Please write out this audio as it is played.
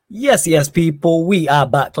Yes, people. We are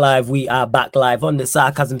back live. We are back live on the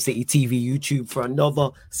Sarcasm City TV YouTube for another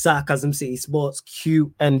Sarcasm City Sports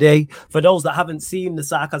Q&A. For those that haven't seen the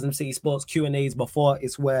Sarcasm City Sports Q&As before,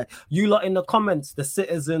 it's where you lot in the comments, the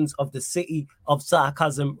citizens of the city of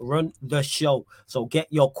Sarcasm, run the show. So get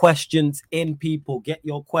your questions in, people. Get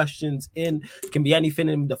your questions in. It can be anything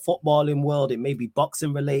in the footballing world. It may be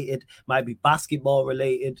boxing related, might be basketball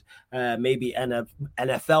related, maybe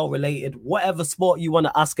NFL related, whatever sport you want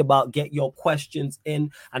to ask about, get your questions in.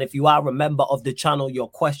 And if you are a member of the channel, your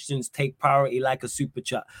questions take priority like a super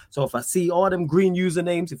chat. So if I see all them green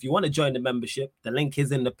usernames, if you want to join the membership, the link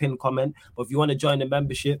is in the pinned comment. But if you want to join the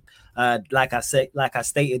membership, like I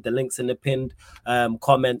stated, the link's in the pinned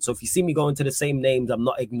comment. So if you see me going to the same names, I'm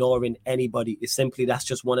not ignoring anybody. It's simply that's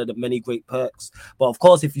just one of the many great perks. But of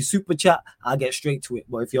course, if you super chat, I'll get straight to it.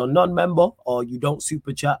 But if you're a non-member or you don't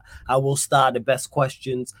super chat, I will start the best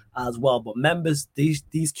questions as well. But members, these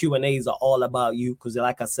Q&As are all about you because,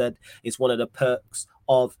 like I said, it's one of the perks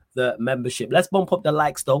of the membership. Let's bump up the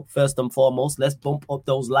likes though. First and foremost, let's bump up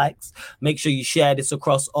those likes. Make sure you share this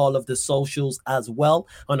across all of the socials as well.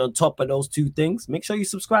 And on top of those two things, make sure you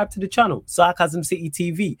subscribe to the channel, Sarcasm City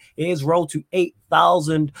TV. It is rolled to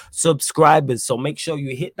 8,000 subscribers. So make sure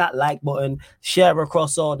you hit that like button, share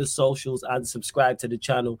across all the socials, and subscribe to the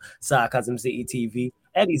channel, Sarcasm City TV.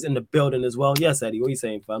 Eddie's in the building as well. Yes, Eddie, what are you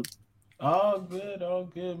saying, fam? All good,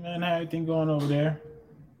 man. How everything going over there?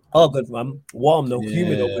 All good, fam. Warm though,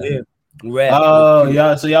 humid over here. Red. Oh,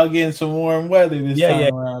 y'all. So y'all getting some warm weather this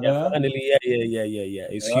time around, huh? Finally, yeah.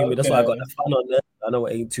 It's humid. That's why I got the fan on there. I know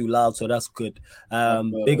it ain't too loud, so that's good.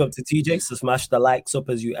 Big up to TJ. So smash the likes up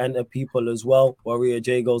as you enter, people as well. Warrior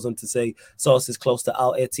J goes on to say, source is close to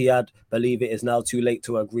Al Ittihad. Believe it is now too late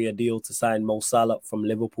to agree a deal to sign Mo Salah from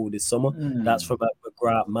Liverpool this summer. That's from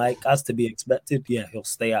McGrath Mike. As to be expected, yeah, he'll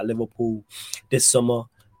stay at Liverpool this summer.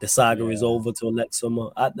 The saga is over till next summer.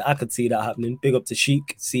 I could see that happening. Big up to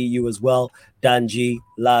Sheik. See you as well. Dan G.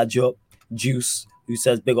 Large up. Juice, who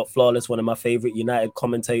says big up Flawless, one of my favorite United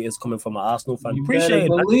commentators coming from an Arsenal fan. You appreciate it.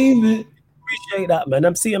 Believe it. Appreciate that, man.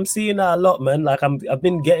 I'm seeing that a lot, man. Like I've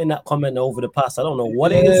been getting that comment over the past. I don't know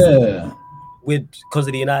what it is. Because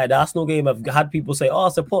of the United Arsenal game, I've had people say, "Oh, I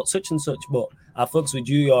support such and such," but I fucks with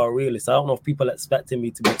you. You're a realist. I don't know if people expecting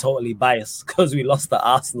me to be totally biased because we lost to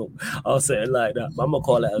Arsenal. I'll say it like that. But I'm gonna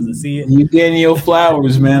call it as I see it. You getting your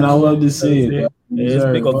flowers, man. I love to see it. It's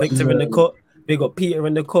big up Victor in the cut. Big up Peter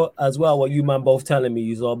in the cut as well. What you man both telling me?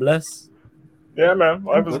 You all blessed? Yeah, man.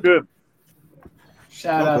 Life is good.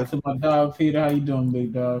 Shout out to my dog Peter. How you doing,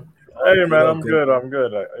 big dog? Hey, man. I'm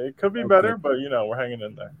good. It could be better, but we're hanging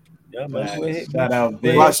in there. Yeah, man. Shout out,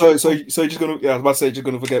 big. Right, so you're just gonna? Yeah, I was about to say you're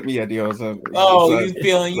gonna forget me, Eddie. You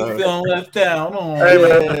feeling left out? Hey,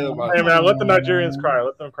 man. Let the Nigerians cry.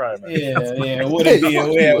 Let them cry, man. Yeah. Would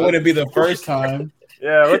it be the first time?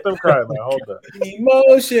 Yeah, let them cry, man. Hold up.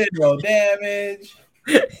 Emotional damage.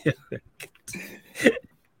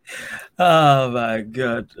 Oh my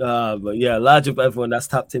god. But yeah, large up everyone that's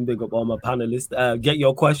tapped in. Big up all my panelists. Get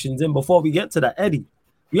your questions in before we get to that, Eddie.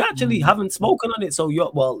 We actually haven't spoken on it, so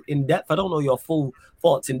you're in depth. I don't know your full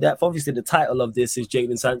thoughts in depth. Obviously, the title of this is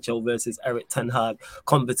Jadon Sancho versus ERIK Ten Hag.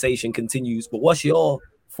 Conversation continues, but what's your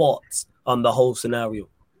thoughts on the whole scenario?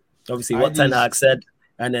 Obviously, what Ten Hag said,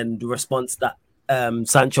 and then the response that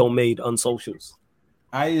Sancho made on socials.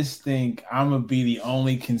 I just think I'm gonna be the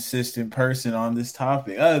only consistent person on this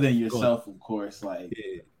topic, other than yourself, of course.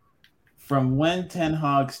 From when Ten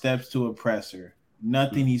Hag steps to a presser,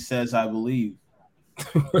 nothing he says I believe.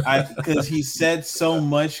 Because he said so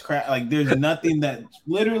much crap. Like there's nothing that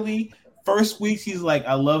literally first weeks he's like,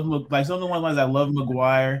 I love some of the ones I love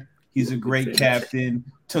Maguire. He's a great captain.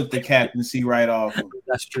 Took the captaincy right off him.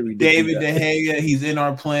 That's true. David De Gea, he's in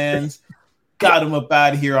our plans. Got him up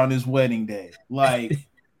out of here on his wedding day. Like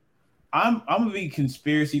I'm gonna be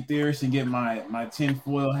conspiracy theorist and get my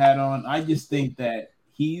tinfoil hat on. I just think that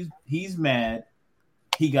he's mad.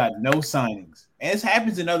 He got no signings. And this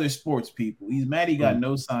happens in other sports, people. He's mad he got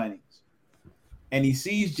no signings. And he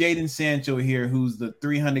sees Jadon Sancho here, who's the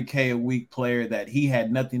 $300K a week player that he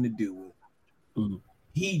had nothing to do with.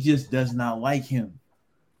 He just does not like him.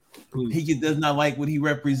 He just does not like what he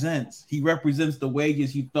represents. He represents the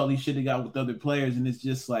wages he felt he should have got with other players. And it's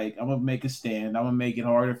just like, I'm going to make a stand. I'm going to make it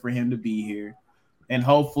harder for him to be here. And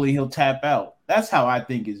hopefully he'll tap out. That's how I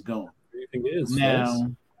think it's going.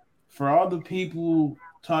 Now, for all the people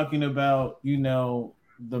talking about, the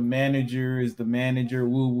manager is the manager,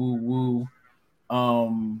 woo.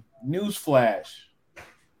 Newsflash.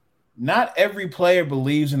 Not every player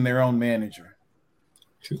believes in their own manager.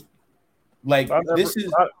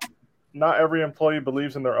 Not every employee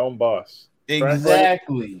believes in their own boss.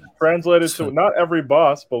 Exactly. Translated to not every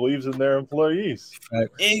boss believes in their employees.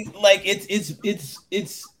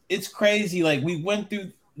 It's crazy. Like we went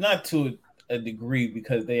through, not to a degree,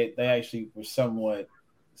 because they actually were somewhat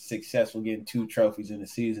successful getting 2 trophies in the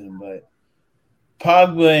season, but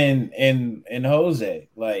Pogba and Jose,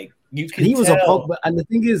 like you can he was tell. a Pogba, and the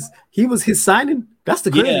thing is, he was his signing. That's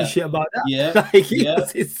the crazy shit about that. Yeah, like, he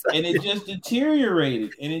was his signing. And it just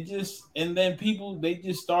deteriorated, and then they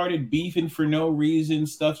just started beefing for no reason.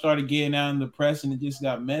 Stuff started getting out in the press, and it just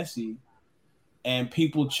got messy. And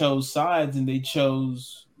people chose sides, and they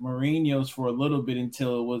chose Mourinho's for a little bit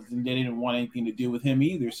until they didn't want anything to do with him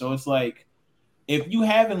either. So it's like, if you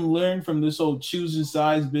haven't learned from this whole choosing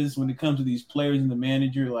sides business when it comes to these players and the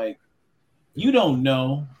manager, like, you don't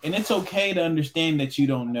know, and it's okay to understand that you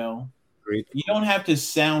don't know. Great. You don't have to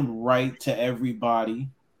sound right to everybody.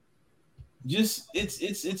 Just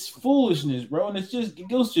it's foolishness, bro, and it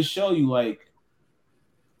goes to show you, like,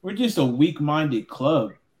 we're just a weak-minded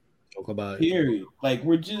club. Talk about period. Like,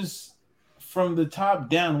 we're just, from the top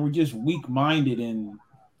down, we're just weak-minded. And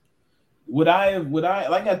I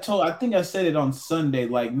think I said it on Sunday.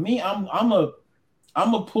 Like me, I'm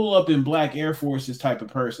a pull up in black Air Forces type of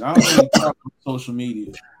person. I don't really talk on social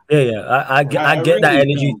media. Yeah. I get really that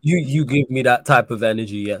energy. don't. You give me that type of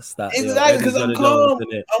energy. Yes, that Exactly, because I'm calm.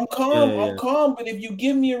 I'm Yeah. calm. But if you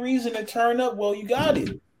give me a reason to turn up, well, you got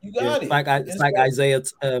it. You got it. It's like Isaiah.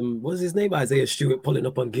 What's his name? Isaiah Stewart pulling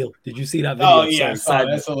up on Gil. Did you see that video? Oh yeah,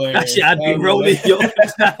 that's hilarious. That shit had me rolling, yo.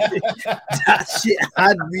 That shit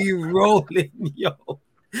had me rolling, yo.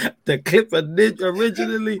 The clip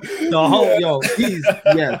originally, the whole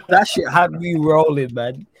that shit had me rolling,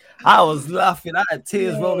 man. I was laughing. I had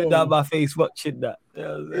tears rolling down my face watching that.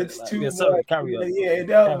 It's like, too much. Sorry, carry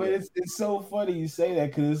on. But it's so funny you say that,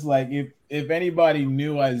 because it's like, if anybody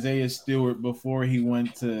knew Isaiah Stewart before he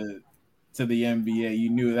went to the NBA,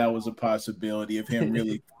 you knew that was a possibility of him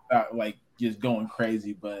really like just going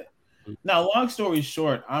crazy. But now, long story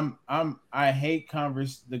short, I hate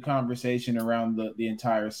the conversation around the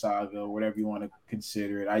entire saga, or whatever you want to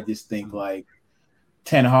consider it. I just think, like,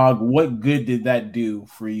 Ten Hag, what good did that do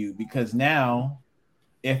for you? Because now,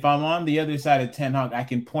 if I'm on the other side of Ten Hag, I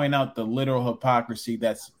can point out the literal hypocrisy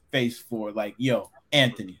that's faced for, like, yo,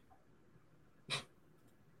 Anthony.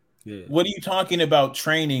 Yeah. What are you talking about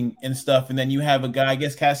training and stuff? And then you have a guy, I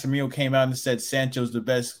guess Casemiro came out and said Sancho's the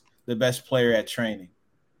best player at training.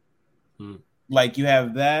 Like, you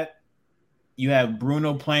have that. You have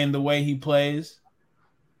Bruno playing the way he plays.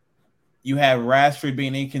 You have Rashford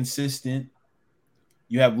being inconsistent.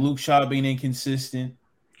 You have Luke Shaw being inconsistent.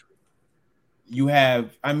 You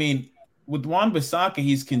have, with Wan-Bissaka,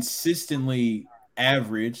 he's consistently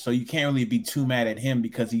average, so you can't really be too mad at him,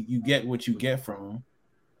 because you get what you get from him.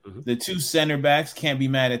 Mm-hmm. The 2 center backs, can't be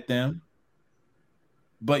mad at them.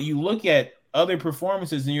 But you look at other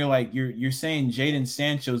performances and you're like, you're saying Jadon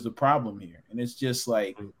Sancho's the problem here. And it's just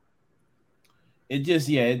like, it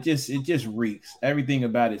just reeks. Everything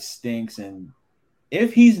about it stinks. And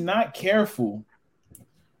if he's not careful,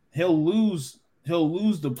 he'll lose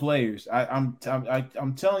the players. I'm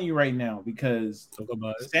telling you right now, because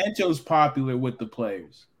Sancho's popular with the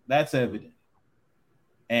players. That's evident.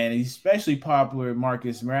 And he's especially popular with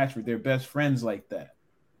Marcus Rashford. They're best friends like that.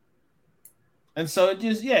 And so it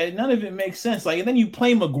just, none of it makes sense. Like, and then you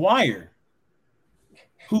play Maguire,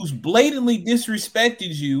 who's blatantly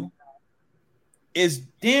disrespected you, is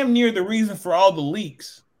damn near the reason for all the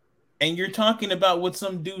leaks. And you're talking about what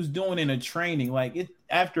some dude's doing in a training. Like, it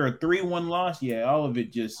after a 3-1 loss, all of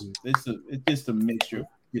it it's just a mixture of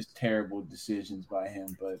just terrible decisions by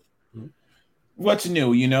him. But what's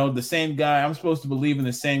new? The same guy. I'm supposed to believe in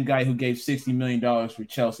the same guy who gave $60 million for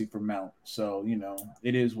Chelsea for Mount. So,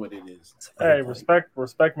 it is what it is. Hey,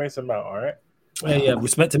 respect Mason Mount, all right? Yeah,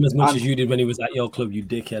 respect him as much as you did when he was at your club, you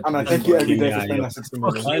dickhead. And I thank you every day for spending that 60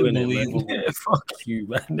 million. Unbelievable. Fuck you,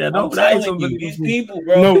 man. These people,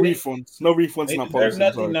 bro. No refunds. They in our deserve policy.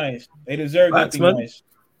 nothing nice. They deserve nothing nice.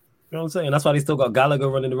 You know what I'm saying? That's why they still got Gallagher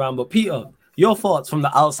running around. But Peter, your thoughts from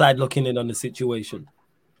the outside looking in on the situation?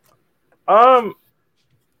 I'm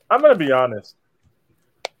gonna be honest.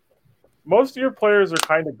 Most of your players are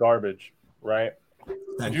kind of garbage, right?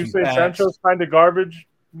 Did you say Sancho's kind of garbage?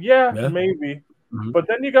 Yeah, maybe. Mm-hmm. But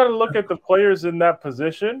then you got to look at the players in that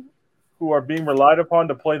position who are being relied upon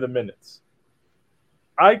to play the minutes.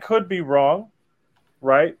 I could be wrong,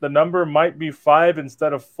 right? The number might be 5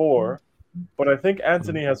 instead of 4, but I think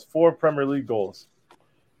Anthony has 4 Premier League goals.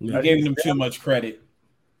 You gave him too much credit.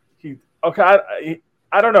 I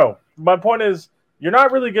don't know. My point is, you're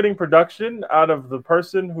not really getting production out of the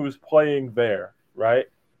person who's playing there, right?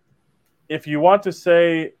 If you want to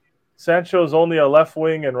say Sancho's only a left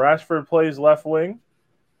wing and Rashford plays left wing.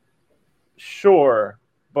 Sure,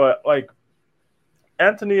 but like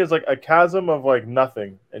Anthony is like a chasm of like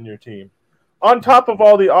nothing in your team. On top of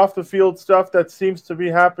all the off the field stuff that seems to be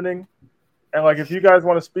happening. And like if you guys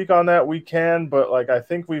want to speak on that, we can, but like I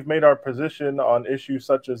think we've made our position on issues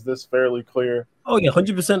such as this fairly clear. Oh yeah,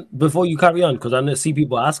 100%. Before you carry on, because I see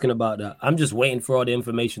people asking about that. I'm just waiting for all the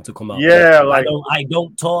information to come out. Yeah, like I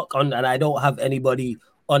don't talk on, and I don't have anybody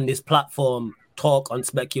on this platform talk on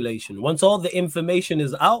speculation. Once all the information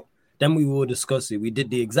is out, then we will discuss it. We did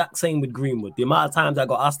the exact same with Greenwood. The amount of times I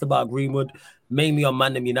got asked about Greenwood, mainly on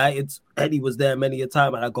Man United, Eddie was there many a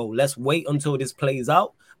time, and I go, let's wait until this plays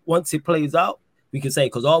out. Once it plays out, we can say,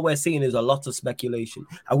 because all we're seeing is a lot of speculation.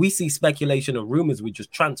 And we see speculation and rumors with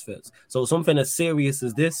just transfers. So something as serious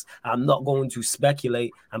as this, I'm not going to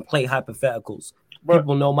speculate and play hypotheticals.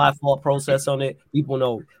 People know my thought process on it. People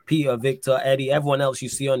know Peter, Victor, Eddie, everyone else you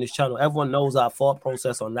see on this channel. Everyone knows our thought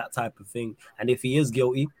process on that type of thing. And if he is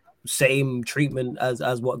guilty, same treatment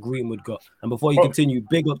as what Greenwood got. And before you continue,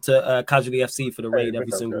 big up to Casually FC for the raid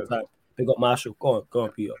every single time. Big up Marshall. Go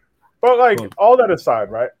on, Peter. But like all that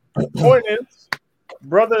aside, right? Point is,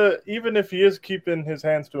 brother, even if he is keeping his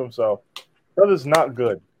hands to himself, brother's not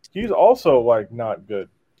good. He's also like not good,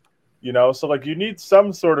 you know. So like you need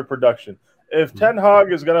some sort of production. If Ten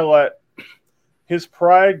Hag is gonna let his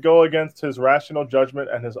pride go against his rational judgment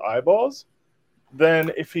and his eyeballs,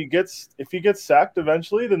 then if he gets sacked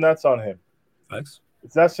eventually, then that's on him. Thanks.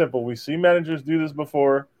 It's that simple. We see managers do this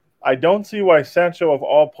before. I don't see why Sancho, of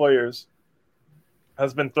all players,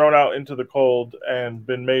 has been thrown out into the cold and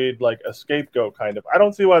been made like a scapegoat kind of. I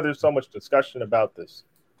don't see why there's so much discussion about this.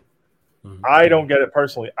 I don't get it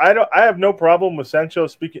personally. I have no problem with Sancho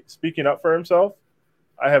speaking up for himself.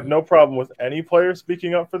 I have no problem with any player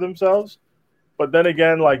speaking up for themselves. But then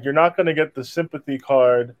again, like you're not going to get the sympathy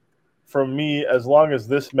card from me as long as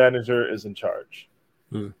this manager is in charge.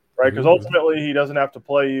 Right? Because ultimately he doesn't have to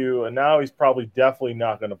play you, and now he's probably definitely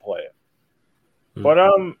not going to play it. But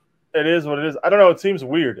it is what it is. I don't know. It seems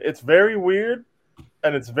weird. It's very weird,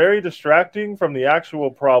 and it's very distracting from the actual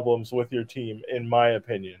problems with your team, in my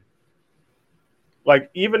opinion. Like,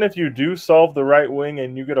 even if you do solve the right wing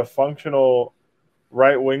and you get a functional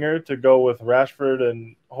right winger to go with Rashford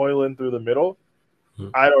and Højlund through the middle,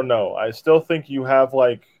 I don't know. I still think you have,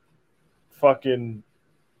 like, fucking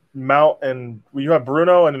Mount, and you have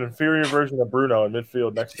Bruno and an inferior version of Bruno in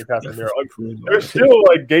midfield next to Casemiro. Like, there's still,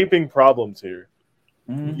 like, gaping problems here.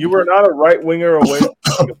 You were not a right winger away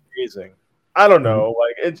from being amazing. I don't know,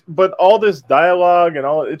 like it, but all this dialogue and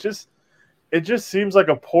all it just seems like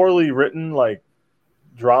a poorly written like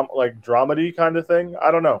dramedy kind of thing.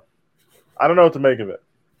 I don't know what to make of it.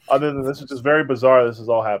 Other than this is just very bizarre. This is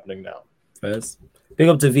all happening now. Yes. Big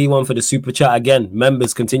up to V1 for the super chat again.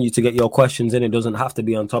 Members, continue to get your questions in. It doesn't have to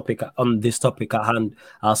be on this topic at hand.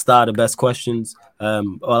 I'll start the best questions.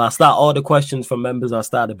 I'll start all the questions from members. I'll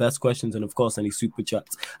start the best questions, and of course, any super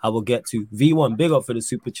chats I will get to. V1, big up for the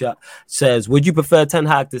super chat. Says, would you prefer Ten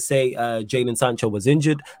Hag to say Jadon Sancho was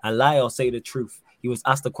injured and lie, or say the truth? He was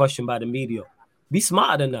asked a question by the media. Be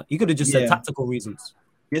smarter than that. You could have just said tactical reasons.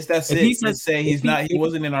 Yes, that's it. He say he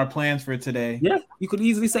wasn't in our plans for today. Yeah, you could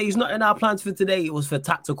easily say he's not in our plans for today. It was for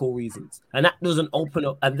tactical reasons. And that doesn't open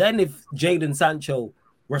up. And then if Jadon Sancho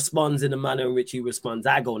responds in the manner in which he responds,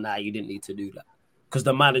 I go, nah, you didn't need to do that. Because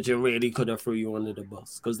the manager really could have threw you under the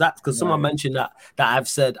bus. Because someone mentioned that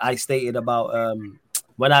I stated about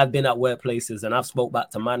when I've been at workplaces and I've spoke back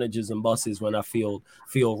to managers and bosses when I feel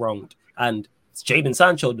wronged. And Jadon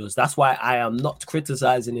Sancho does. That's why I am not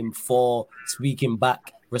criticizing him for speaking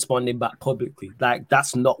back, responding back publicly. Like,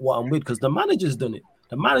 that's not what I'm with, because the manager's done it.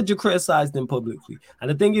 The manager criticized him publicly. And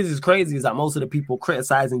the thing is crazy is that most of the people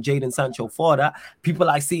criticizing Jadon Sancho for that, people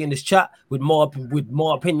I see in this chat with more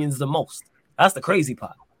opinions than most. That's the crazy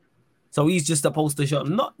part. So he's just supposed to shut.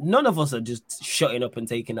 None of us are just shutting up and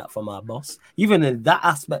taking that from our boss. Even in that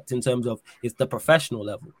aspect, in terms of it's the professional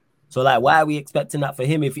level. So like, why are we expecting that for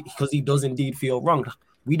him because he does indeed feel wrong?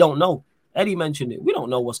 We don't know. Eddie mentioned it. We don't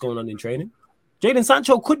know what's going on in training. Jadon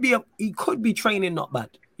Sancho could be training not bad.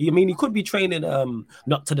 I mean, he could be training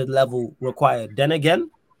not to the level required. Then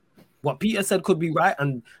again, what Peter said could be right,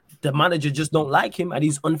 and the manager just don't like him, and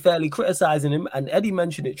he's unfairly criticizing him. And Eddie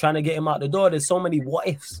mentioned it, trying to get him out the door. There's so many what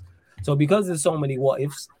ifs. So because there's so many what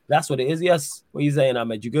ifs, that's what it is. Yes. What are you saying,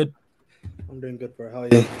 Ahmed? You good? I'm doing good, bro. How are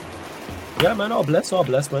you? Yeah, man. All bless,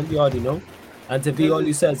 man. You already know. And to be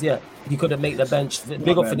only says, yeah, he couldn't make the bench.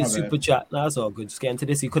 Big up for the super chat. No, that's all good. Just get into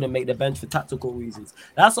this. He couldn't make the bench for tactical reasons.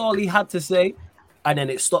 That's all he had to say. And then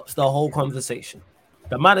it stops the whole conversation.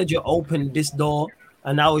 The manager opened this door,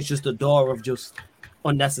 and now it's just a door of just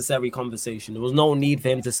unnecessary conversation. There was no need for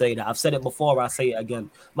him to say that. I've said it before. I say it again.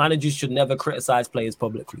 Managers should never criticize players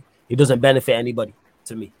publicly. It doesn't benefit anybody,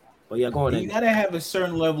 to me. But yeah, go on. You got to have a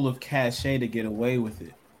certain level of cachet to get away with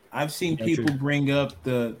it. I've seen people bring up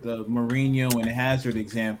the Mourinho and Hazard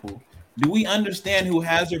example. Do we understand who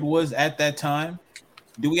Hazard was at that time?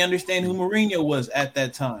 Do we understand who Mourinho was at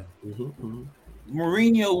that time?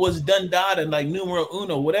 Mourinho was dundada, like numero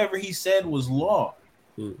uno. Whatever he said was law.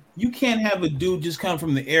 You can't have a dude just come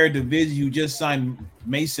from the Eredivisie who just signed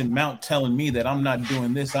Mason Mount telling me that I'm not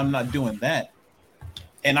doing this, I'm not doing that,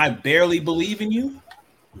 and I barely believe in you.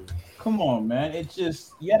 Come on, man. It's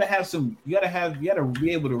just you gotta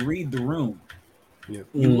be able to read the room. You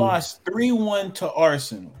lost 3-1 to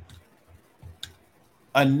Arsenal.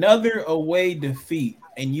 Another away defeat,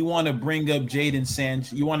 and you want to bring up Jadon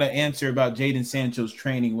Sancho. You want to answer about Jadon Sancho's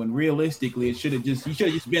training when realistically you should have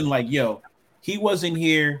just been like, yo, he wasn't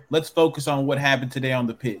here. Let's focus on what happened today on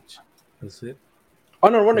the pitch. That's it.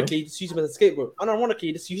 Unironically, just used him as a scapegoat.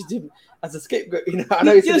 Unironically, just used him as a scapegoat. You know, I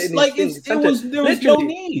know he said there was no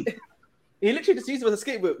need. He literally just used him as a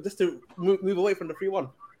scapegoat just to move away from the 3-1.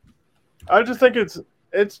 I just think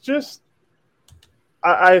it's just.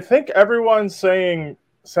 I think everyone's saying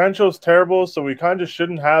Sancho's terrible, so we kind of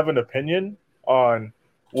shouldn't have an opinion on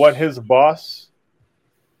what his boss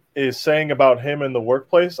is saying about him in the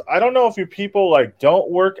workplace. I don't know if you people like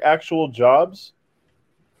don't work actual jobs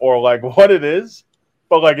or like what it is,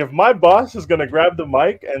 but like if my boss is going to grab the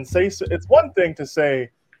mic and say, it's one thing to say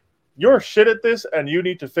you're shit at this and you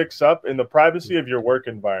need to fix up in the privacy of your work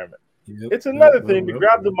environment. It's another thing to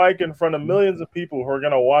grab the mic in front of millions of people who are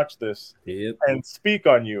going to watch this and speak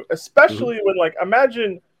on you, especially when, like,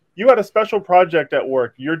 imagine you had a special project at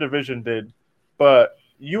work, your division did, but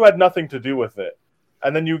you had nothing to do with it.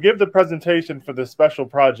 And then you give the presentation for this special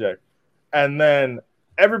project, and then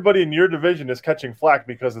everybody in your division is catching flack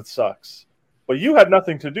because it sucks. But you had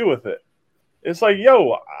nothing to do with it. It's like,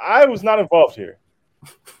 yo, I was not involved here.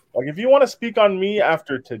 Like, if you want to speak on me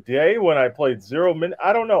after today when I played 0 minutes,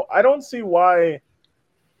 I don't know. I don't see why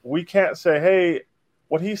we can't say, hey,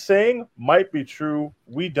 what he's saying might be true.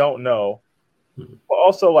 We don't know. But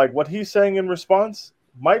also, like, what he's saying in response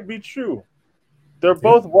might be true. They're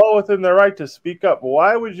both well within their right to speak up.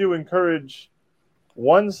 Why would you encourage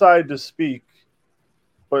one side to speak,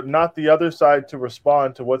 but not the other side to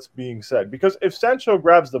respond to what's being said? Because if Sancho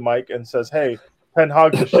grabs the mic and says, hey, Ten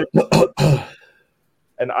Hag's a shit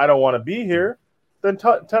and I don't want to be here, then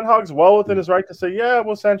Ten Hag's well within his right to say, yeah,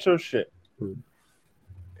 well, Sancho's shit.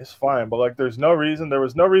 It's fine. But, like, there was no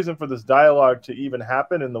reason for this dialogue to even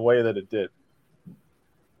happen in the way that it did.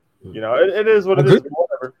 You know, it is what it is.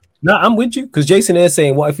 Whatever. No, I'm with you because Jason is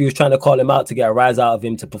saying, what if he was trying to call him out to get a rise out of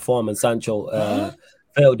him to perform and Sancho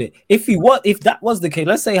failed it? If that was the case,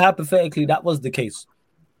 let's say hypothetically that was the case,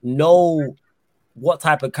 know what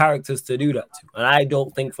type of characters to do that to. And I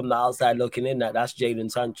don't think from the outside looking in that's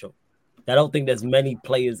Jadon Sancho. I don't think there's many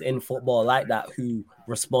players in football like that who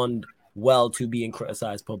respond well to being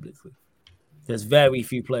criticized publicly. There's very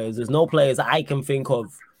few players. There's no players I can think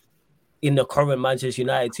of in the current Manchester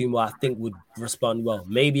United team where I think would respond well.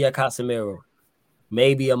 Maybe a Casemiro,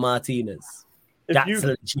 maybe a Martinez. That's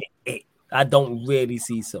legit it. I don't really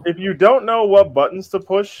see so. If you don't know what buttons to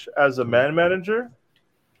push as a man manager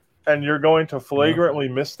and you're going to flagrantly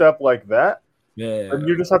misstep like that, and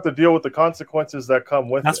you just have to deal with the consequences that come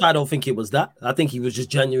with it. That's why I don't think it was that. I think he was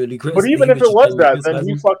just genuinely criticized. But even if it was that, then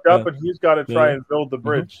he fucked up and he's got to try and build the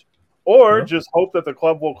bridge. Or just hope that the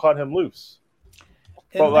club will cut him loose.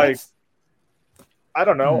 But, like, I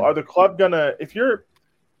don't know. Are the club gonna?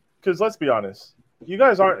 Because let's be honest, you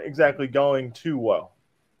guys aren't exactly going too well.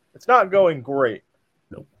 It's not going great.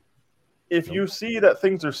 Nope. If you see that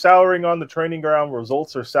things are souring on the training ground,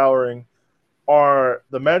 results are souring, are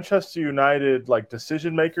the Manchester United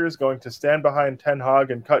decision makers going to stand behind Ten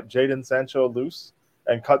Hag and cut Jadon Sancho loose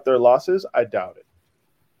and cut their losses? I doubt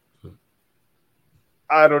it.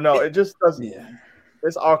 I don't know. It just doesn't. Yeah.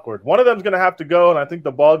 It's awkward. One of them's going to have to go, and I think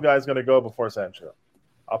the bald guy's going to go before Sancho.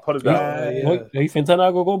 I'll put it that way. You think Ten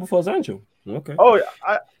Hag will go before Sancho? Okay. Oh, yeah.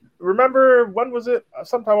 I remember, when was it?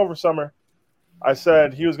 Sometime over summer. I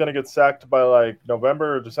said he was going to get sacked by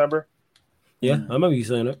November or December. Yeah, I remember you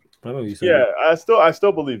saying it. I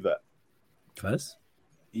still believe that. Fez?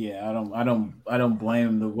 Yeah, I don't blame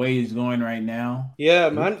him. The way he's going right now. Yeah,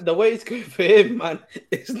 man, the way it's going for him, man,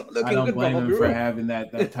 it's not looking good. I don't blame him for having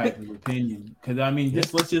that type of opinion. Because I mean,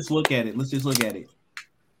 let's just look at it.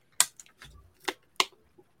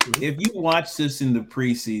 If you watch this in the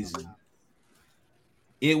preseason,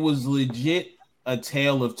 it was legit a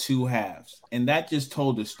tale of two halves, and that just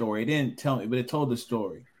told the story. It didn't tell me, but it told the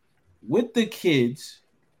story. with the kids,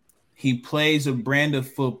 he plays a brand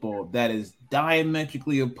of football that is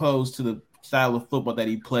diametrically opposed to the style of football that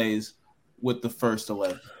he plays with the first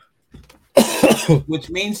 11. Which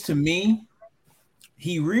means to me,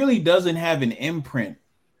 he really doesn't have an imprint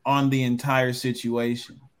on the entire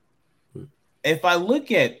situation. If I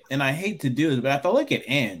look at, and I hate to do this, but if I look at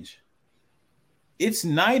Ange, it's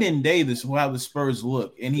night and day how the Spurs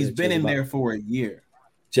look, and he's been in there for a year.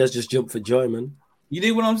 Just jumped for joy, man. You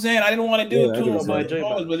dig what I'm saying? I didn't want to do it to him, but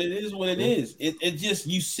it is what it is. It just,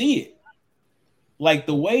 you see it. Like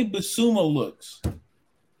the way Basuma looks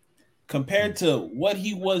compared to what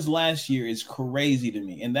he was last year is crazy to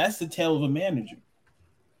me. And that's the tale of a manager.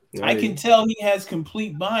 Right. I can tell he has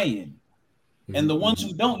complete buy-in. And the ones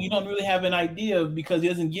who don't, you don't really have an idea because he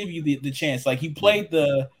doesn't give you the chance. Like he played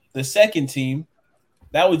the second team.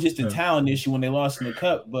 That was just a talent issue when they lost in the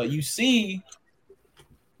cup. But you see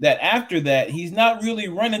that after that, he's not really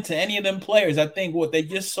running to any of them players. I think what they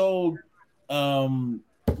just sold,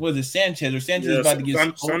 was it Sanchez? Or Sanchez is about to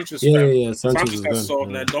get Sanchez. Sanchez got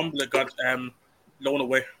sold. And Dumbledore got loaned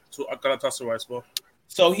away to Galatasaray as well.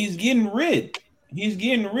 So he's getting rid.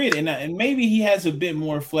 And maybe he has a bit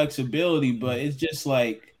more flexibility, but it's just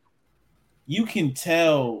like you can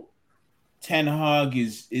tell Ten Hag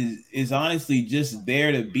is honestly just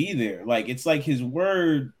there to be there. Like it's like his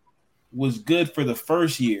word was good for the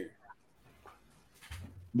first year,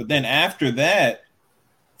 but then after that,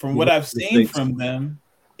 from what I've seen from them,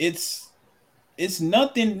 it's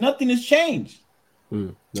nothing. Nothing has changed.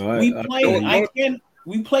 No,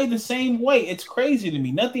 we play the same way. It's crazy to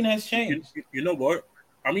me. Nothing has changed. You know what?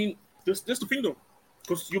 I mean, this the thing though,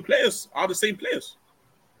 because your players are the same players.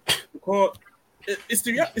 Because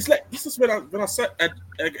it's like this is when I said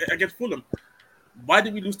against Fulham. Why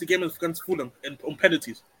did we lose the game against Fulham on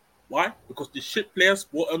penalties? Why? Because the shit players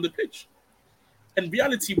were on the pitch. In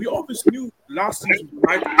reality, we always knew last season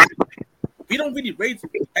we don't really rate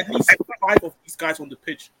at least 5 of these guys on the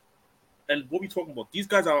pitch. And what we talking about? These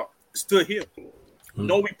guys are still here.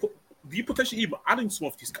 No, we potentially even adding some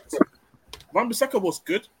of these guys. Wan-Bissaka was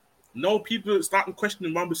good. No, people starting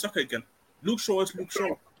questioning Wan-Bissaka again. Luke Shaw is Luke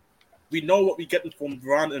Shaw. We know what we're getting from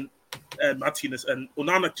Varane and Martinez, and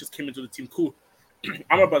Onana just came into the team cool.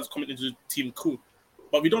 Amrabat is coming into the team cool.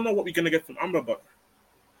 But we don't know what we're going to get from Amrabat.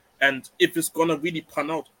 And if it's going to really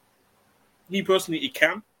pan out. Me personally, it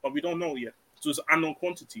can, but we don't know yet. So it's an unknown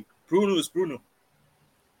quantity. Bruno is Bruno.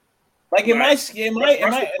 Like, am I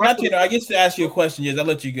I guess to ask you a question, yes, I'll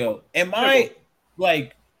let you go. Am I,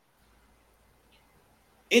 like,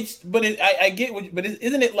 I get what, but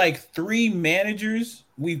isn't it like 3 managers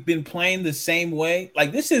we've been playing the same way?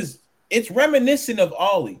 Like, it's reminiscent of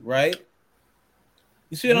Ollie, right?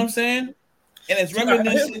 You see what I'm saying? And it's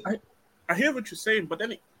reminiscent. I hear what you're saying, but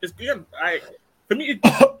then it's again, I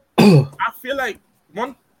feel like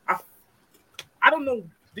I don't know.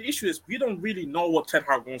 The issue is we don't really know what Ten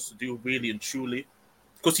Hag wants to do really and truly,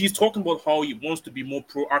 because he's talking about how he wants to be more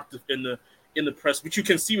proactive in the press, which you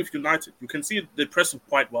can see with United. You can see the press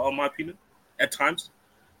quite well, in my opinion, at times.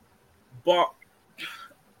 But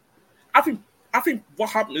I think what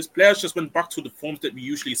happened is players just went back to the forms that we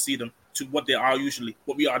usually see them, to what they are usually,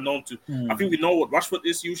 what we are known to. I think we know what Rashford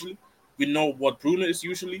is usually. We know what Bruno is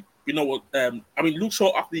usually. We know what Luke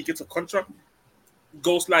Shaw, after he gets a contract,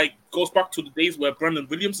 goes back to the days where Brandon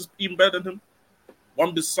Williams is even better than him.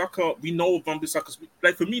 Wan-Bissaka, we know what Wan-Bissaka's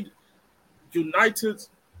like. For me, United,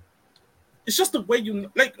 it's just the way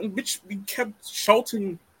which we kept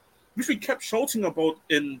shouting about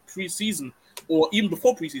in pre-season or even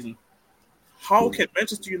before pre-season. How can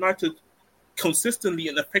Manchester United consistently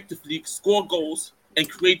and effectively score goals and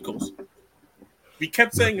create goals? We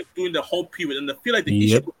kept saying it during the whole period, and I feel like the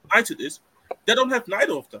issue with United is they don't have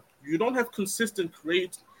neither of them. You don't have consistent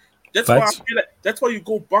create. That's why I feel like that's why you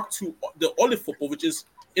go back to the olive football, which is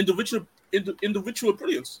individual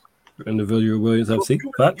brilliance. Individual brilliance, I've seen.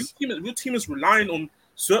 Your team is relying on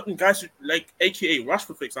certain guys like AKA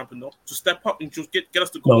Rashford, for example, to step up and just get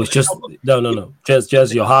us to go. No, it's just no.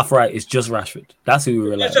 Just you're half right. It's just Rashford. That's who we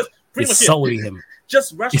rely on. It's solely him.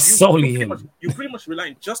 Just Rashford. It's solely him. You're pretty much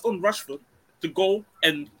relying just on Rashford to go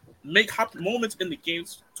and make happy moments in the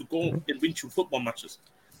games to go and win 2 football matches.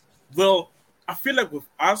 Well, I feel like with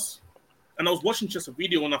us, and I was watching just a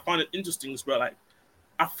video and I found it interesting as well. Like,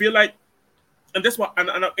 I feel like, and that's why,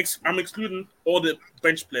 I'm excluding all the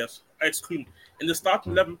bench players. I exclude in the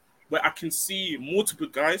starting 11 where I can see multiple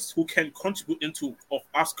guys who can contribute into of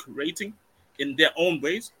us creating in their own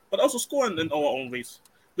ways, but also scoring in our own ways.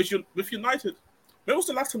 With United, when was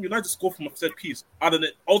the last time United scored from a set piece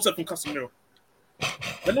outside from Casemiro?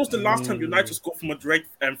 When was the last time United scored from a direct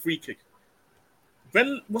free kick?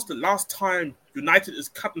 when was the last time United is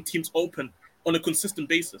cutting teams open on a consistent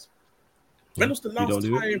basis? When was the last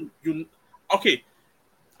time you? Okay,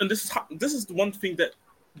 and this is the one thing that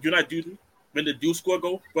United do when they do score a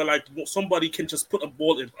goal, but like somebody can just put a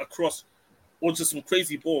ball across or just some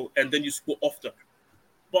crazy ball and then you score off them.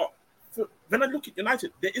 But when I look at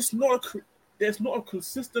United, there's not a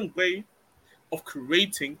consistent way of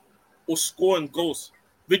creating or scoring goals,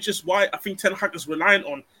 which is why I think Ten Hag is relying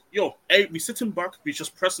on, we sit him back, we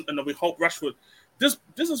just press it, and then we help Rashford. This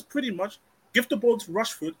is pretty much give the ball to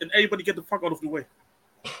Rashford and everybody get the fuck out of the way.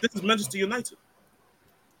 This is Manchester United.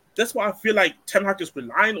 That's why I feel like Ten Hag is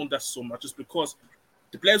relying on that so much, is because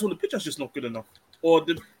the players on the pitch are just not good enough, or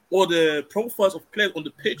the profiles of players on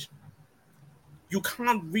the pitch. You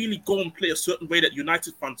can't really go and play a certain way that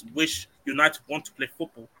United fans wish United want to play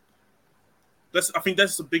football. I think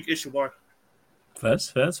that's a big issue. Why?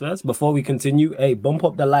 First. Before we continue, hey, bump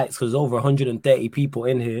up the likes because over 130 people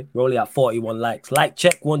in here. We're only at 41 likes. Like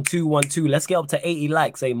check 1212. Let's get up to 80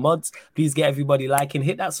 likes. Hey, mods, please get everybody liking.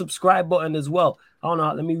 Hit that subscribe button as well. I don't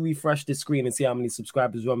know. Let me refresh the screen and see how many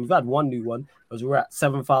subscribers we're on. We've had one new one because we're at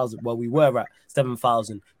 7,000. Well, we were at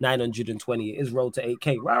 7,920. It is road to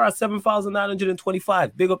 8K. We're at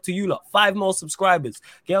 7,925. Big up to you lot. 5 more subscribers.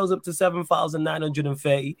 Girls up to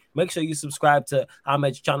 7,930. Make sure you subscribe to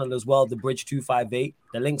Ahmed's channel as well, The Bridge 258.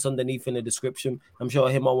 The link's underneath in the description. I'm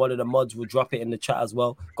sure him or one of the mods will drop it in the chat as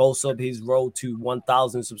well. Go sub his road to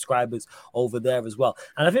 1,000 subscribers over there as well.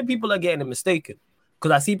 And I think people are getting it mistaken.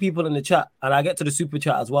 Because I see people in the chat, and I get to the super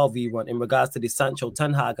chat as well, V1, in regards to this Sancho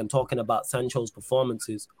Ten Hag and talking about Sancho's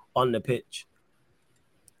performances on the pitch.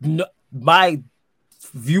 No, my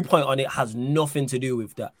viewpoint on it has nothing to do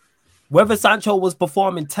with that. Whether Sancho was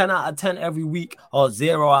performing 10 out of 10 every week or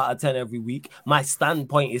 0 out of 10 every week, my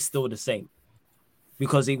standpoint is still the same.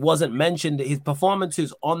 Because it wasn't mentioned, that his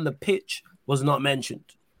performances on the pitch was not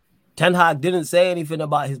mentioned. Ten Hag didn't say anything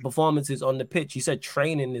about his performances on the pitch. He said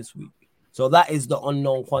training this week. So that is the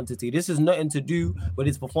unknown quantity. This is nothing to do with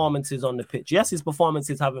his performances on the pitch. Yes, his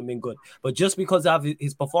performances haven't been good. But just because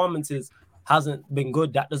his performances hasn't been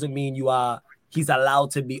good, that doesn't mean he's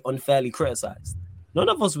allowed to be unfairly criticized. None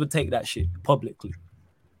of us would take that shit publicly.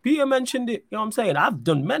 Peter mentioned it. You know what I'm saying? I've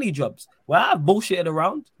done many jobs where I've bullshitted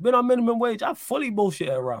around. Been on minimum wage. I've fully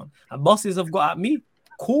bullshitted around. And bosses have got at me.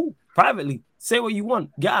 Cool. Privately. Say what you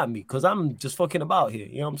want. Get at me. Because I'm just fucking about here.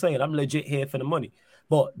 You know what I'm saying? I'm legit here for the money.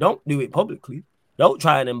 But don't do it publicly. Don't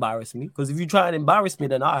try and embarrass me. Because if you try and embarrass me,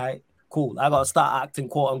 then all right, cool. I gotta start acting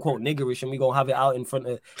quote unquote niggerish, and we gonna have it out in front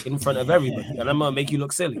of everybody. And I'm gonna make you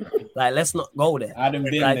look silly. Like, let's not go there. I done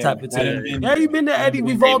been that there. Type of thing. Yeah, you've been there, Eddie.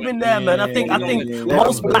 We've all been there, man. I think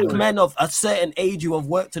most black men of a certain age who have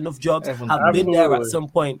worked enough jobs have been there at some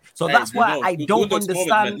point. So that's why I don't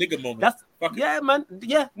understand. Yeah, man.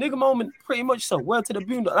 Yeah, nigga moment. Pretty much so. Word to the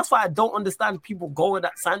boondog. That's why I don't understand people going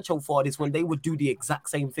at Sancho for this when they would do the exact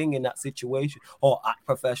same thing in that situation or act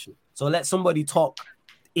professional. So let somebody talk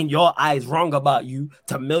in your eyes wrong about you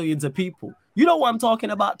to millions of people. You know what I'm talking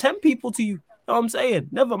about? 10 people to you. You know what I'm saying?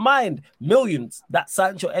 Never mind millions. That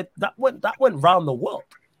Sancho that went round the world.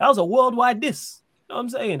 That was a worldwide diss. You know what I'm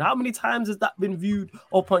saying? How many times has that been viewed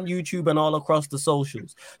up on YouTube and all across the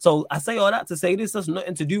socials? So I say all that to say this has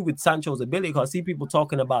nothing to do with Sancho's ability, because I see people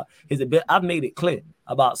talking about his ability. I've made it clear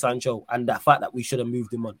about Sancho and the fact that we should have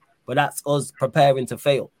moved him on. But that's us preparing to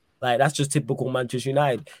fail. Like, that's just typical Manchester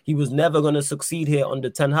United. He was never going to succeed here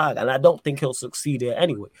under Ten Hag, and I don't think he'll succeed here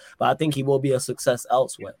anyway. But I think he will be a success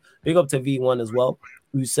elsewhere. Big up to V1 as well,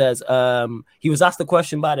 who says he was asked a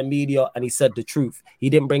question by the media and he said the truth.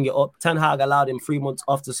 He didn't bring it up. Ten Hag allowed him 3 months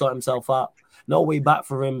off to sort himself out. No way back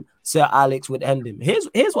for him. Sir Alex would end him. Here's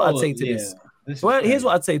what I'd say to this. Here's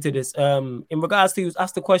what I'd say to this. In regards to he was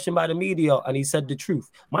asked a question by the media and he said the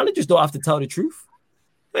truth. Managers don't have to tell the truth.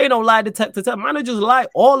 They don't lie detector test. Managers lie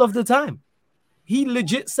all of the time. He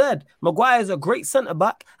legit said, Maguire is a great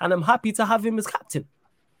centre-back and I'm happy to have him as captain.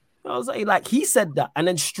 I was like, he said that and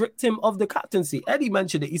then stripped him of the captaincy. Eddie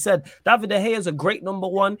mentioned it. He said, David De Gea is a great number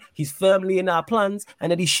one. He's firmly in our plans.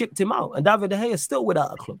 And then he shipped him out. And David De Gea is still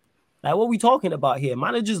without a club. Like, what are we talking about here?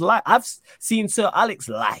 Managers lie. I've seen Sir Alex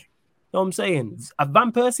lie. You know what I'm saying? At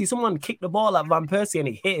Van Persie, someone kicked the ball at Van Persie and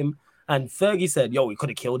he hit him. And Fergie said, yo, we could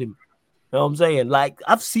have killed him. You know what I'm saying? Like,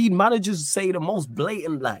 I've seen managers say the most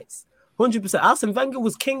blatant lies. 100%. Arsene Wenger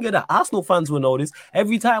was king of that. Arsenal fans will know this.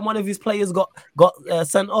 Every time one of his players got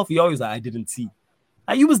sent off, he always like, I didn't see.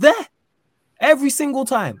 Like, you was there. Every single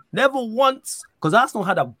time. Never once. Because Arsenal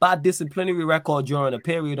had a bad disciplinary record during a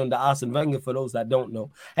period under Arsene Wenger, for those that don't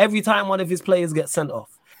know. Every time one of his players gets sent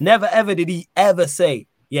off, never ever did he ever say,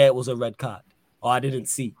 yeah, it was a red card. Or I didn't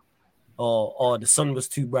see. or the sun was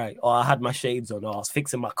too bright, or I had my shades on, or I was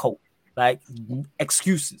fixing my coat. Like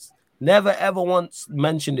excuses. Never ever once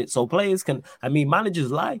mentioned it. So players can,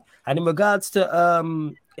 managers lie. And in regards to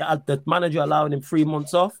the manager allowing him 3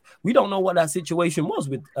 months off, we don't know what that situation was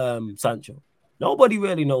with Sancho. Nobody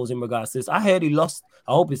really knows in regards to this. I heard he lost.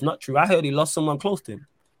 I hope it's not true. I heard he lost someone close to him.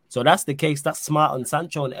 So that's the case. That's smart on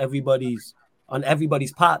Sancho and everybody's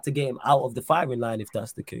part to get him out of the firing line. If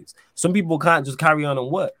that's the case, some people can't just carry on and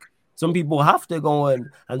work. Some people have to go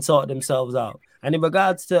and sort themselves out. And in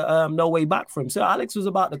regards to no way back for him, Sir Alex was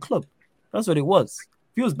about the club. That's what it was.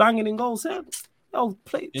 If he was banging in goals, it is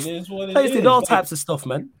what it players is. Did all types of stuff,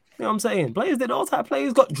 man. You know what I'm saying? Players did all types.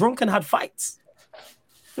 Players got drunk and had fights. You know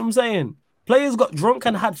what I'm saying? Players got drunk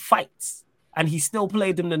and had fights, and he still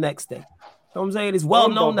played them the next day. You know what I'm saying? It's well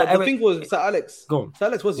known that the thing was Sir Alex. Sir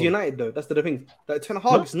Alex was United though. That's the thing. Like Ten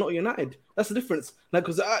Hag is not United. That's the difference. Like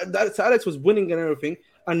because Sir Alex was winning and everything.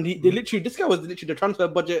 And this guy was literally the transfer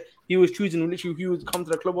budget. He was choosing literally who would come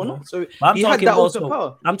to the club or not. So he had that also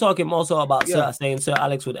power. I'm talking more so about saying Sir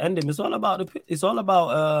Alex would end him. It's all about the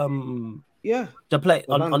play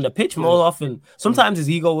on the pitch more often. Sometimes his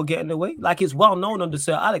ego will get in the way. Like it's well known under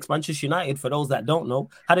Sir Alex, Manchester United, for those that don't know,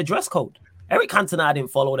 had a dress code. Eric Cantona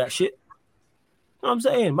didn't follow that shit. You know what I'm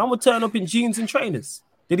saying? Man would turn up in jeans and trainers.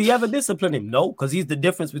 Did he ever discipline him? No, because he's the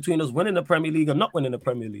difference between us winning the Premier League and not winning the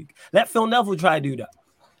Premier League. Let Phil Neville try to do that.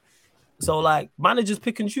 So, like, managers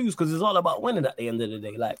pick and choose because it's all about winning at the end of the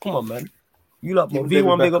day. Like, come on, man. You lot,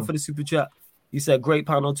 V1 big up for the super chat. He said, great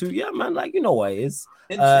panel too. Yeah, man, like, you know what it is.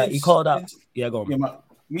 He called out. Yeah, go on.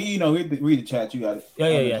 Read the chat. You got it.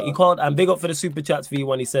 Yeah. He called, and big up for the super chats,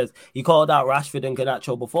 V1. He says, he called out Rashford and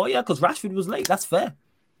Garnacho before. Yeah, because Rashford was late. That's fair.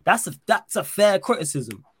 That's a fair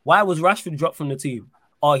criticism. Why was Rashford dropped from the team?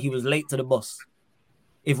 Or he was late to the bus.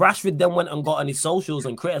 If Rashford then went and got on his socials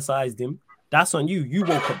and criticized him, that's on you. You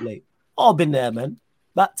woke up late. All been there, man.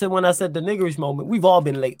 Back to when I said the niggerish moment, we've all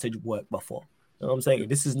been late to work before. You know what I'm saying?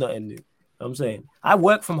 This is nothing new. You know what I'm saying? I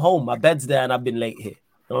work from home. My bed's there and I've been late here.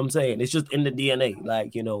 You know what I'm saying? It's just in the DNA.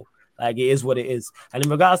 Like, you know, like it is what it is. And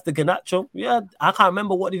in regards to Garnacho, yeah, I can't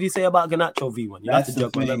remember what did he say about Garnacho, V1. You have to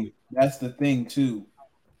jump on. That's the thing, too.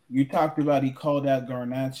 You talked about he called out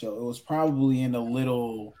Garnacho. It was probably in a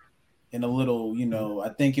little, you know, I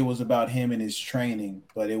think it was about him and his training,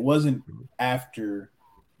 but it wasn't after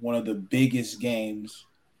one of the biggest games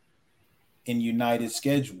in United's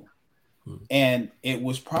schedule. And it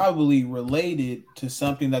was probably related to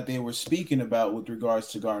something that they were speaking about with regards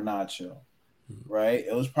to Garnacho, right?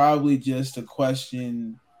 It was probably just a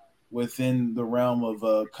question within the realm of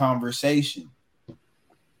a conversation.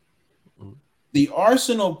 The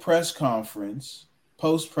Arsenal press conference,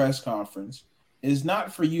 post-press conference, is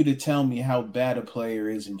not for you to tell me how bad a player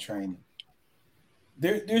is in training.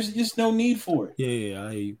 There's just no need for it. Yeah,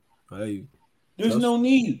 I There's no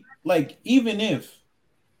need. Like, even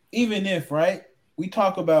if, right, we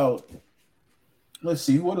talk about, let's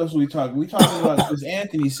see, what else are we talking? We talking about this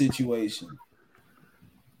Anthony situation.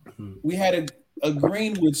 We had a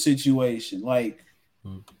Greenwood situation. Like,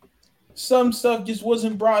 some stuff just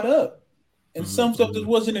wasn't brought up, and some stuff just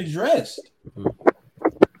wasn't addressed.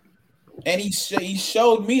 And he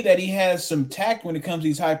showed me that he has some tact when it comes to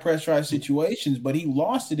these high pressurized situations, but he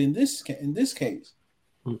lost it in this case.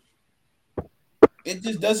 It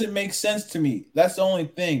just doesn't make sense to me. That's the only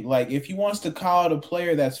thing. Like, if he wants to call out a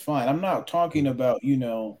player, that's fine. I'm not talking about, you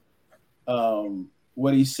know,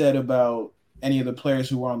 what he said about any of the players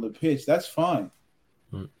who were on the pitch. That's fine.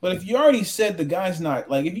 But if you already said the guy's not,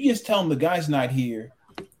 like, if you just tell him the guy's not here,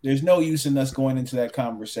 there's no use in us going into that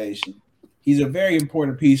conversation. He's a very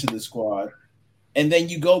important piece of the squad. And then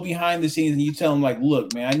you go behind the scenes and you tell him, like,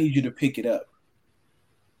 look, man, I need you to pick it up.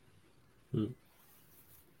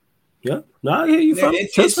 Yeah, no, I hear you.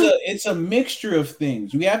 It's a mixture of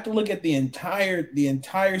things. We have to look at the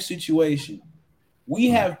entire situation. We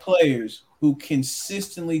have players who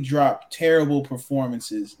consistently drop terrible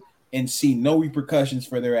performances and see no repercussions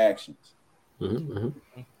for their actions.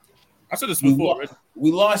 I said this before.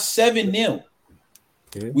 We lost 7-0.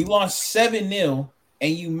 Yeah. We lost 7-0,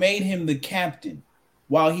 and you made him the captain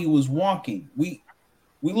while he was walking. We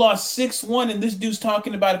lost 6-1, and this dude's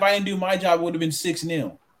talking about if I didn't do my job, it would have been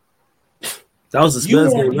 6-0. That was the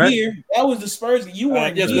Spurs game, right? Here. That was the Spurs game. You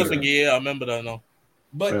weren't here. Yeah, I remember that now.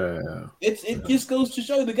 But it just goes to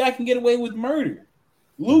show you the guy can get away with murder.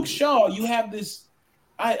 Luke Shaw, you have this.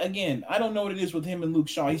 I don't know what it is with him and Luke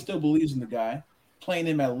Shaw. He still believes in the guy, playing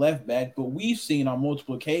him at left back. But we've seen on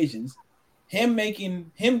multiple occasions him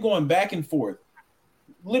going back and forth,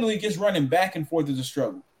 literally just running back and forth is a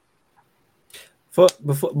struggle.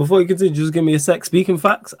 Before you continue, just give me a sec. Speaking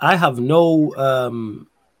facts, I have no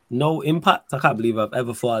no impact. I can't believe I've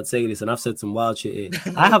ever thought I'd say this, and I've said some wild shit here.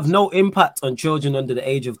 I have no impact on children under the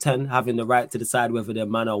age of 10 having the right to decide whether they're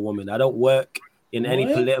man or woman. I don't work in any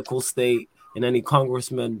political state, in any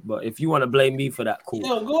congressman, but if you want to blame me for that, cool.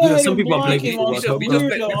 Yo, go ahead. Some people blame me. We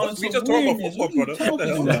just talk about football,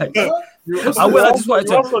 brother. You also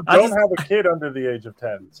don't have a kid under the age of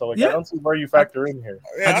 10, so like, I don't see where you factor in here.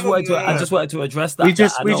 I just wanted to address that.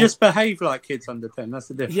 We just behave like kids under 10. That's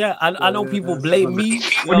the difference. Yeah, I know people blame me.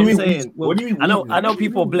 What do you mean? What do you mean? I know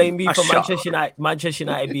people blame me for Manchester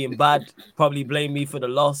United being bad. Probably blame me for the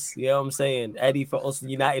loss. You know what I'm saying? Eddie for us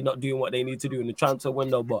United not doing what they need to do in the transfer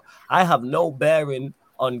window. But I have no bearing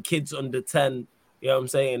on kids under 10. You know what I'm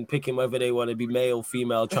saying? Picking whether they want to be male,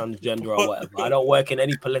 female, transgender, or whatever. I don't work in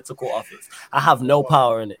any political office. I have no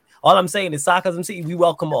power in it. All I'm saying is Sarcasm City, we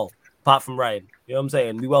welcome all, apart from Ryan. You know what I'm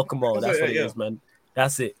saying? We welcome all. That's what it is, man.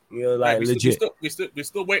 That's it. You know, like legit. We're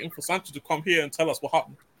still waiting for Sancho to come here and tell us what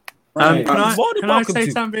happened. Can I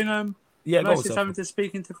say something? Yeah, go on. Something to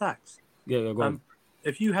speak into facts. Yeah, go on.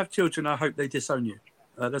 If you have children, I hope they disown you.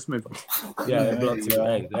 Let's move on. Yeah,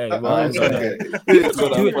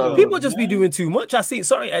 people just be doing too much. I see.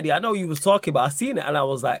 Sorry, Eddie. I know you was talking, but I seen it and I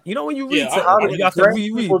was like, you know, when you read something, you have to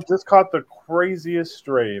reread. People just caught the craziest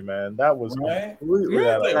stray, man. That was man,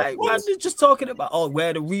 just talking about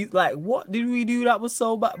where the what did we do that was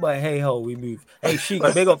so bad? But hey ho, we moved. Hey, Sheik,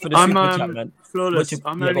 big up for the super chat, man. Flawless.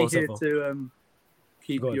 I'm only here to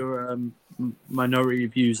keep your minority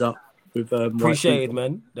views up. With, appreciate it,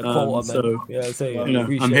 man. The quota, so, man. Yeah, I say,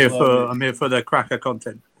 I'm here for the cracker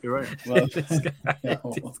content. You're right. Well,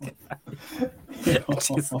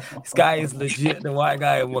 this guy is legit the white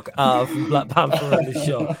guy from Black Panther on the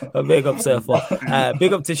show. But big up, Surfer.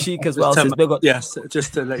 Big up to Sheik as well. Says big up. Yes,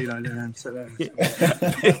 just to let you know.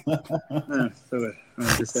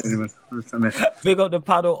 Big up the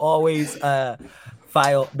paddle always.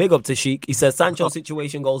 File. Big up to Sheik. He says Sancho's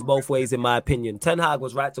situation goes both ways, in my opinion. Ten Hag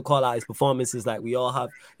was right to call out his performances like we all have.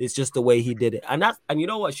 It's just the way he did it. And you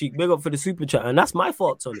know what, Sheik? Big up for the super chat. And that's my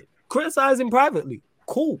thoughts on it. Criticize him privately.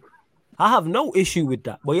 Cool. I have no issue with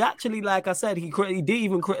that. But he actually, like I said, he did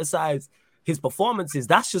even criticize his performances.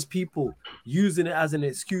 That's just people using it as an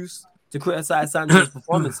excuse to criticize Sancho's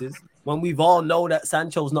performances when we've all know that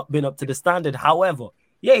Sancho's not been up to the standard. However,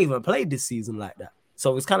 he ain't even played this season like that.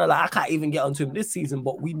 So it's kind of like I can't even get onto him this season,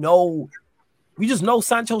 but we just know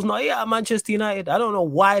Sancho's not here at Manchester United. I don't know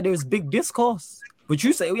why there's big discourse. But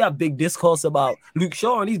you say we have big discourse about Luke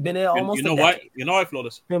Shaw, and he's been there almost. You know why? You know why,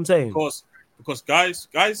 Flawless? You know what I'm saying? Because guys,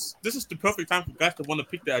 this is the perfect time for guys to want to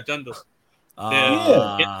pick their agendas.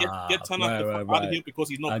 Get Turner out of here because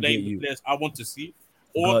he's not playing the players I want to see.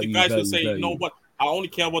 Or the guys will say, you know what? I only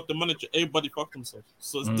care about the manager. Everybody fuck themselves.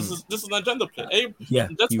 So this is an agenda play.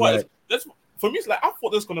 That's why. Right. That's for me. It's like I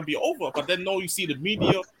thought this was gonna be over, but then you see the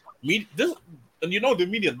media. And you know the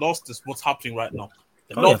media lost this. What's happening right now?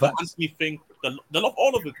 They love the Anthony thing. They love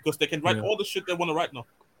all of it because they can write all the shit they want to write now.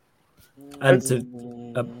 And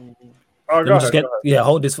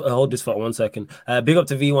hold this for 1 second. Big up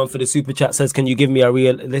to V1 for the super chat. Says, can you give me a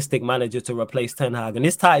realistic manager to replace Ten Hag? And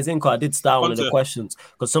this ties in because I did start one of the questions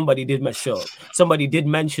because somebody did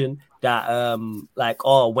mention that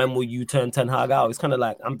when will you turn Ten Hag out? It's kind of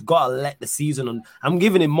like I'm gotta let the season on. I'm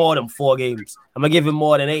giving him more than 4 games. I'm gonna give him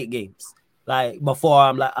more than 8 games. Like before,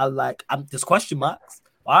 I'm just question marks.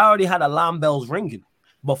 I already had alarm bells ringing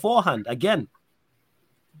beforehand. Again.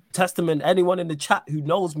 Testament, anyone in the chat who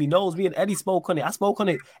knows me, and Eddie spoke on it. I spoke on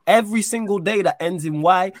it every single day that ends in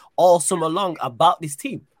Y all summer long about this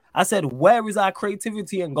team. I said, where is our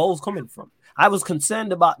creativity and goals coming from? I was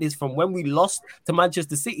concerned about this from when we lost to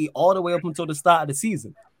Manchester City all the way up until the start of the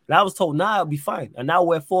season. And I was told, it'll be fine. And now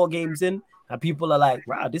we're 4 games in, and people are like,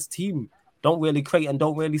 wow, this team don't really create and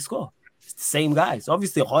don't really score. It's the same guys.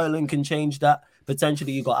 Obviously, Højlund can change that.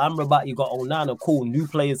 Potentially, you got Amrabat, you got Onana. Cool, new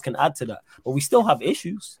players can add to that. But we still have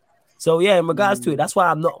issues. So, yeah, in regards to it, that's why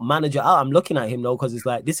I'm not manager out. I'm looking at him, though, because it's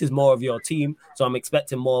like, this is more of your team, so I'm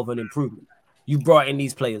expecting more of an improvement. You brought in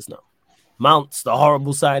these players now. Mount's the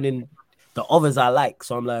horrible signing. The others I like.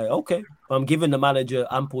 So I'm like, okay. I'm giving the manager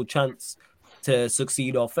ample chance to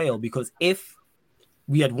succeed or fail, because if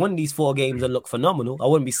we had won these 4 games and looked phenomenal, I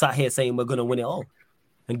wouldn't be sat here saying we're going to win it all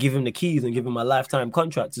and give him the keys and give him a lifetime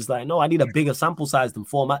contract. It's like, no, I need a bigger sample size than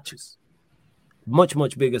 4 matches.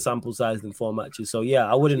 Much bigger sample size than 4 matches. So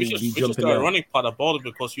yeah, I wouldn't be jumping. It's the ironic part about it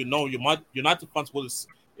because United fans will.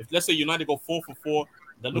 If let's say United go 4 for 4,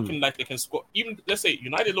 they're looking like they can score. Even let's say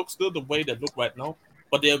United look still the way they look right now,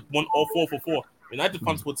 but they won all 4 for 4. United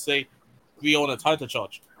fans would say we own a title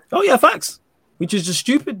charge. Oh yeah, facts. Which is just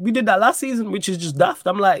stupid. We did that last season, which is just daft.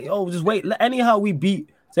 I'm like, just wait. Anyhow, we beat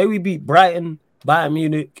Brighton, Bayern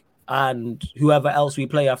Munich, and whoever else we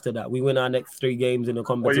play after that. We win our next 3 games in the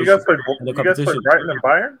competition. Well, you guys play Brighton and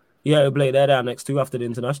Bayern? Yeah, we play their next 2 after the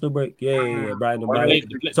international break. Yeah, Brighton and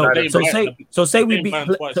Bayern. So say we beat.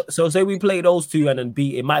 So say we play those 2 and then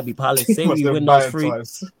beat. It might be Palace. Say we win those 3.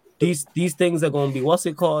 These things are going to be, what's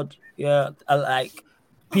it called? Yeah, like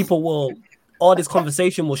people will. All this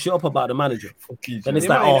conversation will shut up about the manager. Then it's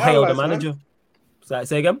like, oh, hail the manager.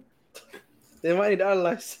 Say again. They might need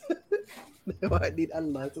analyze. They might need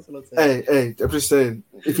analyze. That's what I'm saying. Hey, I'm just saying,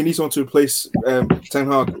 if you need someone to replace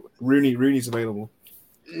Ten Hag, Rooney's available.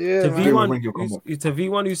 Yeah, to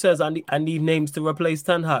V1 who says I need names to replace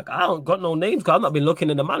Ten Hag. I don't got no names because I've not been looking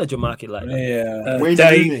in the manager market like that. Yeah,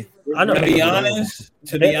 Dave, to be honest,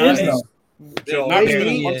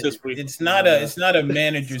 it's not a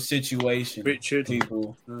manager situation, Richard.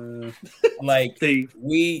 People, like Steve.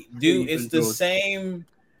 We do. It's the same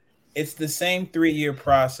 3-year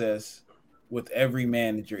process with every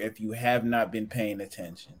manager. If you have not been paying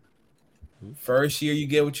attention, first year you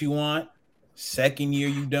get what you want. Second year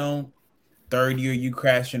you don't. Third year you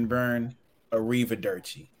crash and burn.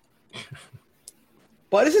 Arrivederci.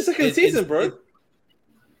 But this is second season, bro.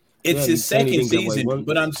 It's his second season,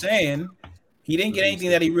 but I'm saying he didn't get anything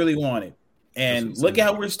that he really wanted. And look at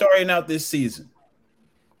how we're starting out this season.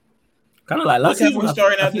 Kind of like last season. We're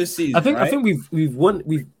starting out this season. I think we've won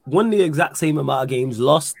the exact same amount of games,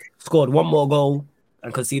 lost, scored 1 more goal,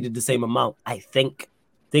 and conceded the same amount. I think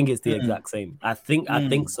it's the exact same. I think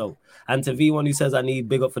so. And to V1 who says I need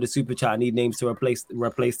big up for the super chat, I need names to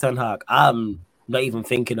replace Ten Hag. I'm not even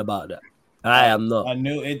thinking about that. I am not. I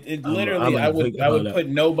knew it. Literally, I would put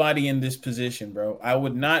nobody in this position, bro. I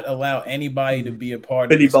would not allow anybody to be a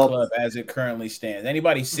part of this club as it currently stands.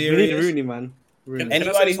 Anybody serious? Rooney, man.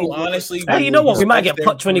 Anybody who honestly, hey, you know what? We might get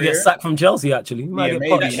punched when he gets sacked from Chelsea. Actually, we might get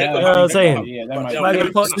punched. You know what I'm saying? Yeah, that might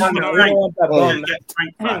get punched.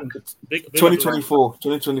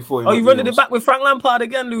 2024. Oh, you running it back with Frank Lampard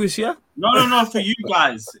again, Lewis? Yeah. No, for you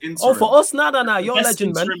guys. Oh, for us, nah. You're a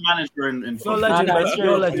legend, man. Manager in you're legend, man.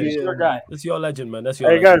 You're legend. It's your legend, man. That's your.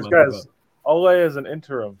 Hey, legend, guys. Ole is an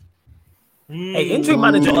interim. Hey, interim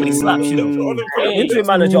manager only slaps you though. Interim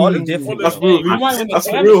manager only different. That's real.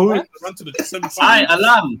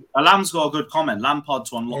 Alam's got a good comment. Lampard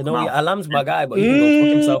to unlock. Alam's my guy, but he can go fuck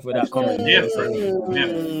himself with that comment.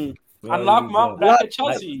 Unlock him up back at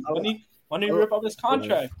Chelsea when he rip up his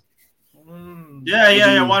contract.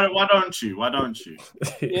 Yeah. Why don't you?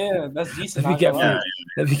 Yeah, that's decent.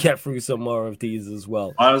 Let me get through some more of these as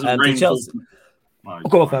well. And Chelsea.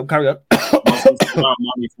 Go on, fam. Carry on.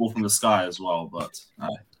 Money fall from the sky as well, but.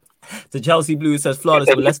 The Chelsea Blues says flawless,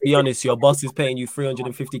 but let's be honest, your boss is paying you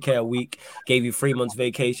 350k a week, gave you 3 months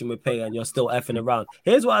vacation with pay, and you're still effing around.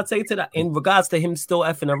 Here's what I'd say to that in regards to him still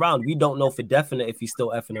effing around. We don't know for definite if he's still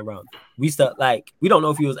effing around. We don't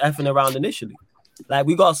know if he was effing around initially. Like,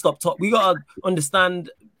 we gotta stop talking. We gotta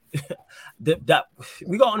understand that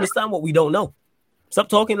we gotta understand what we don't know. Stop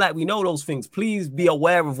talking like we know those things. Please be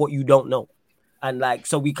aware of what you don't know. And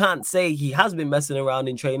so we can't say he has been messing around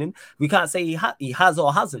in training. We can't say he has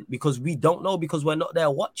or hasn't because we don't know because we're not there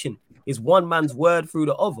watching. It's one man's word through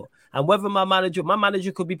the other. And whether my manager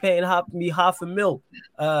could be paying me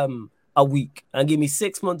 $500,000 a week and give me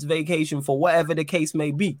 6 months vacation for whatever the case may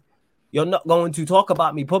be. You're not going to talk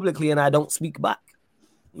about me publicly and I don't speak back.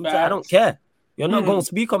 I don't care. You're not going to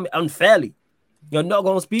speak on me unfairly. You're not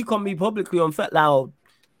going to speak on me publicly unfairly. Now,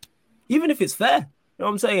 even if it's fair. You know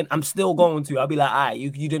what I'm saying? I'm still going to. I'll be like, all right, you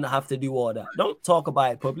didn't have to do all that. Don't talk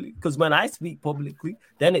about it publicly. Because when I speak publicly,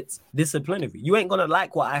 then it's disciplinary. You ain't going to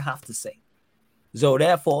like what I have to say. So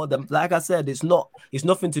therefore, like I said, it's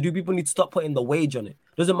nothing to do. People need to stop putting the wage on it.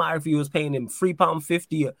 Doesn't matter if he was paying him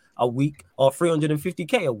 £3.50 a week or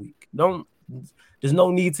 350k a week. There's no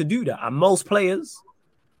need to do that. And most players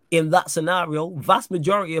in that scenario, vast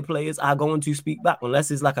majority of players are going to speak back unless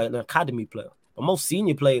it's like an academy player. But most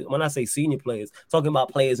senior players, when I say senior players, talking about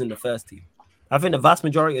players in the first team. I think the vast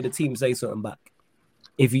majority of the team say something back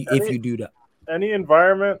if you do that. Any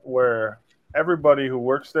environment where everybody who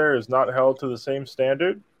works there is not held to the same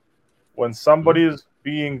standard, when somebody is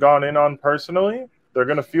being gone in on personally, they're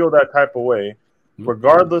going to feel that type of way,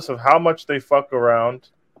 regardless of how much they fuck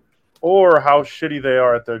around or how shitty they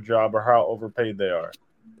are at their job or how overpaid they are.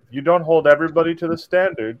 If you don't hold everybody to the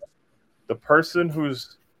standard, the person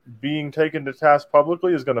who's being taken to task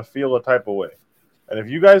publicly is going to feel a type of way. And if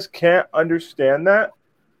you guys can't understand that,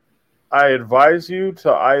 I advise you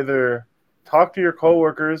to either talk to your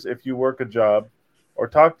coworkers if you work a job or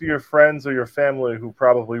talk to your friends or your family who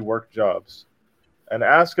probably work jobs and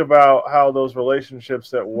ask about how those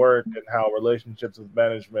relationships at work and how relationships with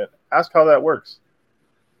management, ask how that works.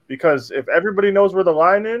 Because if everybody knows where the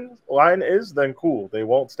line is, then cool, they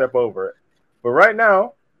won't step over it. But right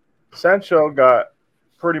now, Sancho got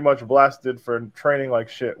pretty much blasted for training like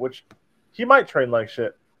shit, which he might train like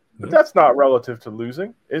shit, but that's not relative to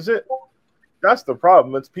losing, is it? That's the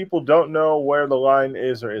problem. It's people don't know where the line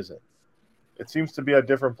is or isn't. It seems to be at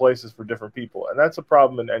different places for different people, and that's a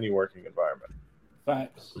problem in any working environment.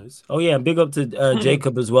 Facts. Oh yeah, and big up to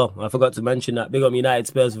Jacob as well. I forgot to mention that. Big up United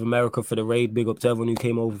Spurs of America for the raid. Big up to everyone who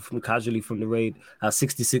came over casually from the raid.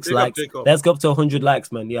 66 big likes. Let's go up to 100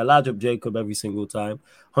 likes, man. Yeah, large up Jacob every single time.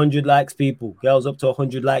 100 likes, people. Girls up to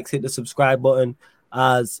 100 likes. Hit the subscribe button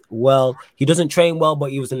as well. He doesn't train well,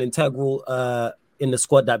 but he was an integral in the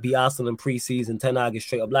squad that beat Arsenal in pre-season. Ten Hag is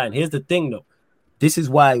straight up lying. Here's the thing, though. This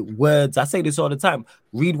is why words. I say this all the time.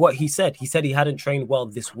 Read what he said. He said he hadn't trained well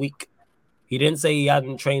this week. He didn't say he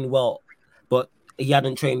hadn't trained well, but he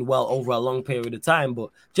hadn't trained well over a long period of time. But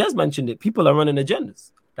Jez mentioned it. People are running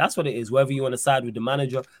agendas. That's what it is. Whether you want to side with the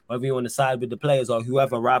manager, whether you want to side with the players or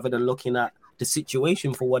whoever, rather than looking at the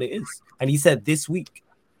situation for what it is. And he said this week,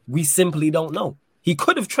 we simply don't know. He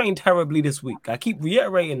could have trained terribly this week. I keep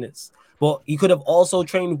reiterating this. But he could have also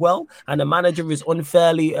trained well, and the manager is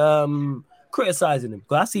unfairly criticizing him.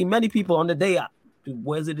 Because I see many people on the day...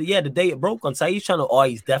 Was it? Yeah, the day it broke on Saeed's channel. Oh,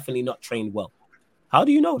 he's definitely not trained well. How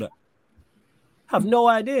do you know that? I have no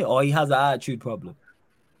idea. Or he has an attitude problem.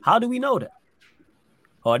 How do we know that?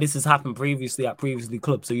 Or this has happened previously at previously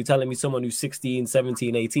clubs. So you're telling me someone who's 16,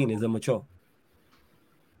 17, 18 is immature?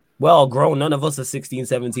 We're all grown. None of us are 16,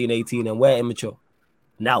 17, 18, and we're immature.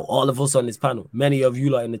 Now, all of us on this panel, many of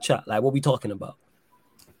you lot in the chat, like, what we talking about?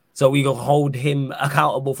 So we gonna hold him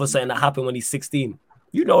accountable for something that happened when he's 16.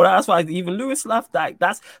 You know, that's why even Lewis laughed. Like,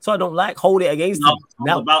 that's so I don't like hold it against him.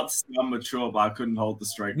 I was about to say I'm mature, but I couldn't hold the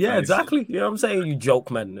straight face. Yeah, exactly. You know what I'm saying? You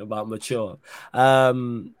joke, man, about mature.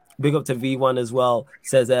 Big up to V1 as well.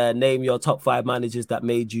 Says, name your top 5 managers that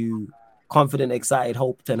made you confident, excited,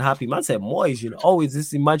 hoped, and happy. Man said Moyes, you know. Oh, is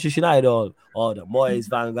this in Manchester United or the Moyes,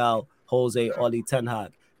 Van Gaal, Jose, Oli, Ten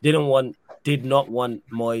Hag? Did not want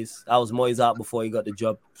Moyes. I was Moyes out before he got the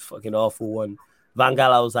job. Fucking awful one. Van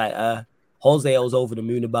Gaal, I was like, Jose, I was over the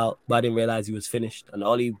moon about, but I didn't realize he was finished. And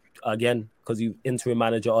Oli, again, because he interim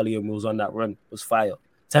manager Oli and was on that run, was fire.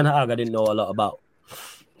 Ten Hag, I didn't know a lot about.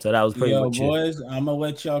 So that was pretty much boys, it. I'm going to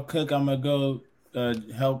let y'all cook. I'm going to go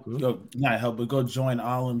go join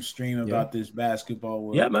Alim's stream about this basketball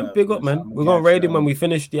World Cup. Man, big up, man. We're going to raid him when we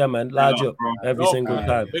finish. Yeah, man, large up every single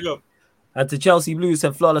time. Big up. And to Chelsea Blues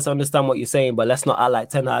said, Flawless, I understand what you're saying, but let's not act like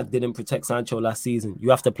Ten Hag didn't protect Sancho last season. You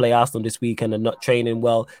have to play Arsenal this weekend and not training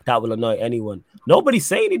well. That will annoy anyone. Nobody's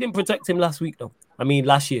saying he didn't protect him last week, though. I mean,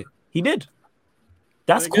 last year. He did.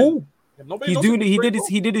 That's cool. He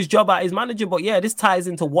did his job as his manager, but yeah, this ties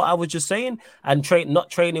into what I was just saying. And not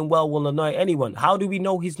training well will annoy anyone. How do we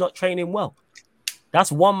know he's not training well?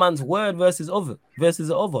 That's one man's word versus the other.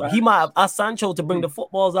 Right. He might have asked Sancho to bring the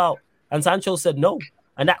footballs out, and Sancho said no.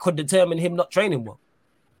 And that could determine him not training well.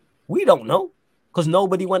 We don't know because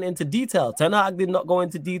nobody went into detail. Ten Hag did not go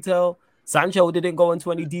into detail. Sancho didn't go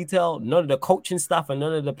into any detail. None of the coaching staff and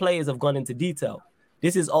none of the players have gone into detail.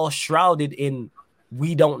 This is all shrouded in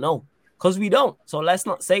we don't know because we don't. So let's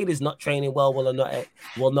not say this not training well will not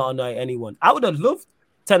annoy anyone. I would have loved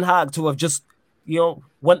Ten Hag to have just,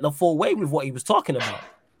 went the full way with what he was talking about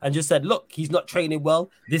and just said, look, he's not training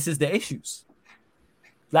well. This is the issues.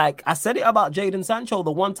 Like I said it about Jadon Sancho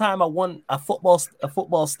the one time I want a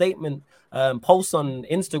football statement post on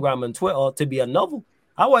Instagram and Twitter to be a novel.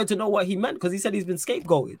 I wanted to know what he meant because he said he's been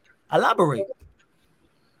scapegoated. Elaborate.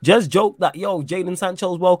 Just joke that Jadon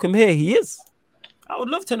Sancho's welcome here. He is. I would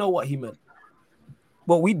love to know what he meant,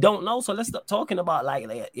 but we don't know. So let's stop talking about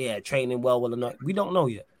training well or not. We don't know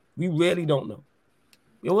yet. We really don't know.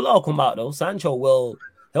 It will all come out though. Sancho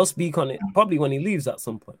he'll speak on it probably when he leaves at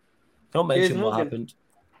some point. He'll mention what happened.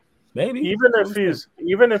 Maybe even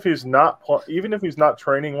if he's not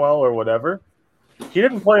training well or whatever, he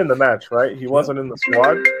didn't play in the match, right? He wasn't in the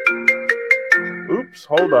squad. Oops,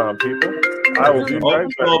 hold on, people. I will be right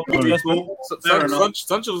back.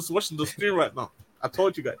 Sancho's watching the stream right now. I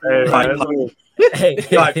told you guys. Hey,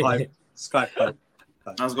 Skype.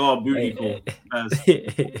 Let's go on booty call.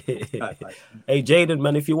 Hey, Jaden,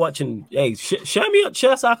 man, if you're watching, hey,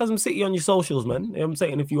 share Sarcasm City on your socials, man. You know what I'm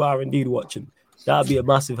saying? If you are indeed watching, that'd be a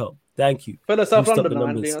massive help. Thank you. For the South London,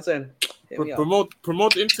 man, you know what I'm saying?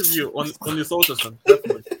 Promote the interview on your socials, man.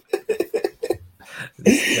 Definitely.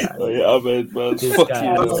 Yeah, man.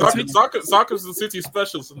 Soccer's the city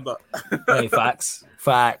specials in that. Hey, facts.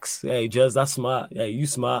 Hey, Jez, that's smart. Hey, you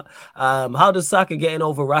smart. How does Saka getting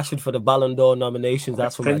over Rashford for the Ballon d'Or nominations?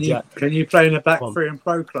 That's from Jack. Can you play in a back three in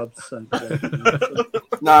pro clubs?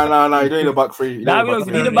 No, you don't need a back three. If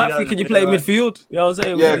you need a back three, can you play midfield? You know what I'm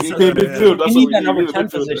saying? Yeah, you play midfield. You need that number 10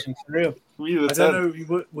 position for real. I don't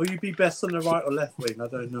know. Will you be best on the right or left wing? I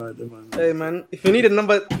don't know at the moment. Hey man, if you need a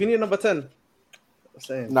number 10.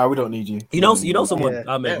 No, we don't need you. You know someone. Yeah.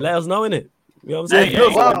 I mean, let us know, innit? You know what I'm saying? He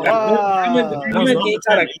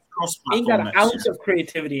ain't got an ounce of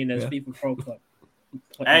creativity in his FIFA Pro Club.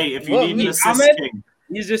 Hey, if you need an assist king.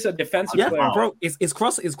 He's just a defensive player. Bro. It's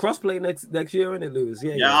cross play next year, innit, Lewis?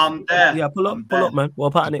 Yeah, I'm there. Yeah, pull up, man.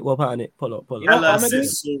 We'll pattern it. Pull up. You know,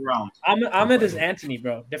 Ahmed is Anthony,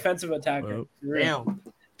 bro. Defensive attacker. Damn.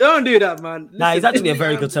 Don't do that, man. Nah, he's actually a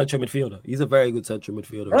very good central midfielder. He's a very good central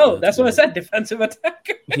midfielder. Bro, that's what I said. Defensive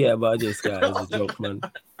attacker. Yeah, but this guy is a joke, man.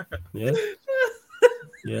 Yeah.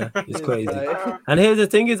 Yeah, it's crazy. And here's the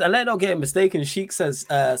thing is, and let not get mistaken, Sheik says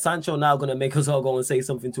Sancho now gonna make us all go and say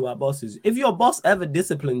something to our bosses. If your boss ever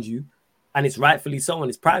disciplines you, and it's rightfully so and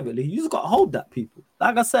it's privately, you just gotta hold that, people.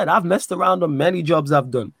 Like I said, I've messed around on many jobs I've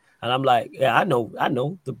done. And I'm like, yeah, I know.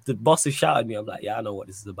 The boss has shouted me. I'm like, yeah, I know what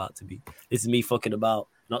this is about to be. This is me fucking about,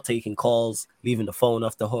 not taking calls, leaving the phone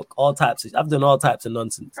off the hook, all types of, I've done all types of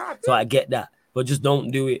nonsense. So I get that. But just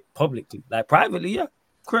don't do it publicly. Like privately, yeah,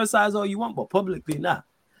 criticize all you want, but publicly, nah.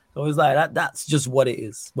 So it's like that's just what it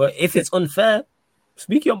is. But if it's unfair,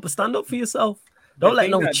 stand up for yourself. Don't let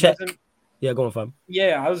no check. Yeah, go on, fam.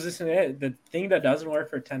 Yeah, I was just saying the thing that doesn't work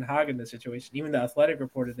for Ten Hag in this situation, even the Athletic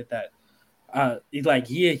reported it that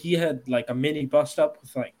he had like a mini bust up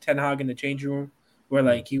with like Ten Hag in the changing room where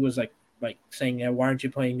like he was like saying, yeah, why aren't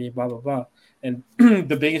you playing me, blah blah blah. And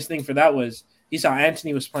the biggest thing for that was he saw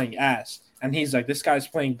Anthony was playing ass and he's like, this guy's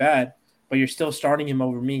playing bad, but you're still starting him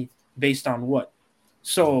over me based on what?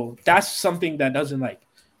 So that's something that doesn't like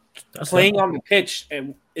playing on the pitch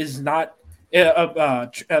is not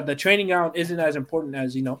the training ground isn't as important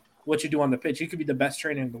as what you do on the pitch. You could be the best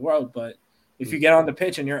trainer in the world, but if you get on the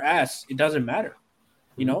pitch and you're ass, it doesn't matter.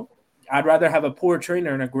 I'd rather have a poor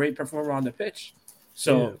trainer and a great performer on the pitch.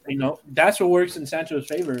 So that's what works in Sancho's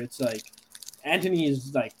favor. It's like Anthony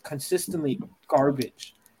is like consistently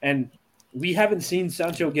garbage, and we haven't seen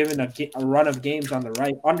Sancho given a run of games on the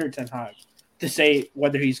right under Ten Hag to say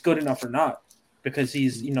whether he's good enough or not, because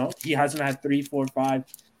he's he hasn't had 3, 4, 5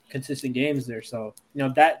 consistent games there. So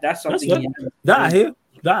that's something that I hear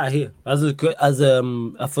as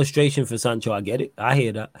a frustration for Sancho. I get it. I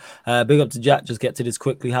hear that. Big up to Jack. Just get to this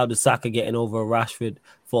quickly. How does Saka getting over Rashford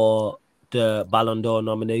for the Ballon d'Or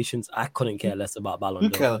nominations? I couldn't care less about Ballon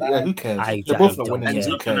d'Or. Who cares? I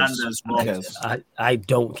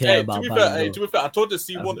don't care about Ballon d'Or. To be fair, I told you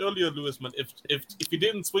C1 earlier, Lewis, man. If you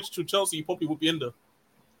didn't switch to Chelsea, you probably would be in there.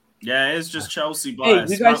 Yeah, it's just Chelsea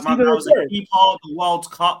bias. Hey, you guys my guy was a key part of the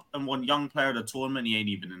World Cup and one young player of the tournament. He ain't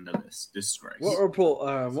even in the list. Disgrace. What report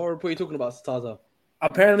are you talking about, Taza?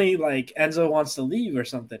 Apparently, like Enzo wants to leave or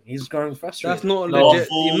something. He's growing frustrated. That's not legit.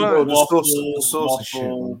 Waffle.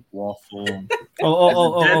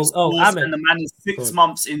 Oh, and the man is 6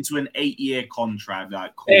 months into an 8-year contract.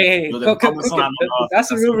 Like, cool. Hey, that's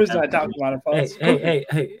the real reason I talked about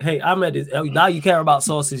it. Hey, Ahmed, now you care about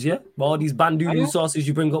sauces, yeah? But all these Bandulu sauces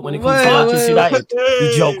you bring up when it comes to Manchester United,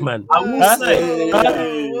 you joke, man. I will say,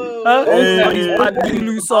 all these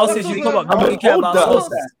Bandulu sauces you come up, nobody care about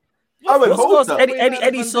sauces.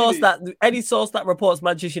 Any source that reports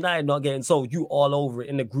Manchester United not getting sold, you all over it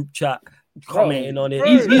in the group chat, commenting on it.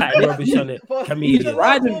 He's rubbish on it. Comedian.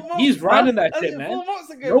 He's riding that shit, man. 4 months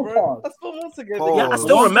ago, bro. That's 4 months ago. Yeah, I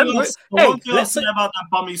still remember it. One thing I'll say about that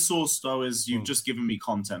bummy sauce, though, is you've just given me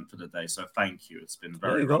content for the day, so thank you. It's been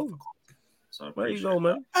very good. So there you go,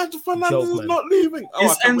 man. Enzo Fernandez is not leaving.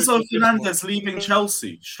 Is Enzo Fernandez leaving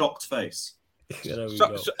Chelsea? Shocked face.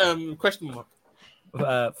 Question mark.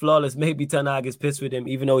 Flawless. Maybe Ten Hag is pissed with him,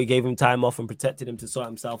 even though he gave him time off and protected him to sort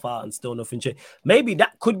himself out, and still nothing changed. Maybe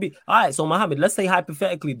that could be all right. So Mohammed, let's say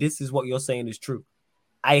hypothetically, this is what you're saying is true.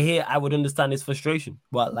 I would understand his frustration,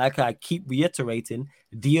 but like I keep reiterating,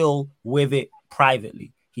 deal with it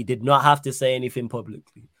privately. He did not have to say anything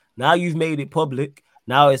publicly. Now you've made it public.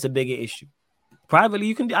 Now it's a bigger issue. Privately,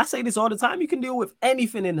 you can. I say this all the time. You can deal with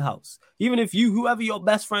anything in house, even if whoever your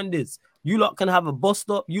best friend is. You lot can have a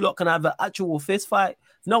bust up. You lot can have an actual fist fight.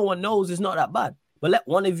 No one knows. It's not that bad. But let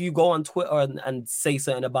one of you go on Twitter and say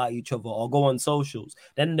something about each other, or go on socials.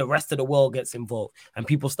 Then the rest of the world gets involved and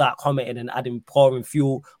people start commenting and pouring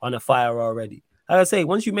fuel on a fire already. Like I say,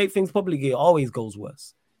 once you make things public, it always goes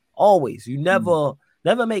worse. Always. You never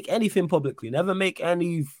Never make anything publicly. Never make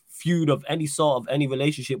any feud of any sort of any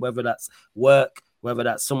relationship, whether that's work, whether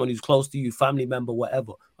that's someone who's close to you, family member,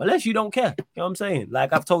 whatever. Unless you don't care. You know what I'm saying?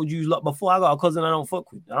 Like I've told you a lot before, I got a cousin I don't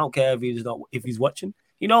fuck with. I don't care if he's watching.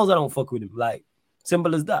 He knows I don't fuck with him. Like,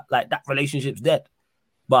 simple as that. Like, that relationship's dead.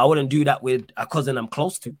 But I wouldn't do that with a cousin I'm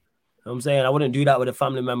close to. You know what I'm saying? I wouldn't do that with a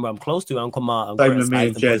family member I'm close to and come out and same with me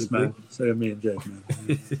and Jez, man. Same with me and Jez,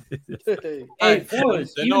 man. Hey,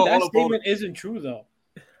 fellas, even that statement isn't true, though.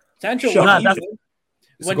 Sancho,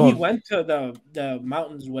 when he went to the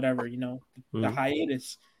mountains, whatever, you know, the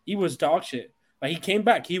hiatus, he was dog shit. But he came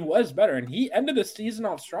back. He was better, and he ended the season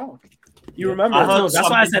off strong. You remember? That's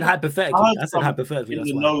why I said hypothetically. I said hypothetically.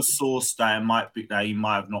 There's no source that it might be that he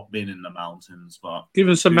might have not been in the mountains, but give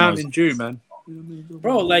him some Mountain Dew, man.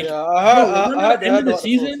 Bro, like at the end of the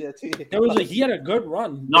season, he had a good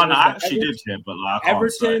run. No, I actually did hear, but like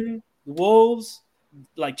Everton, Wolves,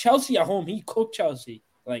 like Chelsea at home, he cooked Chelsea.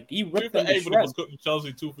 Like he ripped them to shreds. Cooking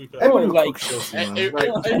Chelsea too. Bro, like you're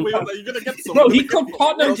gonna get some. Bro, he cooked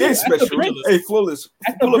Tottenham too. At the bridge. Hey, Flawless.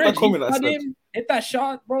 At the bridge, he cut him, hit that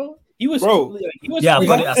shot, bro. He was, yeah,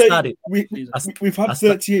 but I started. We've had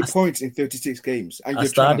 38 points in 36 games. And I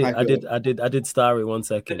started. I did star it 1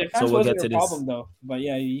 second. So we'll get to this. Problem, though. But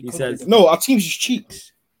yeah, he says no. Our team's just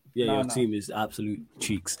cheeks. Yeah, your team is absolute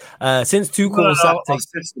cheeks. Since Tuchel was sacked, our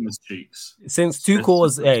system is cheeks. Since Tuchel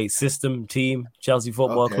was a system team, Chelsea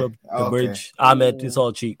Football Club, the Bridge, Ahmed, it's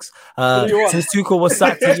all cheeks. Since Tuchel was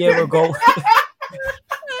sacked a year ago.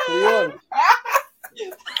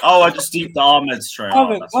 Oh, I just deep the Ahmed straight.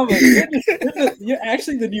 Ahmed, you're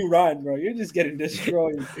actually the new Ryan, bro. You're just getting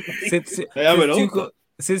destroyed. Since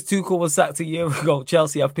Tuchel was sacked a year ago,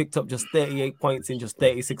 Chelsea have picked up just 38 points in just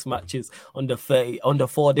 36 matches under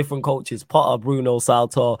 4 different coaches: Potter, Bruno,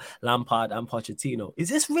 Saltor, Lampard, and Pochettino. Is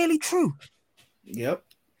this really true? Yep.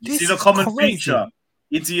 You see the common feature: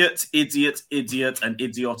 idiot, and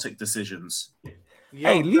idiotic decisions.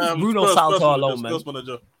 Hey, leave Bruno Saltor alone, man.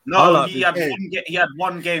 No, he had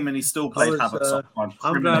one game and he still played Havertz up front.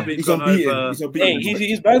 I'm glad he's unbeaten. Hey,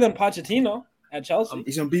 he's better than Pochettino at Chelsea.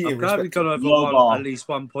 He's unbeaten. I'm glad we got over at least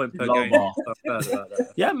 1 point per game.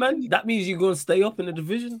 Yeah, man, that means you're going to stay up in the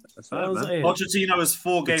division. That's what I'm saying. Pochettino is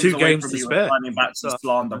 4 games away from signing back to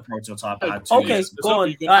slander prototype. Okay, go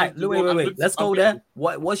on. All right, wait. Let's go there.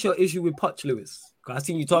 What's your issue with Poch, Lewis? I've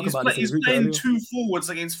seen you talk about this. He's playing 2 forwards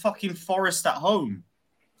against fucking Forest at home.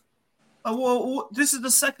 Well, this is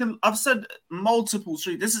the second. I've said multiple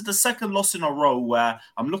streets. This is the second loss in a row where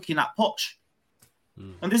I'm looking at Poch,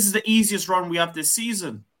 and this is the easiest run we have this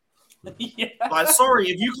season. Yeah. Like, sorry,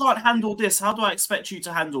 if you can't handle this, how do I expect you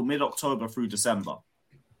to handle mid-October through December?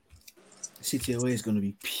 City away is going to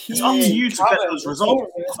be peak. It's up to you to get those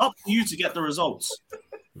results. It's up to you to get the results.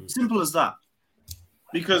 Simple as that.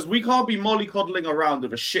 Because we can't be mollycoddling around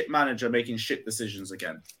with a shit manager making shit decisions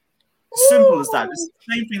again. Simple as that. It's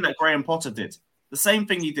the same thing that Graham Potter did. The same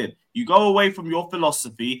thing he did. You go away from your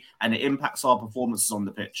philosophy and it impacts our performances on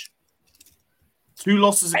the pitch. Two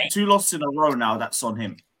losses in a row now, that's on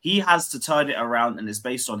him. He has to turn it around and it's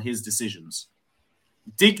based on his decisions.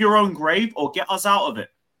 Dig your own grave or get us out of it.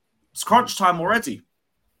 It's crunch time already.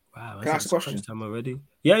 Wow, can I ask a question? Crunch time already?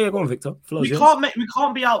 Yeah, go on, Victor. We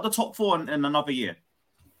can't be out the top 4 in another year.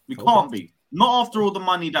 We can't be. Not after all the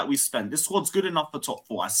money that we spent. This squad's good enough for top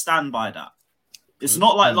 4. I stand by that. It's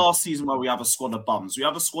not like last season where we have a squad of bums. We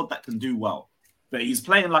have a squad that can do well. But he's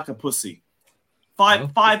playing like a pussy.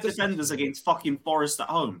 Five defenders against fucking Forest at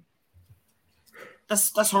home.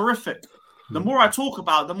 That's horrific. The more I talk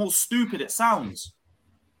about it, the more stupid it sounds.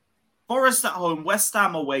 Forest at home, West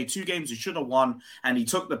Ham away, 2 games he should have won, and he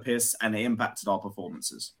took the piss and it impacted our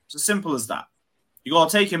performances. It's as simple as that. You got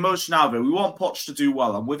to take emotion out of it. We want Poch to do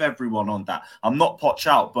well. I'm with everyone on that. I'm not Poch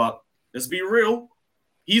out, but let's be real.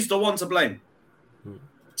 He's the one to blame.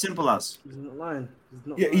 Simple as. He's not lying.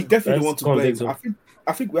 He's definitely the one to blame.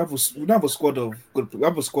 I think we have a squad of good. We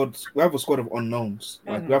have a squad of unknowns.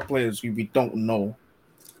 Like we have players who we don't know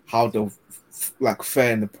how they'll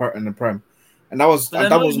fare in the Prem. And that was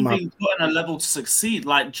being put on a level to succeed.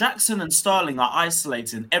 Like Jackson and Sterling are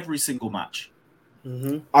isolated in every single match.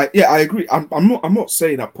 Mm-hmm. I agree. I'm not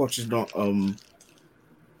saying that Poch is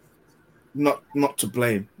not to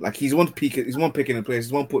blame. Like he's one picking the place.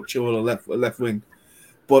 He's one put Chilwell a left wing.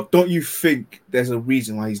 But don't you think there's a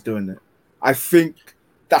reason why he's doing it? I think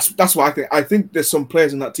that's what I think. I think there's some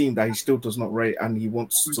players in that team that he still does not rate and he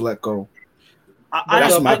wants to let go.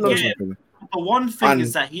 The one thing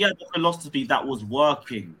is that he had a philosophy that was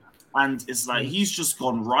working. And it's like he's just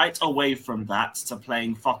gone right away from that to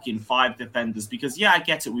playing fucking 5 defenders because, I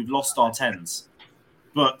get it. We've lost our 10s.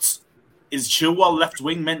 But Is Chilwell left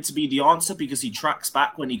wing meant to be the answer because he tracks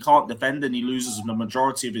back when he can't defend and he loses the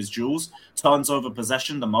majority of his duels, turns over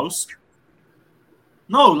possession the most?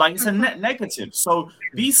 No, like it's a net negative. So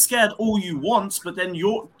be scared all you want, but then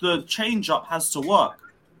the change up has to work.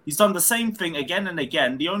 He's done the same thing again and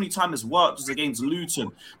again. The only time it's worked was against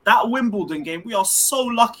Luton. That Wimbledon game, we are so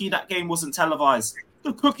lucky that game wasn't televised.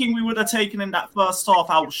 The cooking we would have taken in that first half,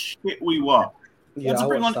 how shit we were. Yeah, to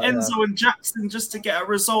bring on Enzo and Jackson just to get a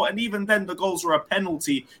result, and even then the goals were a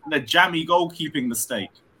penalty and a jammy goalkeeping mistake.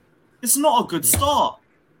 It's not a good start.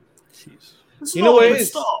 It's you know what a it good is?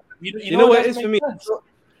 start. You know what it is for me?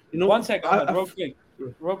 You know, 1 second,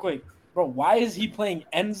 real quick, bro. Why is he playing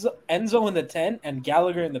Enzo in the 10 and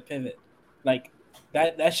Gallagher in the pivot? Like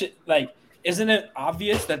that should, like, isn't it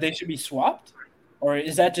obvious that they should be swapped, or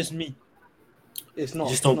is that just me? It's not. You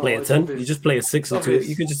just don't play a 10. You just play a 6 or 2.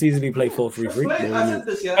 You could just easily play 4-3-3.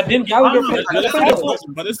 But then Gallagher.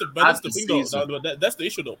 But that's the thing, though. That's the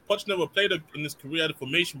issue, though. Poch never played in his career at a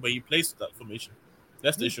formation, but he plays that formation.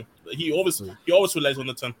 That's the issue. He always relies on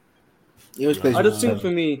the 10. I just think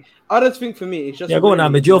for me, it's just. Yeah, go on,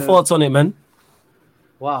 Ahmed. Your thoughts on it, man?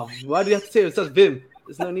 Wow, why do you have to say it's just Vim?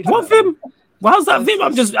 There's no need. What Vim? Well, how's that Vim?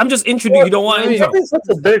 I'm just introducing. You don't want intro. Don't be such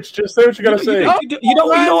a bitch. Just say what you gotta say. You don't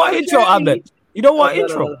want intro, Ahmed. You don't want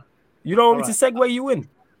intro. You don't want me to segue you in.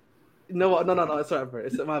 No, it's all right, bro.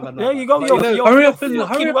 It's my bad. There you go. Hurry up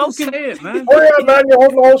and say it, man. Hurry up, man. You're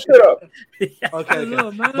holding the whole shit up. Okay.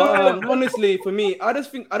 But honestly, for me, I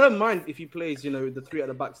just think I don't mind if he plays, the 3 at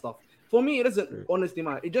the back stuff. For me, it doesn't honestly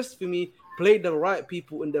matter. It just, for me, play the right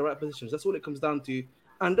people in the right positions. That's all it comes down to.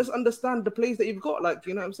 And just understand the plays that you've got. Like,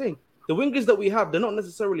 you know what I'm saying? The wingers that we have, they're not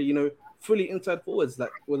necessarily, fully inside forwards.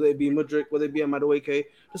 Like, whether it be Mudryk, whether it be a Madueke,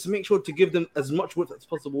 just make sure to give them as much width as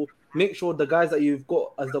possible. Make sure the guys that you've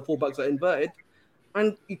got as the fullbacks are inverted.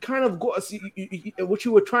 And you kind of got to see what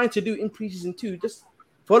you were trying to do in preseason too. Just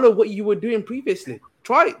follow what you were doing previously.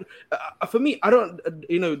 Try it. For me, I don't,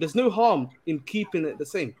 there's no harm in keeping it the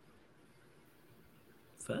same.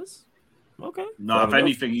 First? Okay. No, if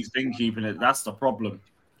anything, he's been keeping it. That's the problem.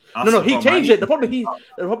 He changed it. The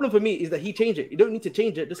problem for me is that he changed it. You don't need to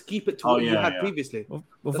change it. Just keep it to what you had previously.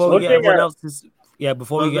 Before we get everyone else's,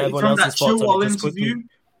 thoughts on it, just interview,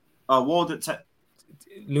 what would it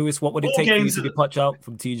Lewis, what would it take for you to be Poch out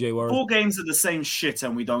from TJ Warren? 4 games are the same shit,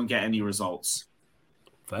 and we don't get any results.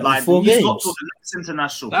 Like 4 games. Got to the next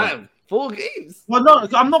international. Damn, 4 games. Well, no,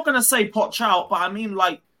 I'm not going to say Poch out, but I mean,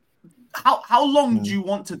 like, how long do you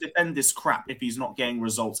want to defend this crap if he's not getting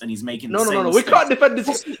results and he's making the same mistakes? We can't defend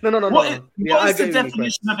this. No. What is the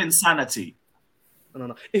definition of insanity?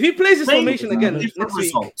 No. If he plays this formation again next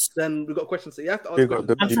week, then we've got questions. So you have to ask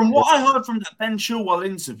questions. And from what I heard from that Ben Chilwell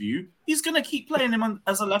interview, he's going to keep playing him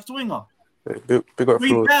as a left winger. Big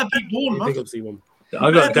Bournemouth. I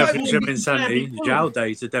got a definition of insanity. The Jow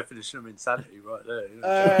Day is a definition of insanity right there.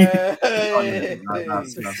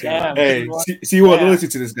 Hey, see what loyalty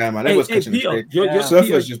to this guy, man. Everyone's catching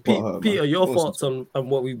Peter, your thoughts on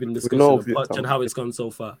what we've been discussing and how it's gone so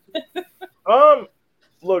far.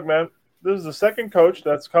 Look, man, this is the second coach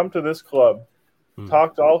that's come to this club,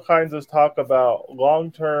 talked all kinds of talk about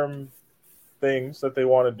long-term things that they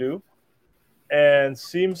want to do, and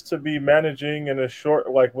seems to be managing in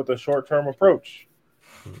with a short-term approach.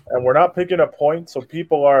 And we're not picking up points, so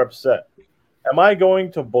people are upset. Am I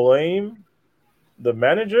going to blame the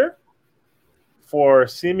manager for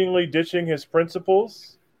seemingly ditching his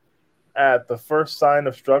principles at the first sign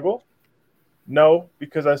of struggle? No,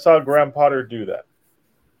 because I saw Graham Potter do that,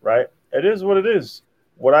 right? It is what it is.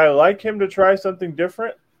 Would I like him to try something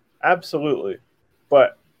different? Absolutely.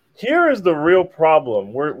 But here is the real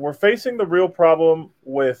problem. We're facing the real problem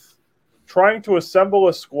with trying to assemble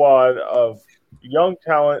a squad of young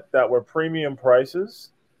talent that were premium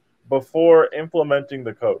prices before implementing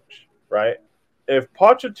the coach, right? If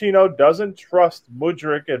Pochettino doesn't trust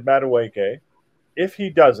Mudryk and Madueke, if he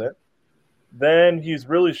doesn't, then he's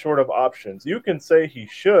really short of options. You can say he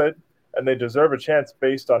should, and they deserve a chance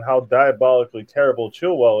based on how diabolically terrible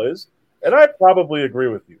Chilwell is, and I probably agree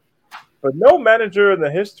with you. But no manager in the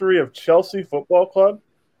history of Chelsea Football Club,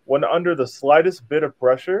 when under the slightest bit of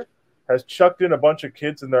pressure, has chucked in a bunch of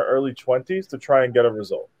kids in their early 20s to try and get a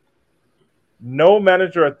result. No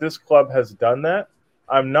manager at this club has done that.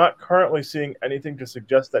 I'm not currently seeing anything to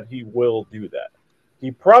suggest that he will do that.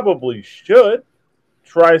 He probably should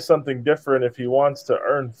try something different if he wants to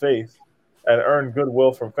earn faith and earn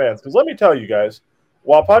goodwill from fans. Because let me tell you guys,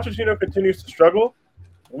 while Pochettino continues to struggle,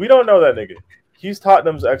 we don't know that nigga. He's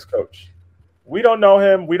Tottenham's ex-coach. We don't know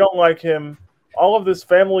him. We don't like him. All of this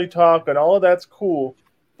family talk and all of that's cool.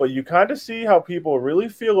 But you kind of see how people really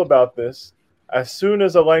feel about this. as soon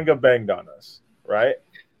as Alenga banged on us, right?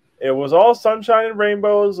 It was all sunshine and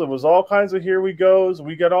rainbows. It was all kinds of here we goes.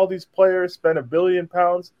 We got all these players, spent £1 billion.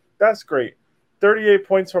 That's great. 38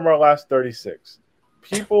 points from our last 36.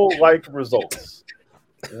 People like results.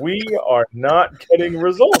 We are not getting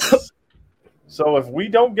results. So if we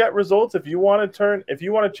don't get results, if you want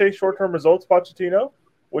to chase short-term results, Pochettino,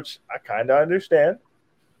 which I kind of understand,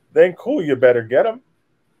 then cool, you better get them.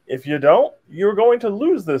 If you don't, you're going to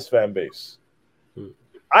lose this fan base.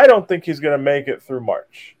 I don't think he's going to make it through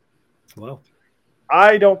March. Wow.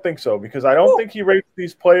 I don't think so, because I don't think he rates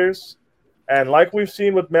these players. And like we've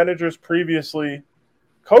seen with managers previously,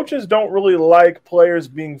 coaches don't really like players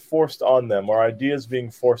being forced on them or ideas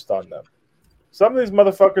being forced on them. Some of these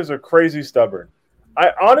motherfuckers are crazy stubborn.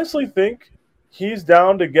 I honestly think he's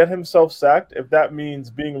down to get himself sacked if that means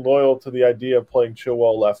being loyal to the idea of playing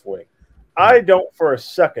Chilwell left wing. I don't for a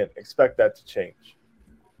second expect that to change.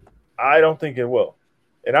 I don't think it will.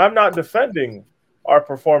 And I'm not defending our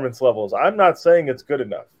performance levels. I'm not saying it's good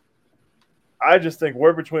enough. I just think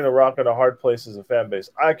we're between a rock and a hard place as a fan base.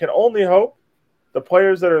 I can only hope the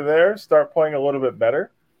players that are there start playing a little bit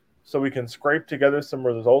better so we can scrape together some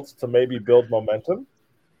results to maybe build momentum.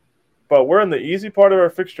 But we're in the easy part of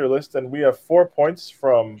our fixture list, and we have 4 points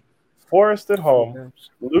from Forest at home,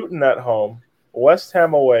 Luton at home, West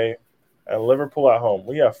Ham away, and Liverpool at home.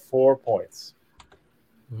 We have 4 points.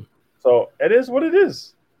 So it is what it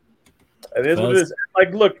is. It is what it is.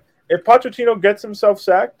 Like, look, if Pochettino gets himself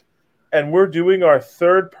sacked and we're doing our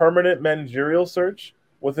third permanent managerial search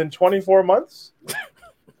within 24 months,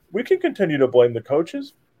 we can continue to blame the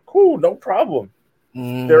coaches. Cool, no problem.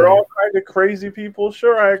 They're all kind of crazy people.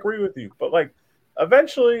 Sure, I agree with you. But, like,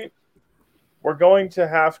 eventually we're going to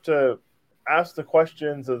have to ask the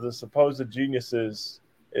questions of the supposed geniuses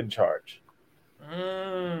in charge.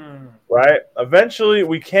 Right? Eventually,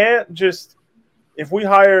 we can't just... If we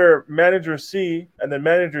hire manager C and then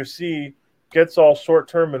manager C gets all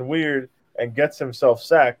short-term and weird and gets himself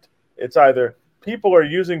sacked, it's either people are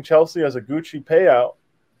using Chelsea as a Gucci payout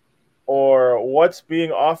or what's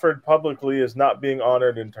being offered publicly is not being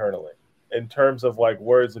honored internally in terms of like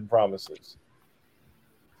words and promises.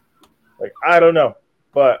 Like, I don't know,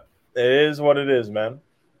 but it is what it is, man.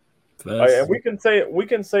 Like, and we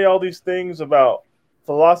can say all these things about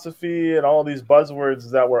philosophy and all these buzzwords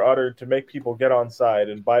that were uttered to make people get on side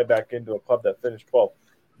and buy back into a club that finished 12th.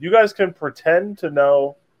 You guys can pretend to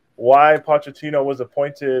know why Pochettino was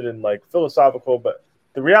appointed and like philosophical, but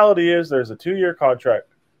the reality is there's a 2-year contract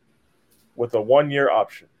with a 1-year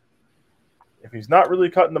option. If he's not really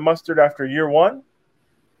cutting the mustard after year 1,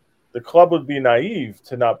 the club would be naive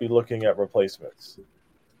to not be looking at replacements.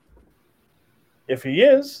 If he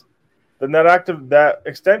is, then that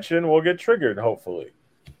extension will get triggered, hopefully.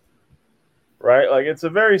 Right? Like, it's a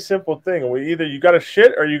very simple thing. Either you got to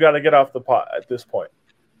shit or you got to get off the pot at this point.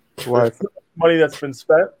 Right. Money that's been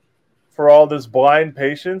spent for all this blind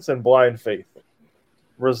patience and blind faith.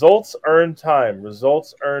 Results earn time.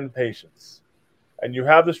 Results earn patience. And you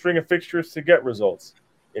have the string of fixtures to get results.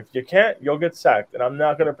 If you can't, you'll get sacked. And I'm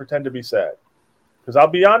not going to pretend to be sad. Because I'll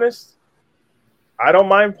be honest, I don't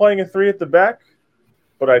mind playing a 3 at the back,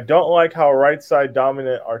 but I don't like how right side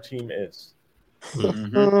dominant our team is.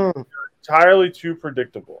 Entirely too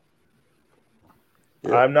predictable.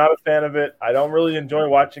 Yeah. I'm not a fan of it. I don't really enjoy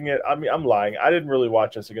watching it. I mean, I'm lying. I didn't really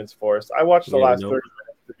watch us against Forest. I watched the last 30 minutes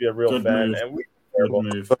to be a real fan, and we were terrible.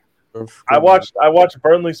 I watched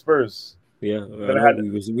Burnley Spurs. Yeah, we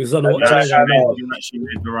was on watch. You actually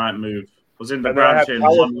made the right move. Was in the ground chain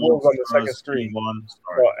on the second stream. Well,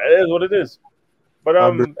 it is what it is. But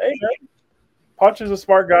hey man, Punch is a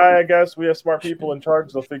smart guy, I guess. We have smart people in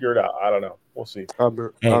charge. They'll figure it out. I don't know. We'll see.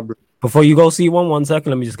 Before you go see one second,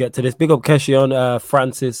 let me just get to this. Big up Keshion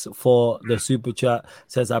Francis for the super chat.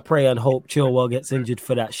 Says, I pray and hope Chilwell gets injured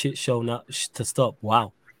for that shit show not to stop.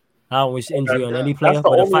 Wow. I don't wish injury on any player. That's the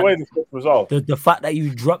only way this gets resolved. The fact that you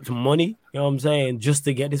dropped money, you know what I'm saying, just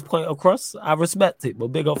to get this point across, I respect it. But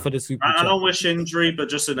big up for the super chat. I don't wish injury, but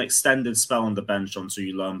just an extended spell on the bench until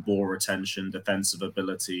you learn ball retention, defensive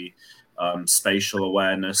ability, spatial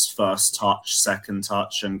awareness, first touch, second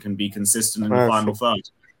touch, and can be consistent in the final third.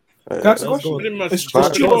 Let's see one.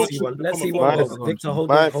 Victor, hold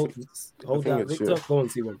that. Victor, go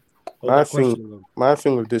and see one. My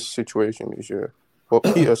thing with this situation is, what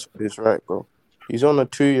Peter said is right, bro. He's on a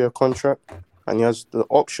 2-year contract, and he has the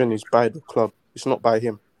option is by the club. It's not by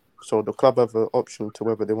him. So the club have an option to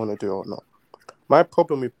whether they want to do it or not. My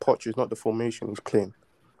problem with Poch is not the formation he's playing.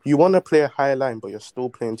 You want to play a high line, but you're still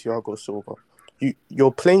playing Thiago Silva.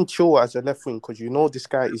 You're playing Chilwell as a left wing because you know this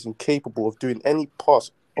guy is incapable of doing any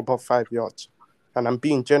pass above 5 yards. And I'm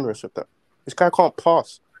being generous with that. This guy can't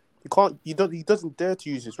pass. He doesn't dare to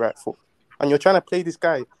use his right foot. And you're trying to play this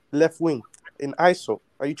guy left wing in ISO.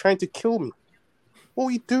 Are you trying to kill me? What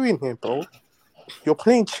are you doing here, bro? You're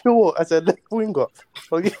playing Chilwell as a left winger.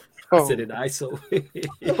 I said in ISO.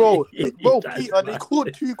 bro, Peter, they called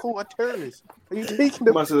Tuchel a terrorist. Are you taking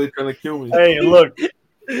the... So they're trying to kill me. Hey, look.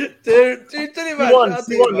 Dude,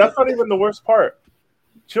 that's not even the worst part.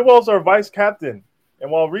 Chilwell's our vice captain. And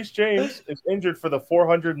while Reece James is injured for the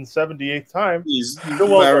 478th time, he's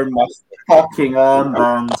wearing my fucking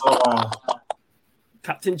armband. Oh.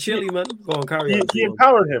 Captain Chili, man. Go on, carry on. He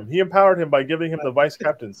empowered him. He empowered him by giving him the vice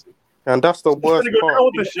captaincy. And that's the worst part.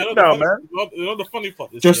 You know the funny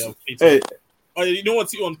part is just hey. You know what?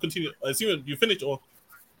 T1 continue. You finished or?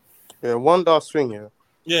 Yeah, one last thing.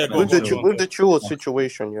 Yeah. With the Chilwell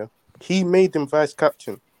situation, he made him vice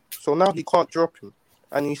captain, so now he can't drop him,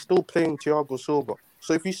 and he's still playing Thiago Silva.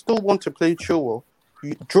 So if you still want to play Chilwell,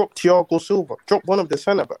 you drop Thiago Silva, drop one of the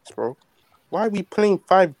centre backs, bro. Why are we playing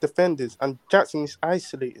 5 defenders and Jackson is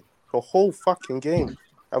isolated the whole fucking game,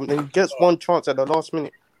 and then he gets one chance at the last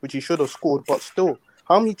minute, which he should have scored, but still,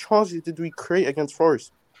 how many chances did we create against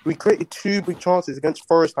Forest? We created 2 big chances against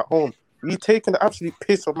Forest at home. We've taken the absolute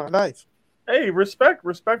piss of my life. Hey, respect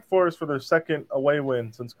Forest for their second away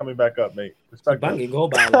win since coming back up, mate. Respect. Banging goal,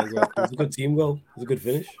 by the way, bro. It was a good team goal. It was a good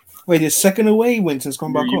finish. Wait, his second away win since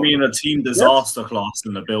coming back up? You mean a team disaster class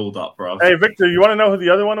in the build-up, bro? Hey, Victor, you want to know who the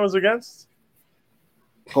other one was against?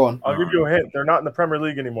 Go on. I'll give you a hint. They're not in the Premier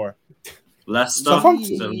League anymore. Leicester?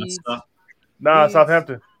 Leicester? Nah,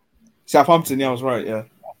 Southampton. Southampton, yeah, I was right, yeah.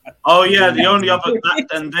 Oh, yeah, the only other...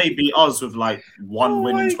 And they beat us with, like, 1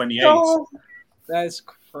 win in 28. God. That's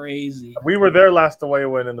crazy. We were their last away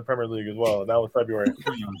win in the Premier League as well. That was February.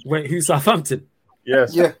 Wait, who's Southampton?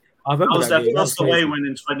 Yes. Yeah. I remember that was their first away win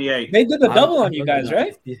in 28. They did a double on you guys,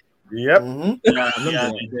 right? Yep.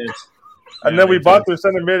 Yeah, they did. And then we bought their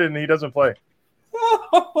center mid and he doesn't play.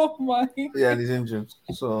 Oh my! Yeah, he's injured.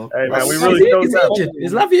 So hey man, we really chose that.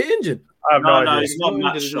 Is Lavia injured? I have no idea. He's not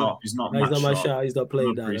Matt Sharp. He's not Matt Sharp. He's not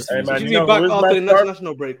playing down. Hey man, you know back after the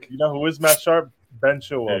international break. You know who is Matt Sharp? Ben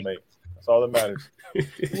Chilwell, mate. That's all that matters.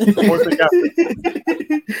 Support the captain.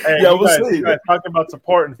 Hey, yeah, you guys talking about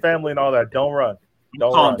support and family and all that. Don't run.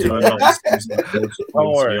 Don't run.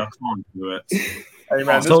 Don't worry. I can't do it. Hey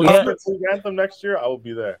man, this Conference League anthem next year, I will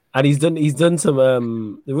be there. And he's done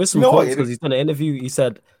some there was some quotes because he's done an interview. He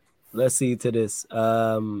said, let's see to this.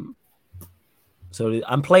 So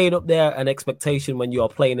I'm playing up there. An expectation when you are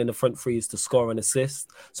playing in the front three is to score and assist.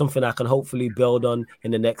 Something I can hopefully build on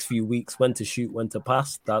in the next few weeks. When to shoot, when to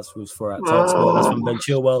pass. That was for Talksport. That's from Ben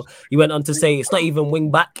Chilwell. He went on to say it's not even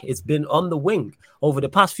wing back. It's been on the wing. Over the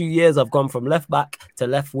past few years, I've gone from left back to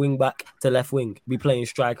left wing back to left wing. Be playing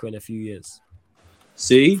striker in a few years.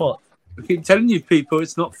 See, I keep telling you people,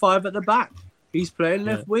 it's not 5 at the back. He's playing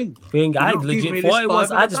left wing. I legit thought it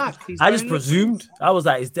was. I just presumed. I was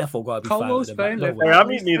like, it's definitely got to be 5 at the back. Hey,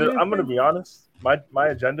 I'm eating either. I'm going to be honest. My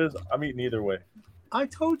agendas, I'm eating either way. I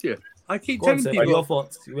told you. I keep telling people. Your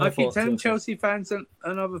thoughts. I keep telling Chelsea fans and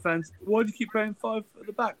other fans, why do you keep playing 5 at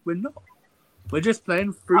the back? We're not. We're just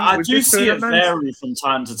playing 3. I do see it vary from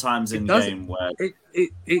time to time in game where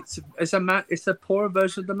it's a poorer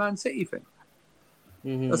version of the Man City thing.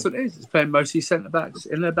 Mm-hmm. That's what it is. He's playing mostly centre backs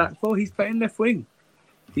in their back 4. He's playing left wing.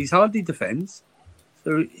 He's hardly defends,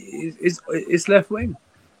 so it's left wing.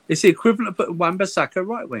 It's the equivalent of putting Wan-Bissaka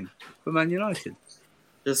right wing for Man United.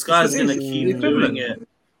 This guy's going to keep doing it.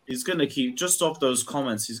 He's going to keep just off those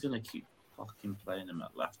comments. He's going to keep fucking playing him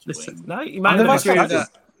at left wing. No, you might not agree with that.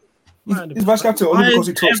 He's vice captain only because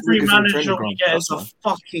he talks every manager we get is a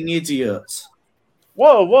fucking idiot.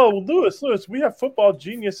 Whoa, Lewis, we have football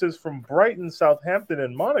geniuses from Brighton, Southampton,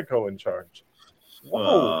 and Monaco in charge.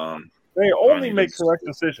 Whoa. They only make correct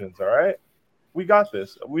decisions, all right? We got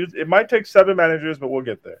this. It might take 7 managers, but we'll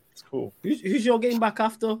get there. It's cool. Who's your game back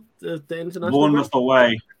after the international? Bournemouth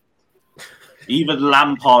away. Even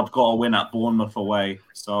Lampard got a win at Bournemouth away.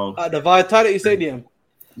 So at the Vitality Stadium.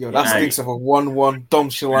 Yo, that stinks of a 1-1 Dom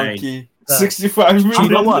Solanke. 65 minutes. You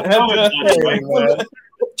know what?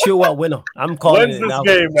 Chilwell winner. I'm calling When's it this now.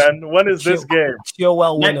 Game, man? When is this game?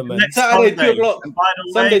 Chilwell winner, man. Saturday, 2 o'clock.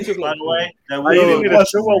 By the way, there will be a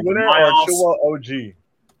Chilwell winner or a Chilwell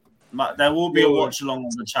OG. There will be a watch along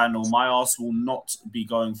on the channel. My arse will not be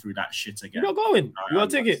going through that shit again. You're not going. You got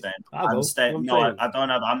a ticket. I'm staying. No, I don't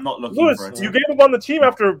have. I'm not looking Lewis, for it. You gave up on the team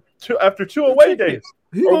after 2 away days.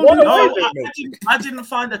 I didn't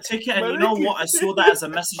find a ticket, and you know what? I saw that as a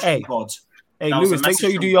message from God. Hey, Lewis, make sure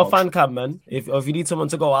you do your fan cam, man. If you need someone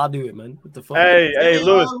to go, I'll do it, man. What the fuck? Hey,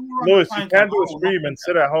 Lewis, you can't do a stream and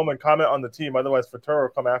sit at home and comment on the team. Otherwise, Faturo will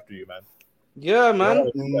come after you, man. Yeah,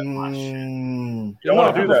 man. You don't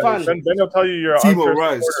want to do that. Then he'll tell you you're an armchair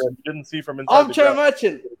supporter and you didn't see from inside armchair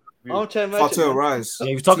merchant. Armchair merchant. Fatal Rise. Yeah,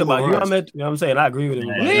 you're talking about you, Ahmed. You know what I'm saying? I agree with him.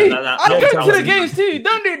 Me? I go to the games too.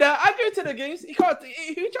 Don't do that. I go to the games. He can't.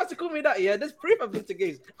 Who tries to call me that? Yeah, there's proof I've been to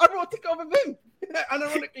games. I brought a ticket over him.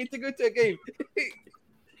 Ironically, to go to a game.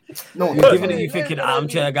 No, you're giving it. You thinking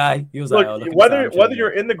armchair guy? He was look, like, whether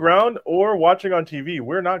you're in the ground or watching on TV,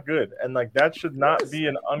 we're not good, and like that should not be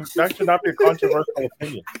a controversial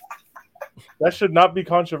opinion. That should not be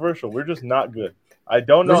controversial. We're just not good. I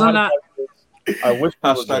don't know how to. I wish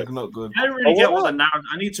hashtag not good. I didn't really get what the narrative.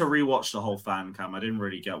 I need to rewatch the whole fan cam. I didn't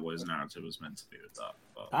really get what his narrative was meant to be with that.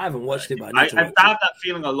 But, I haven't watched it, but I've had that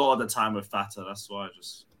feeling a lot of the time with Fata. That's why I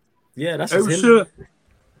just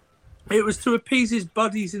it was to appease his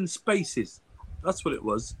buddies in spaces. That's what it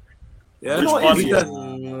was. Yeah, you know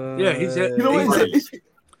what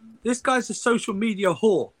this guy's a social media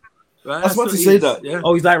whore. Right? I was about to say that. Yeah.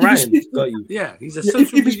 Oh, he's like Ryan. Got you. Yeah, he's a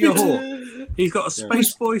social media whore. He's got a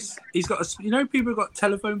space voice. He's got people have got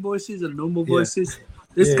telephone voices and normal voices.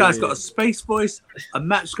 This guy's got a space voice, a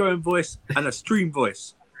match-going voice, and a stream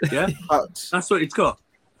voice. Yeah, that's what he's got.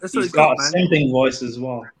 That's what he's got, man. A simping voice as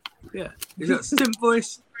well. Yeah, he's got a simp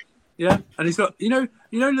voice. Yeah, and he's got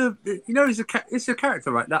it's a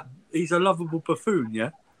character, right? That he's a lovable buffoon. Yeah,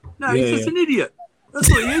 no, he's just an idiot. That's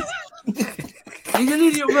what he is. He's an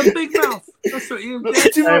idiot with a big mouth. That's what he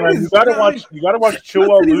is. Hey, man, you gotta watch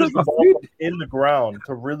Chilwell lose the ball in the ground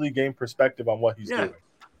to really gain perspective on what he's doing.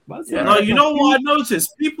 No, you know what I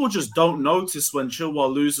noticed? People just don't notice when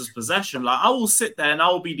Chilwell loses possession. Like I will sit there and I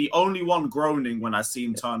will be the only one groaning when I see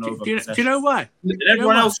him turn over. Do you know why? And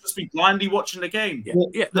everyone else just be blindly watching the game.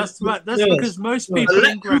 Yeah, that's right. That's because most people.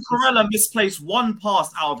 Let Cucurella misplace one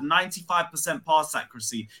pass out of 95% pass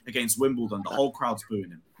accuracy against Wimbledon. The whole crowd's booing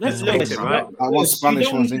him. Let's face it, right? I want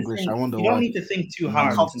Spanish, one's English. I wonder why. You don't need to think too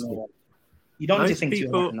hard. You don't need to think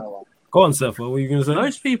too hard. Go on, Seth. What were you going to say?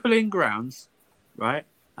 Most people in grounds, right?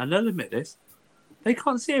 And they'll admit this, they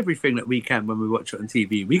can't see everything that we can when we watch it on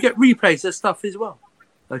TV. We get replays of stuff as well.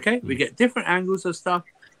 Okay? We get different angles of stuff.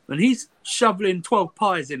 When he's shoveling 12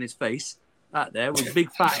 pies in his face out there with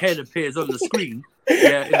big fat head appears on the screen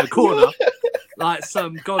in the corner, like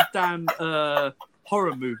some goddamn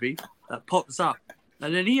horror movie that pops up.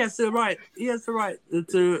 And then he has the right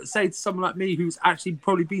to say to someone like me who's actually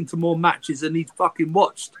probably been to more matches than he's fucking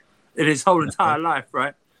watched in his whole entire life,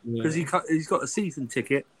 right? Because he's got a season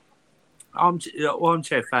ticket.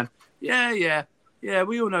 Armchair fan. Yeah.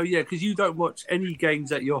 We all know. Yeah, because you don't watch any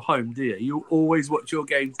games at your home, do you? You always watch your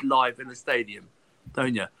games live in a stadium,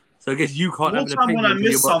 don't you? So I guess you can't have an opinion. When I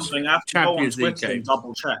miss something, I have to go on Twitter and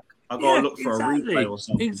double check. I gotta look for a replay or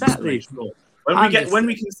something. Exactly. When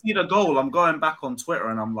we can see the goal, I'm going back on Twitter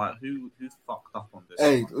and I'm like, who fucked up on this?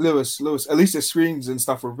 Hey, Lewis, at least the screens and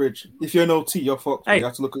stuff are rich. If you're an OT, you're fucked. Hey, you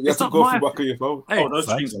have to look. You have to go through back of your phone. Hey, those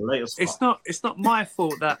screens are late as fuck. It's not my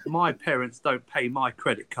fault that my parents don't pay my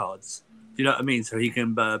credit cards. Do you know what I mean? So he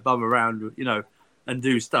can bum around, and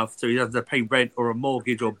do stuff. So he doesn't have to pay rent or a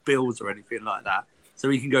mortgage or bills or anything like that.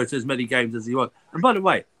 So he can go to as many games as he wants. And by the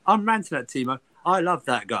way, I'm ranting at Timo. I love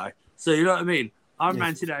that guy. So you know what I mean? I'm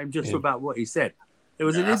ranting at him just about what he said. It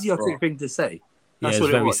was an idiotic thing to say. That's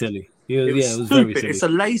what it was. Silly. It was stupid. Very silly. It's a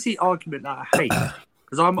lazy argument that I hate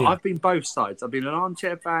because I've been both sides. I've been an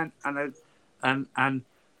armchair fan and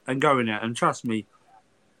going there. And trust me,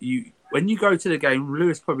 when you go to the game,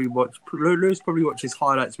 Lewis probably watches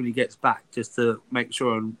highlights when he gets back just to make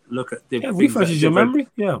sure and look at different things. Refreshes your memory.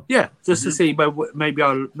 Yeah, just to see maybe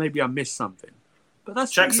I missed something. But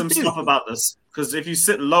that's check some stuff about this because if you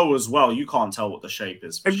sit low as well, you can't tell what the shape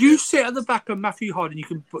is. If you sit at the back of Matthew Harden, you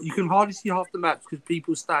can hardly see half the match because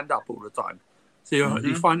people stand up all the time. So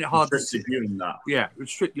you find it hard to see. Viewing that. Yeah,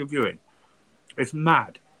 restrict your viewing. It's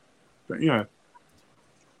mad. But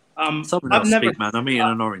I've never, man. I'm eating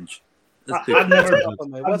an orange. I've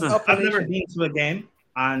never been to a game,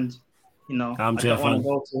 and I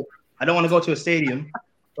don't want to go to a stadium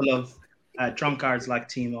full of trump cards like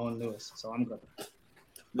Timo and Lewis. So I'm good.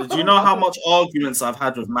 Do you know how much arguments I've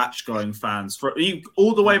had with match-going fans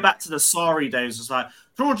all the way back to the Sarri days? It's like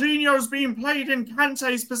Jorginho's being played in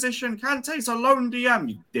Kante's position. Kante's a lone DM.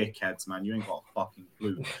 You dickheads, man. You ain't got a fucking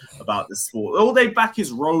clue about this sport. All they back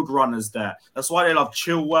is road runners there. That's why they love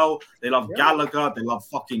Chilwell. They love Gallagher. They love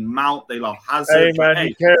fucking Mount. They love Hazard. Hey, man,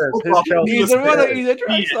 he cares. He's a runner. He's a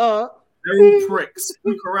track star. They're all pricks.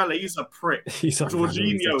 Cucurella, he's a prick.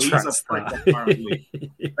 Jorginho, he's a prick, apparently.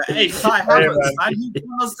 But hey, Kai Havertz, man, he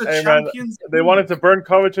was the champions. Man, they wanted to burn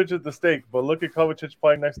Kovacic at the stake, but look at Kovacic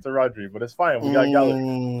playing next to Rodri. But it's fine. We got Gallagher.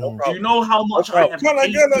 No Do you know how much I have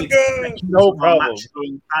no problem.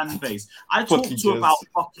 Fan base? I talked to about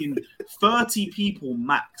fucking 30 people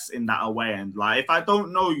max in that away end. Like, if I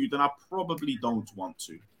don't know you, then I probably don't want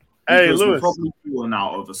to. Hey, Lewis. Probably falling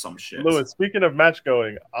out over some shit. Lewis, speaking of match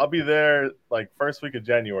going, I'll be there like first week of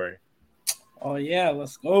January. Oh yeah,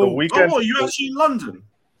 let's go. The weekend. Oh, you actually in London?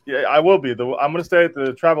 Yeah, I will be. I'm gonna stay at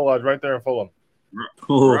the Travel Lodge right there in Fulham.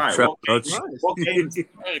 Right. Hey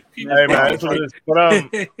man, that's what it is.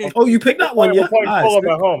 But, oh, you picked that one, yeah? Fulham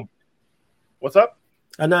at home. What's up?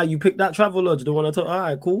 And now you picked that Travel Lodge, the one I took. All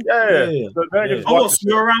right, cool. Yeah. So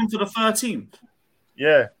you're around for the 13th?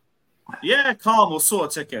 Yeah. Yeah, calm. We'll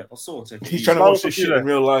sort a ticket. He's trying to watch this shit in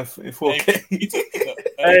real life in 4K.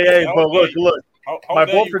 Hey, but look. My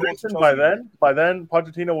bold prediction by then,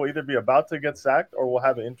 Pochettino will either be about to get sacked or we'll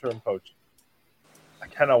have an interim coach. I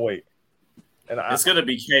cannot wait. And it's gonna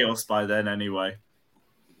be chaos by then anyway.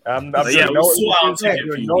 I'm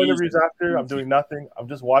doing no interviews after. I'm doing nothing. I'm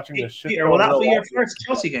just watching this shit. Peter, will that be your first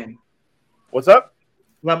Chelsea game? What's up?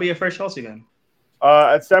 Will that be your first Chelsea game?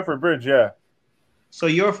 At Stamford Bridge, yeah. So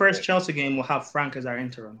your first Chelsea game will have Frank as our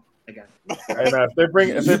interim again. Hey man, if they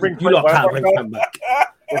bring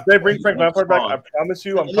Frank Lampard back, I promise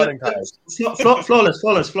you, I'm cutting ties. Flawless.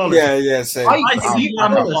 Yeah. Same. I see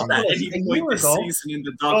Lampard at any point this season in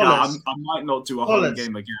the dugout. I might not do a home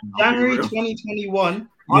game again. January 2021.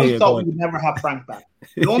 I thought we would never have Frank back.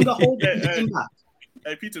 On the whole, game back.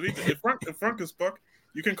 Hey Peter, if Frank is back,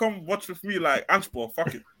 you can come watch with me like Anspor.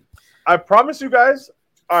 Fuck it. I promise you guys.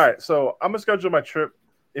 All right, so I'm gonna schedule my trip.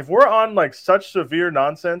 If we're on like such severe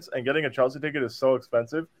nonsense and getting a Chelsea ticket is so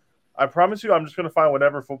expensive, I promise you I'm just gonna find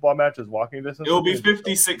whatever football match is walking distance. It'll be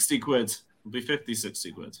 50-60 quid. It'll be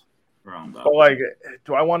 50-60 quid around that. But like,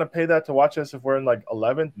 do I want to pay that to watch us if we're in like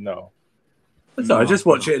 11th? No. I just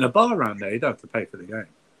watch it in a bar around there. You don't have to pay for the game.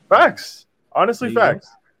 Facts. Honestly, facts.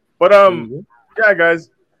 But yeah, guys,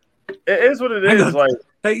 it is what it is. Like,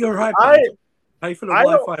 take your iPad. Pay for the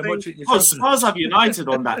Wi-Fi and watch it yourself. Spurs have United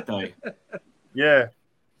on that day. Yeah.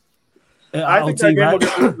 I think that game will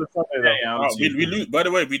get to the Sunday, though. We lose. By the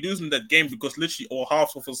way, we're losing that game because literally all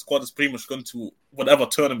half of the squad is pretty much going to whatever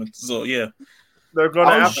tournament. So yeah, they're going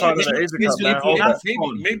to AFCON in the Asia Cup.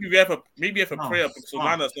 Maybe we have a prayer because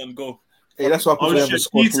Onana's going to go. Hey, that's why I have a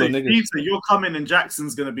squad full of niggas. Peter, you're coming and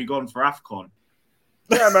Jackson's going to be gone for AFCON.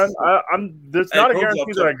 Yeah, man. There's not a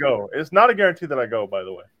guarantee that I go. It's not a guarantee that I go. By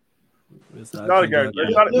the way. It's not a guarantee.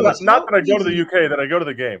 It's not that I go to the UK, that I go to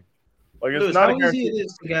the game. Like, it's not a guarantee. How easy it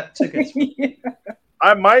is to get tickets?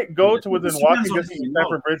 I might go to within walking distance of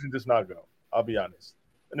Stamford Bridge and just not go. I'll be honest.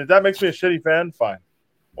 And if that makes me a shitty fan, fine.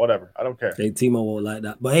 Whatever. I don't care. Hey, Timo won't like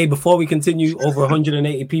that. But hey, before we continue, over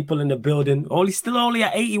 180 people in the building. Still only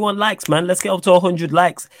at 81 likes, man. Let's get up to 100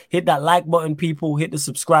 likes. Hit that like button, people. Hit the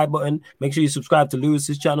subscribe button. Make sure you subscribe to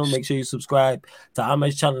Lewis's channel. Make sure you subscribe to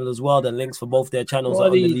Ahmed's channel as well. The links for both their channels are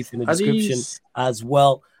underneath in the description as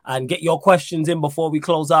well. And get your questions in before we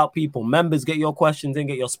close out, people. Members, get your questions in.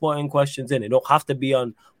 Get your sporting questions in. It don't have to be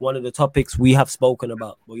on one of the topics we have spoken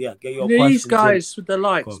about. But yeah, get your questions in. These guys with the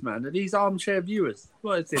likes, man. Are these armchair viewers?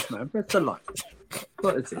 What is this, man? Press the like.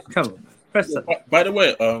 What is it? Come on, man. Press the like. By the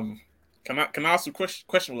way, can I ask a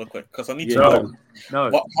question real quick? Because I need to know. No.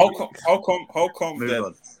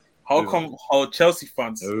 How come Chelsea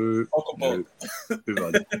fans Move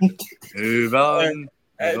on.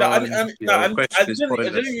 I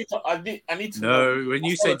need to know. When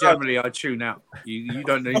you say generally, I tune out. You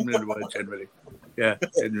don't even know the word generally. Yeah,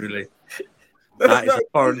 generally. That is a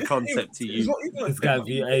foreign concept to you. This guy,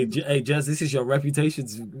 hey, Jez, this is your reputation.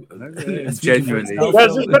 Genuinely.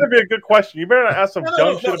 Jez, this better be a good question. You better not ask some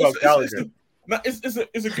dumb shit about Gallagher. No, it's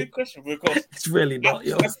a good question because it's really not.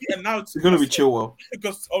 I see a narrative. It's gonna be Chilwell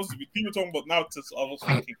Because obviously people talking about narratives. I was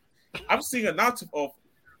thinking, I'm seeing a narrative of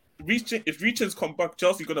if Reachens come back,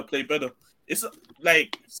 Chelsea gonna play better. It's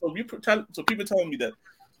like people telling me that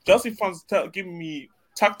Chelsea fans giving me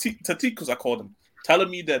tactics, I call them,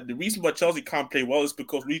 telling me that the reason why Chelsea can't play well is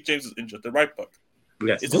because Reece James is injured, the right back.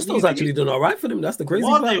 Yes, Gusto's actually done all right for them. That's the crazy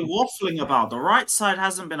part. What are they waffling about? The right side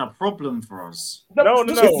hasn't been a problem for us. No,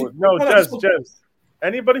 Jez.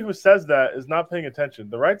 Anybody who says that is not paying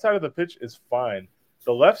attention. The right side of the pitch is fine.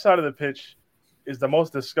 The left side of the pitch is the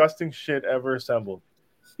most disgusting shit ever assembled.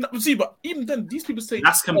 No, see, but even then, these people say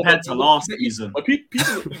that's compared to last season. But people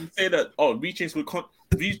say that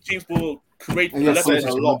Reece James will create the left side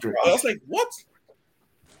a lot. I was like, what?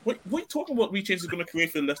 What are you talking about? Rechange is going to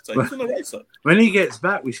create for the left side. He's on the right side. When he gets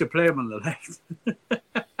back, we should play him on the left.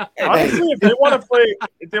 Honestly, if they want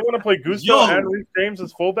to play Gusto and Reece James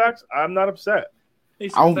as fullbacks, I'm not upset.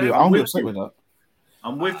 I won't be upset with that.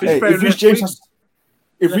 I'm with Hey, if Reece James has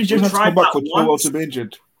to come back for Chilwell to be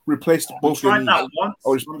injured, replace both your knees. Tried that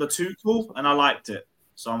once on the Tuchel, and I liked it.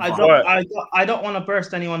 So I don't want to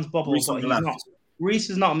burst anyone's bubble, but Reece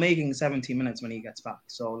is not making 70 minutes when he gets back.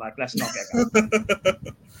 So, like, let's not get going.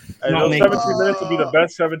 And those 17 minutes will be the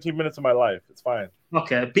best 17 minutes of my life. It's fine.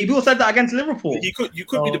 Okay. People said that against Liverpool. You could be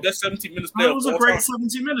the best 17 minutes player. It was a great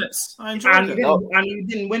 70 minutes. I enjoyed it. And you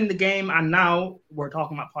didn't win the game, and now we're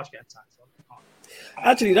talking about Poch getting sacked.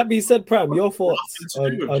 Actually, that being said, Prime, your thoughts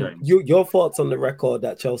on the record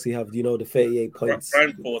that Chelsea have, the 38 points.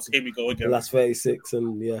 Prime thoughts, here we go again. The last 36,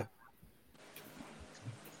 and yeah.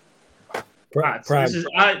 Prime.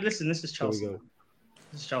 This is Chelsea.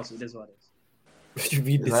 This is Chelsea. This is what it is. You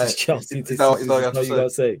mean this is Chelsea? This is what you gotta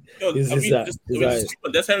say.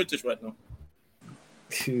 That's heritage right now.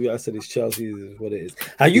 I said it's Chelsea. This is what it is.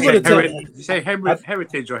 Are you going to turn? You say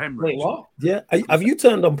heritage or hemorrhage? Wait, what? Yeah. Have you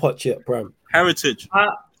turned on Poch yet, Prime? Heritage.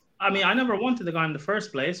 I mean, I never wanted the guy in the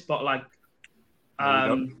first place, but like,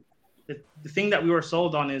 the thing that we were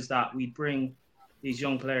sold on is that we bring these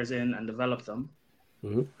young players in and develop them,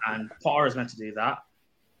 and Potter is meant to do that,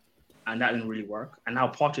 and that didn't really work. And now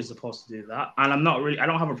Poch is supposed to do that, and I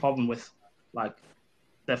don't have a problem with like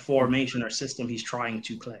the formation or system he's trying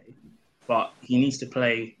to play, but he needs to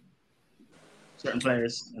play certain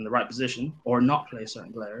players in the right position or not play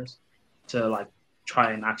certain players to like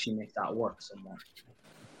try and actually make that work somewhere.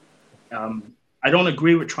 I don't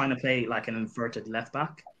agree with trying to play like an inverted left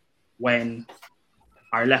back when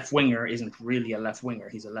our left winger isn't really a left winger.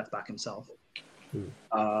 He's a left back himself.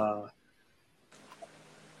 Thiago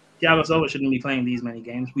Silva shouldn't be playing these many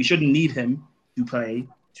games. We shouldn't need him to play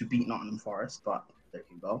to beat Nottingham Forest, but there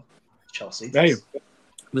you go. Chelsea. Hey,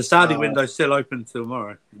 the Saudi window's still open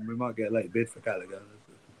tomorrow. We might get a late bid for Gallagher.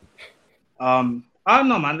 I don't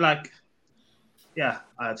know, man. Like, yeah,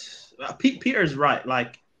 Peter's right.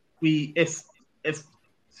 Like, if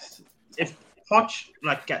Poch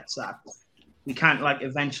like gets sacked, we can't like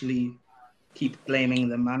eventually keep blaming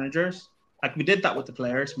the managers. Like we did that with the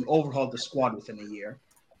players. We overhauled the squad within a year.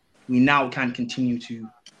 We now can't continue to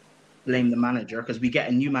blame the manager because we get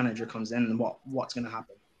a new manager comes in, and what's going to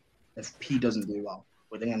happen if P doesn't do well?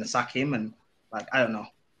 Are they going to sack him? And like I don't know.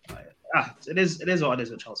 It is what it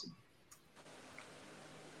is with Chelsea.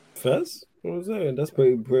 First, what I'm saying, that's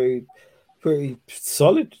pretty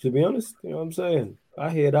solid, to be honest. You know what I'm saying? I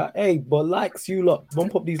hear that. Hey, but likes, you lot,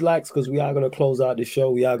 bump up these likes because we are going to close out the show.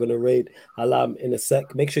 We are going to raid Alarm in a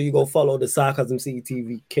sec. Make sure you go follow the Sarcasm City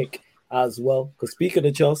TV kick as well. Because speaking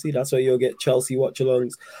of Chelsea, that's where you'll get Chelsea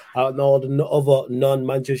watch-alongs and all the other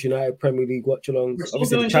non-Manchester United Premier League watch-alongs.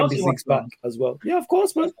 Obviously, the Champions League's back as well. Yeah, of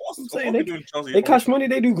course, man. I'm saying they cash money.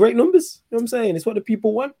 They do great numbers. You know what I'm saying? It's what the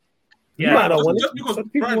people want. Yeah, I don't want it.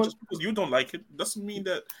 Just because you don't like it doesn't mean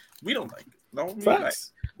that we don't like it. No,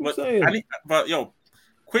 facts. But yo,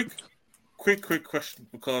 quick question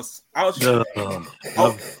because I was. You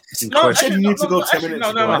need to go 10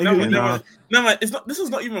 minutes. No, it's not. This is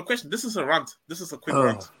not even a question. This is a rant. This is a quick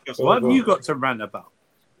rant. What have you got to rant about?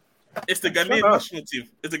 It's the Ghanaian national team.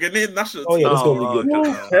 It's the Ghanaian national team. Oh yeah, that's gonna be good.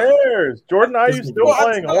 Who cares? Jordan, are you still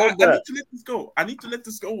playing? I need to let this go. I need to let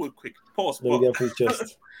this go real quick. Pause.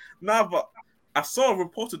 But I saw a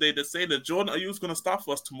report today that saying that Jordan Ayew is going to start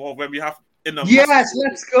for us tomorrow when we have in the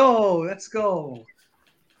let's go.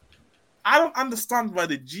 I don't understand why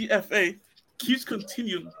the GFA keeps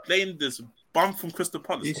continuing playing this bum from Crystal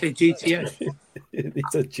Palace. You say GTA?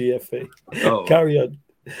 It's a GFA. Oh. Carry on,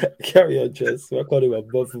 Jess. I call him a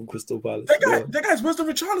bum from Crystal Palace. That guy's worse than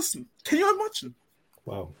Richarlison. Can you imagine?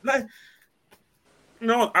 Wow. Like,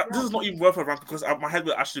 no, this is not even worth a rant because my head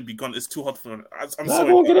will actually be gone. It's too hot for me. I'm sorry.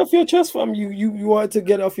 Go get off your chest, fam. You wanted to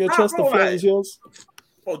get off your chest. The floor is yours.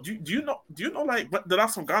 Oh, do you know? Like the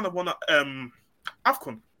last time Ghana won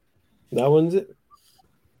AFCON? That one's it.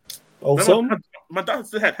 Oh, some. My dad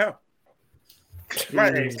still had hair.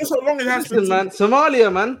 Right, it's so long it has been. Man,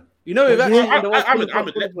 Somalia, man. You know, we've actually.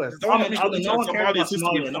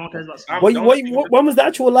 When was the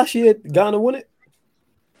actual last year Ghana won it?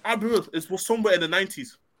 I believe it was somewhere in the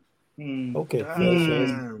 90s. Okay.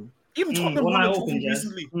 Even Tottenham won the trophy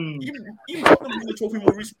recently. Even Tottenham won the trophy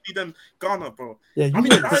more recently than Ghana, bro. Yeah,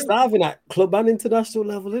 you're starving at club and international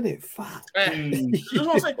level, innit? Fuck. That's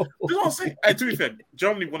what I'm saying. To be fair,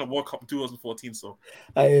 Germany won a World Cup in 2014, so.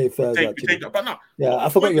 Fair, but now. Yeah, I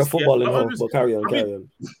forgot your football in home, but carry on.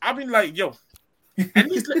 I've been like, yo, at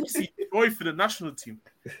least let me see joy for the national team.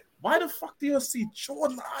 Why the fuck do you see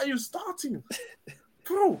Jordan Ayew starting?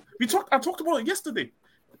 Bro, I talked about it yesterday.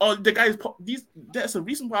 The guys, there's a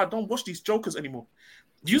reason why I don't watch these jokers anymore.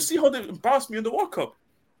 Do you see how they embarrassed me in the World Cup?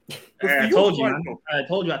 I told you, man. I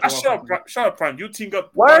told you. Shut up, Prime. You team got.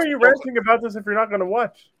 Why are you ranting about this if you're not going to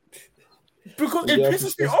watch? Because it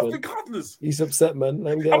pisses me off regardless. He's upset, man.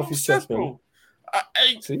 Let him get off his chest, man.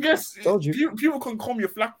 Yes, told you. People can call me a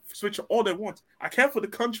flag switcher all they want. I care for the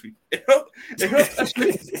country. It hurts.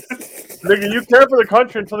 Nigga, you care for the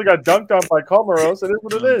country until they got dunked on by Comoros. It is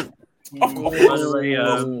what it is. Of course. By the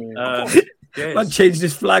way, I changed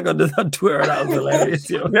his flag on Twitter. That was hilarious.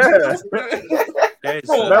 Yo. Yeah.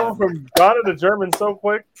 That went from Ghana to German so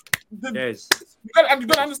quick. Yes. You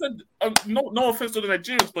gotta understand. No offense to the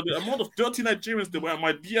Nigerians, but the amount of dirty Nigerians that were in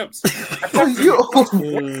my DMs.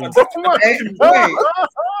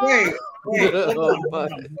 Wait.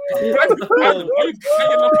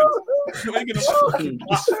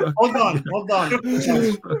 Hold on.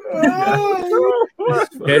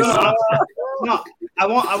 No, I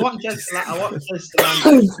want just to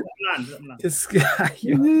land. This guy.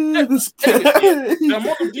 The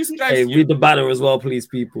amount of these guys. Hey, read the banner as well, please,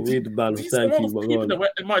 people. Read the banner. Thank you. People that were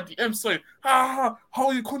in my DM saying, how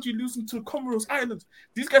are your country losing to Comoros Islands?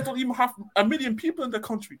 These guys don't even have 1 million people in the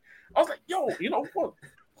country. I was like, yo, you know what?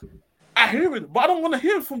 I hear it, but I don't want to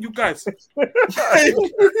hear it from you guys. These are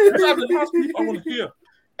the last people I want to hear.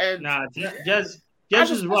 And Just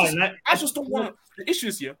is right. I just don't want the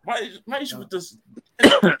issues here. My issue with this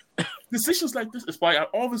decisions like this is why I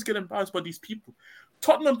always get embarrassed by these people.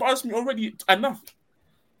 Tottenham embarrassed me already enough.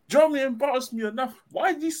 Germany embarrassed me enough.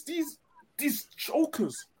 Why these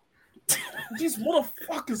chokers? These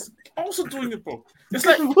motherfuckers also doing it, bro. It's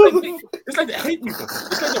like they hate me, bro.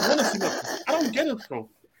 It's like they want to see me. I don't get it, bro.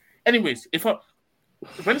 Anyways,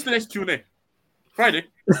 when is the next Q&A? Friday?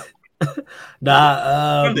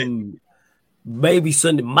 Maybe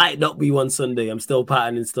Sunday. Might not be one Sunday. I'm still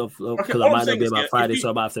patterning stuff because I might not be about Friday, so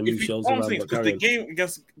I might have to move shows around.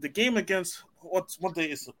 Because the game against what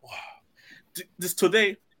day is it? This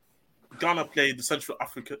today, Ghana played the Central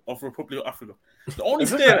Africa of Republic of Africa. The only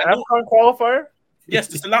is this an AFCON qualifier? Yes,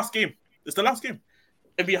 it's the last game.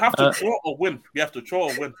 And we have to draw or win.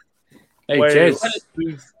 Hey, Jez.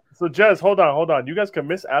 So, Jez, hold on. You guys can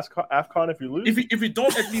miss AFCON if you lose? If we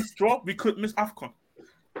don't at least draw, we could miss AFCON.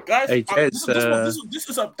 Guys, hey, Jez, this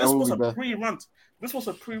was a pre-run. This was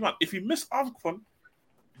a pre-run. If you miss AFCON,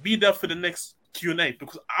 be there for the next Q&A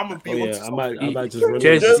because I'm going to be I might just run.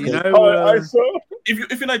 Jez,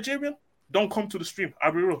 if you're Nigerian, don't come to the stream.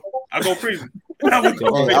 I'll be real. I go crazy. I'll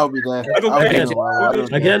be there.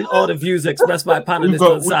 Again, all the views expressed by panelists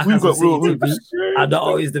on Sarcasm City TV are not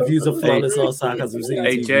always the views of Flawless or Sarcasm City TV.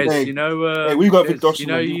 Hey, Jez, hey, we got Victor,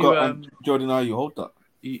 you got Jordan Ayew. Hold that.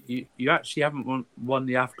 You actually haven't won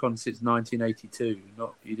the AFCON since 1982.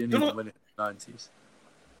 You didn't even win it in the 90s.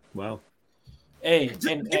 Wow. Hey,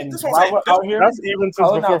 and that's even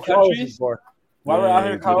since before Flawless was born. Why we're out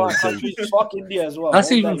here calling countries, fuck India as well.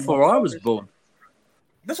 That's even before I was born.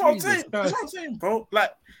 That's what I'm saying. That's what I'm saying, bro.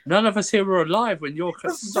 Like none of us here were alive when your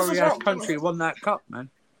sorry-ass country won that cup, man.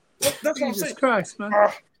 That's what I'm saying. Jesus Christ, man.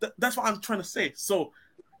 That's what I'm trying to say. So,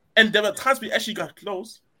 and there were times we actually got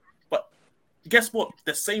close, but guess what?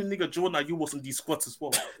 The same nigga Jordan Ayew was in these squads as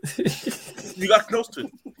well. You got close to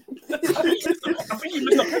it. I think he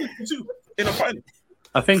missed a penalty too in a final.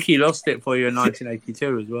 I think he lost it for you in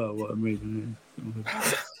 1982 as well. What I'm reading.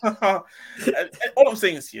 All I'm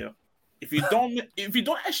saying is here, if you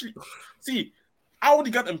don't actually see, I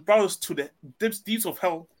already got embarrassed to the deeps of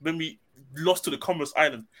hell when we lost to the Comoros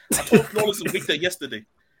Island. I told Flawless and Victor yesterday.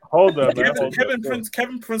 Hold on, man.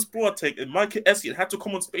 Kevin Prince Boateng and Michael Essien had to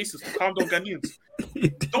come on spaces to calm down Ghanaians.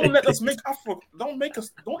 Don't let us make Africa. Don't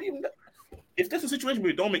even. If there's a situation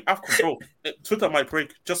where you don't make AFCON, bro, Twitter might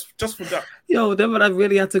break just for that. Yo, then when I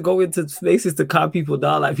really had to go into spaces to calm people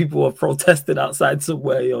down, like people were protesting outside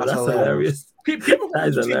somewhere. Yo, that's hilarious. That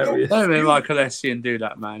is hilarious. Don't make Michael Essien do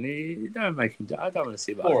that, man. Don't make him do. I don't want to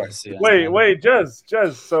see that. Wait,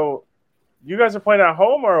 Jez. So, you guys are playing at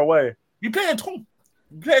home or away? We play at home.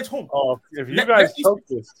 Oh, if you guys choke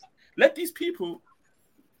this, let these people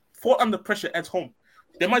fall under pressure at home.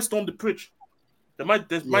 They might storm the bridge. They might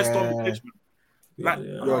storm the pitch.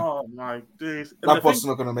 Oh my days! That bus is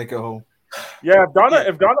not gonna make it home. Yeah,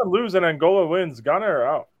 if Ghana lose and Angola wins, Ghana are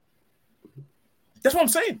out. That's what I'm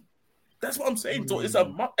saying. So it's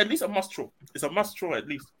at least a must throw. It's a must throw at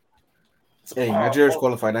least. Hey, Nigeria's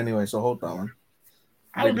qualified anyway, so hold that one.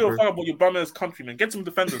 I don't give a fuck about your bum ass country, man. Get some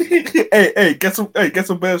defenders. get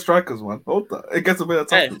some better strikers, man. Hold that. Hey, get some better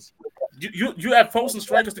attackers. You have posts and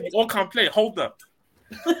strikers that you all can't play. Hold that.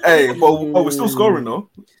 Hey, but we're still scoring though.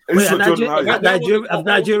 Wait, have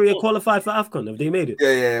Nigeria qualified for AFCON? Have they made it?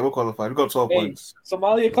 Yeah, we're qualified. We got 12 points.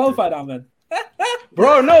 Somalia qualified, man.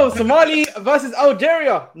 Bro, no, Somali versus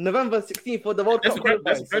Algeria, November 16th for the World Cup.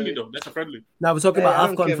 That's a friendly though. That's a friendly. Now we're talking about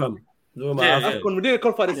AFCON, fam. AFCON. We didn't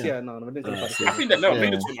qualify this year. No, we didn't qualify. I think they never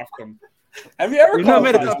made it to AFCON. Have you ever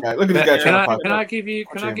qualified? Look at this guy. Can I give you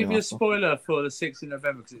a spoiler for the 6th of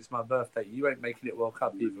November because it's my birthday? You ain't making it World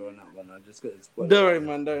Cup either on that one. I just got a spoiler. Don't worry,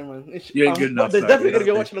 man. You ain't good enough. There's definitely gonna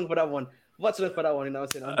be a watch along for that one. Watch along for that one. You know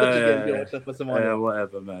what I'm saying? I'm definitely gonna watch for Somalia.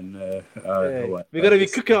 Whatever, man. We're gonna be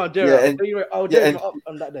cooking Algeria. Algeria up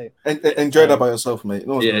on that day. Enjoy that by yourself, mate.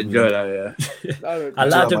 Enjoy that. I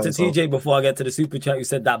laughed up to TJ before I get to the super chat. You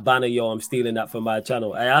said that banner, yo, I'm stealing that from my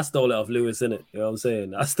channel. Hey, I stole it off Lewis, innit? You know what I'm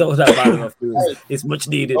saying? I stole that banner off Lewis. It's much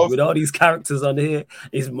needed. With all these characters on here,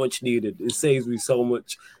 it's much needed. It saves me so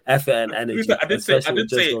much effort and energy. I did say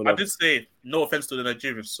no offense to the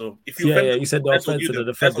Nigerians. So if you you said no offense to the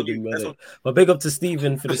defensive minute. But big up to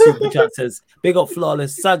Stephen for the super chat. Says big up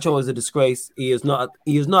Flawless. Sancho is a disgrace. He is not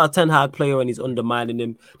a Ten Hag player and he's undermining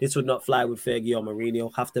him. This would not fly with Fergie or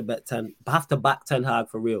Mourinho. Have to back Ten Hag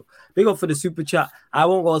for real. Big up for the super chat. I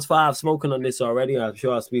won't go as far. I've spoken on this already. I'm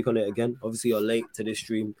sure I'll speak on it again. Obviously, you're late to this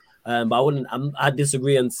stream. But I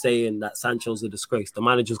disagree in saying that Sancho's a disgrace. The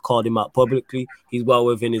manager's called him out publicly. He's well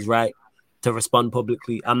within his right to respond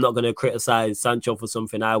publicly. I'm not going to criticize Sancho for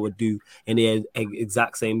something I would do in the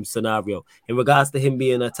exact same scenario. In regards to him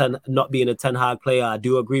not being a Ten Hag player, I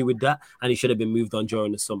do agree with that, and he should have been moved on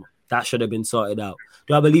during the summer. That should have been sorted out.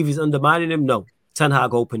 Do I believe he's undermining him? No. Ten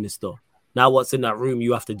Hag opened this door. Now what's in that room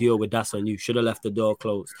you have to deal with, that's on you. Should have left the door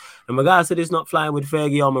closed. In regards to this not flying with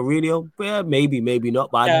Fergie or Mourinho, yeah, maybe not.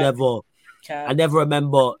 But I never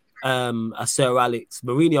remember a Sir Alex.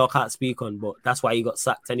 Mourinho I can't speak on, but that's why he got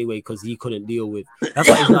sacked anyway, because he couldn't deal with. That's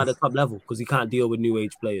why he's not at the top level, because he can't deal with new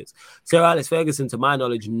age players. Sir Alex Ferguson, to my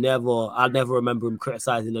knowledge, I never remember him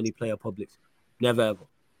criticizing any player publicly. Never ever.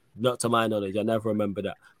 Not to my knowledge, I never remember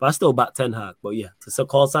that. But I still back Ten Hag. But yeah, to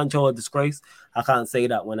call Sancho a disgrace, I can't say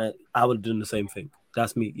that when I would have done the same thing.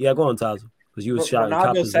 That's me. Yeah, go on, Tazo. Because you was shouting.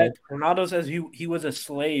 Ronaldo says he was a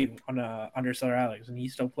slave under Sir Alex, and he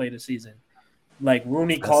still played a season. Like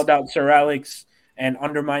Rooney called out Sir Alex and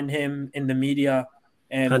undermined him in the media,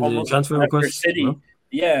 and almost transfer request. City. Huh?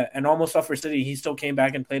 Yeah, and almost off for City. He still came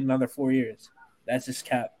back and played another 4 years. That's his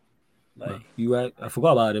cap. Like you right? I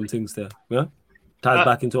forgot about them things there. Yeah. Ties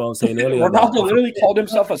back into what I was saying earlier. Ronaldo literally called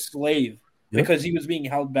himself a slave because he was being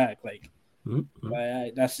held back. Like,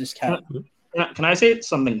 that's just cap. Can I say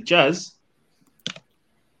something, Jazz?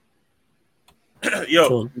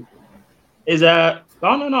 Yo, is no.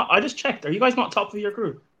 I just checked. Are you guys not top of your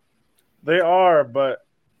group? They are, but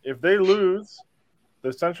if they lose,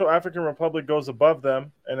 the Central African Republic goes above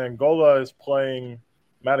them, and Angola is playing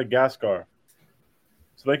Madagascar,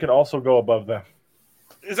 so they can also go above them.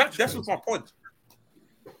 That's my point.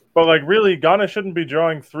 But like, really, Ghana shouldn't be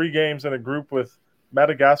drawing 3 games in a group with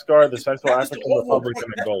Madagascar, the Central African Republic,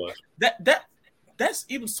 and Angola. That's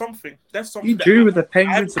even something. That's something. You drew with the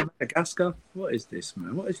Penguins of Madagascar. What is this,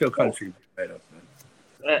 man? What is your country made of,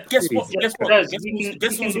 man? Guess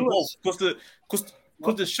who's involved? Because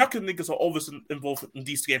the Shaka niggas are always involved in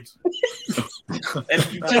these games. And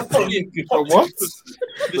you just what?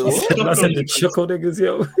 I said the Choco niggas,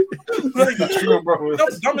 yo.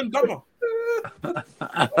 Dumb and dumber.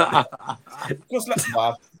 Because I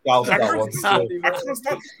can't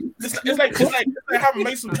stand. It's like having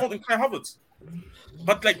Mason Mount and Kai Havertz,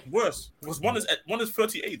 but like worse. Because one is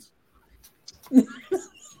 38. Wait,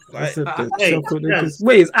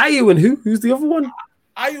 is Ayu and who? Who's the other one?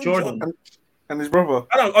 Ayu Jordan. And his brother.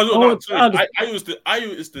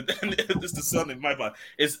 Ayu is the son in my mind.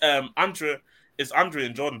 It's Andre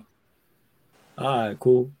and Jordan. All right,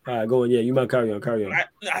 cool. All right, go on. Yeah, you might carry on. I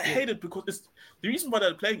hate it because the reason why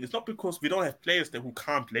they're playing is not because we don't have players there who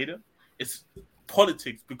can't play there. It's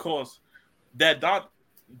politics, because their dad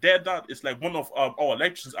is like one of our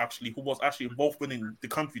legends actually, who was actually involved winning the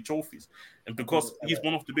country trophies, and because he's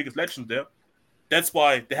one of the biggest legends there, that's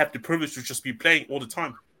why they have the privilege to just be playing all the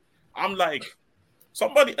time. I'm like,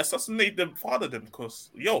 somebody assassinate them, father them,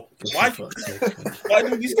 because why do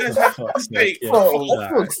these guys have to stay?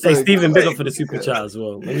 Hey, Stephen, big up for the super chat as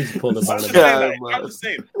well. Let me just pull the banner. I'm just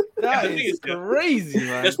saying. That is crazy,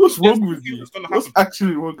 man. What's wrong with you? What's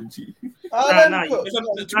actually wrong with you? To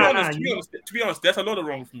be honest, there's a lot of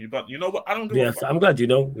wrong with me, but you know what? I don't do it. I'm glad you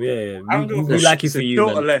know. Yeah. We like it for you.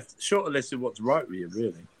 Shorter list of what's right with you,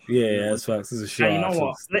 really. Yeah, that's facts. This is short. You know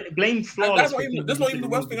what? Blame Flawless. That's not even the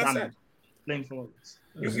worst thing I said. Blame Flawless.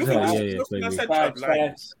 You think that's the worst thing I said,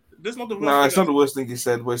 Chad? This is not the worst. No, it's not the worst thing he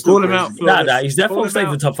said. But it's still Call him crazy. out, Nah, he's definitely staying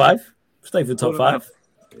for top 5. Stay for top 5.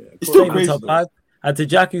 It's still Stay for crazy. top 5. And to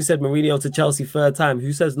Jack, who said Mourinho to Chelsea third time.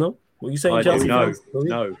 Who says no? What you saying, I Chelsea? do. fans?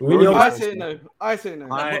 No. Mourinho. I say no. I say no.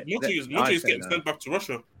 Monty is getting sent back to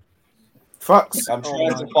Russia. Facts. I'm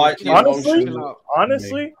trying to fight the Honestly, emotion.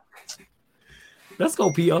 honestly, Let's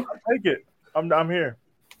go, Peter. take it. I'm here.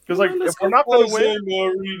 Because like if we're not gonna win,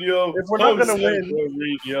 if we're not gonna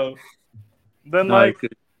win, then No, like 'cause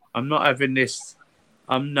I'm not having this.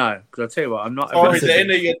 Because I'll tell you what, I'm not Sorry, having the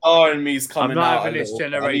inner Yadar in me is I'm coming not out. having this I need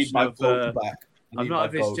generation my of goat back. I'm not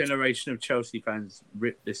having this generation of Chelsea fans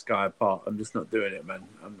rip this guy apart. I'm just not doing it, man.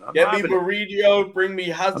 I'm Get not me having it. Mourinho, bring me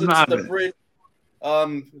Hazard not to the having it. bridge.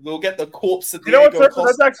 We'll get the corpse of you know what, Diego Turtle,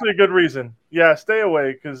 that's actually a good reason. Yeah, stay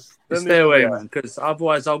away because Stay away, man. Because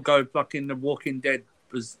otherwise, I'll go fucking The Walking Dead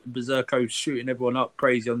berserko shooting everyone up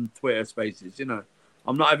crazy on Twitter Spaces. You know,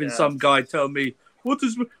 I'm not having some guy tell me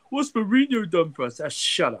what's Mourinho done for us.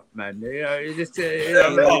 Shut up, man. You know, it's just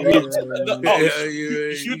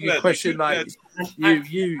you question like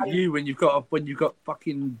you when you've got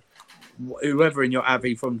fucking whoever in your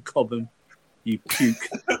Abbey from Cobham. You puke.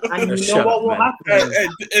 And you know what will happen?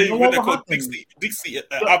 You know what will happen? Dixie,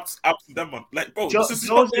 up to them, man. Like, bro, this is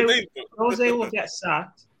not your name, bro. Jose will get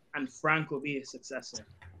sacked, and Frank will be his successor.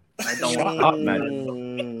 I don't Shut want up, man.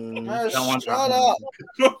 Don't want Shut that.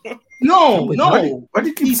 up. No. Why do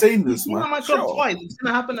you keep saying this, He's man? on my club twice. It's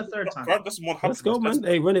gonna happen a third time. Let's go, man.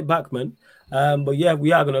 Hey, run it back, man. But yeah,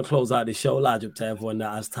 we are going to close out the show. Large up to everyone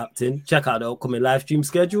that has tapped in. Check out the upcoming live stream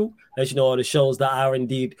schedule. Let you know all the shows that are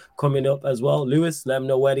indeed coming up as well. Lewis, let them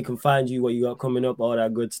know where they can find you, what you got coming up, all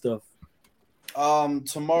that good stuff.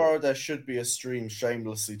 Tomorrow there should be a stream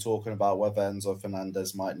shamelessly talking about whether Enzo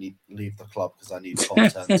Fernandez might leave the club because I need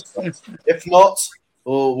content. But if not,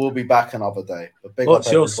 we'll be back another day. But What's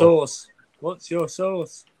your sauce?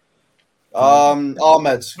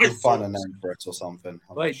 Ahmed, you'll find a name for it or something.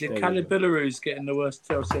 Wait, did Khalid Belarus get in the worst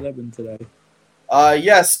Chelsea 11 today?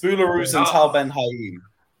 Yes, Boularus and Tal Ben Haim.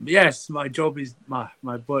 Yes, my job is my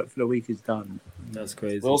work for the week is done. That's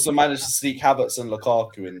crazy. We also managed to sneak Havertz and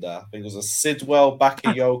Lukaku in there. I think it was a Sidwell,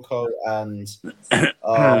 Bakayoko, and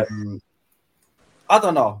I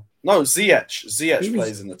don't know. No, Ziyech. Ziyech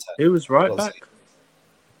plays in the 10. Who was right back?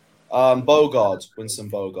 Bogard, Winston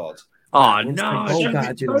Bogard. Oh no,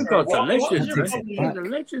 Bogart's a legend. He's a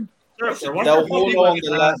legend. Del Horno on the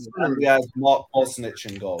left, and we have Mark Bosnich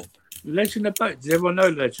in goal. Legend of Bogard. Does everyone know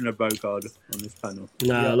Legend of Bogard on this panel?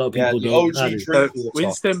 Nah, a lot of people don't. So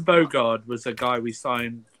Winston Bogard was a guy we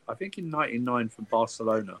signed, I think, in '99 from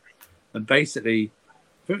Barcelona, and basically,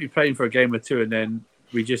 I think we played him for a game or two, and then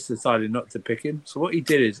we just decided not to pick him. So what he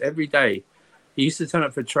did is every day he used to turn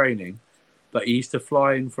up for training, but he used to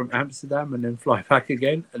fly in from Amsterdam and then fly back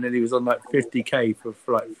again, and then he was on like 50k for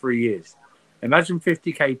like 3 years. Imagine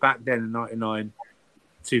 50k back then in '99.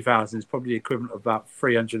 2000 is probably the equivalent of about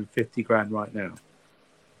 350 grand right now.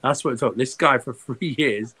 That's what it took. This guy for 3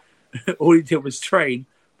 years, all he did was train,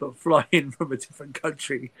 but fly in from a different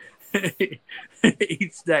country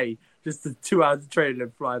each day, just the 2 hours of training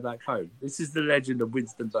and fly back home. This is the legend of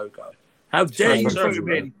Winston Bogard. How dare you put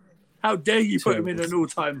him in? How dare you put him in an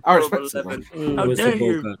all-time World 11? How dare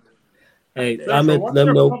you? Hey, Ahmed, let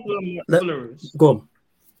me know. Go on.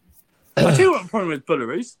 I tell you what the problem with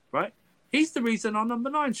Belarus, right? He's the reason our number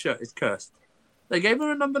 9 shirt is cursed. They gave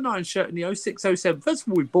him a number 9 shirt in the 06-07. First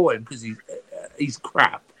of all, we bought him because he's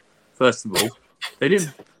crap. First of all, they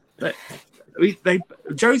didn't.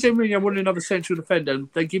 Jose Mourinho wanted another central defender, and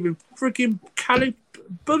they give him freaking Khalid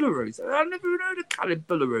Belarus. I never even heard of Khalid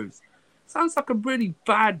Belarus. Sounds like a really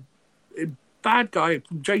bad guy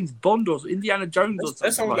from James Bond or Indiana Jones or something.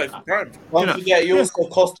 That sounds like crime. Don't forget, you also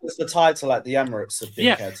cost us the title at the Emirates,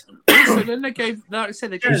 dickhead. So then they gave, like I said,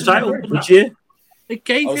 they gave him the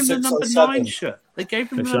number 9 shirt. They gave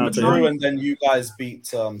him the number 9, and then you guys beat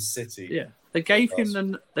City. Yeah, they gave him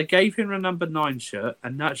the number 9 shirt,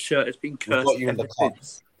 and that shirt has been cursed ever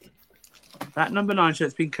since. That number 9 shirt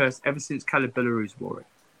has been cursed ever since Khalid Belarus wore it,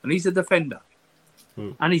 and he's a defender,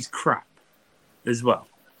 and he's crap as well.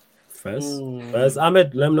 First,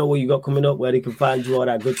 Ahmed, let them know what you got coming up, where they can find you, all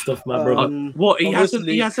that good stuff, my brother. What he hasn't.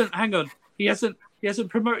 Hang on, he hasn't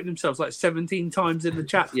promoted himself like 17 times in the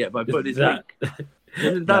chat yet by putting his link. He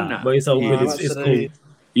hasn't done that. But it's all good. It's cool.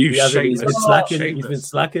 He's been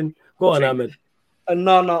slacking. Go on, Ahmed.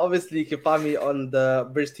 No. Obviously, you can find me on the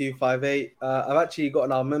Bridge 258. I've actually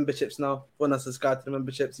gotten our memberships now. Want to subscribe to the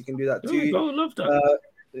memberships? You can do that too. I love that.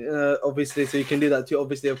 Obviously, so you can do that too.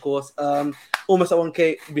 Obviously, of course. Almost at 1K.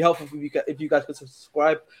 It'd be helpful if you guys could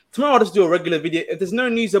subscribe. Tomorrow, I'll just do a regular video. If there's no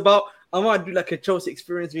news about I might do like a Chelsea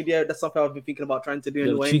experience video. That's something I've been thinking about trying to do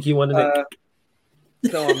Little anyway. cheeky one, innit?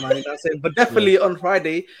 Come on, man. That's it. But definitely on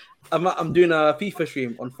Friday, I'm doing a FIFA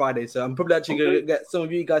stream on Friday. So I'm probably actually going to get some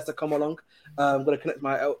of you guys to come along. I'm going to connect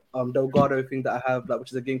my Delgado thing that I have, like,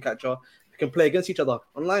 which is a game catcher. We can play against each other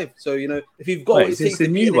on live. So, you know, if you've got what it takes to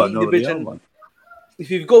be an elite division, if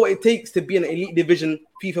you've got what it takes to be an elite division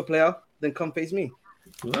FIFA player, then come face me.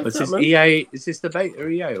 Is this EA? Is this the beta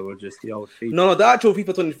EA or just the old FIFA? No, the actual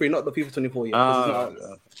FIFA 23, not the FIFA 24 yet.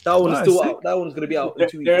 That one's still out. That one's going to be out in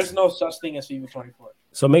 2 weeks. There's no such thing as FIFA 24.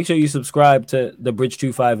 So make sure you subscribe to the Bridge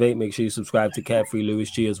 258. Make sure you subscribe to Carefree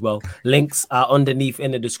Lewis G as well. Links are underneath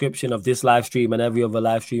in the description of this live stream and every other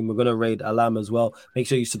live stream. We're going to raid Alam as well. Make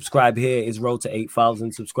sure you subscribe here. It's road to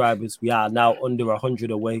 8,000 subscribers. We are now under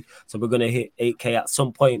 100 away. So we're going to hit 8K at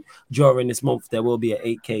some point during this month. There will be an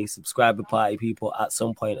 8K subscriber party, people, at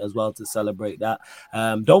some point as well to celebrate that.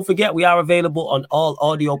 Don't forget, we are available on all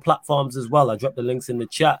audio platforms as well. I dropped the links in the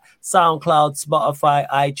chat. SoundCloud, Spotify,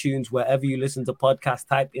 iTunes, wherever you listen to podcasts.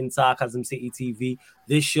 Type in Sarcasm City TV.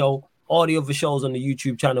 This show, audio of the shows on the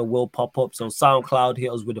YouTube channel will pop up. So SoundCloud, hit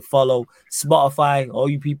us with a follow. Spotify, all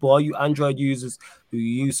you people, all you Android users who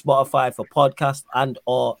use Spotify for podcast and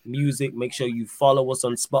or music, make sure you follow us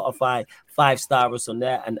on Spotify, 5-star us on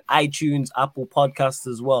there, and iTunes, Apple Podcasts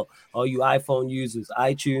as well. All you iPhone users,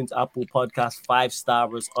 iTunes, Apple Podcasts,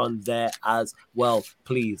 5-star us on there as well,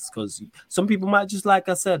 please, because some people might just, like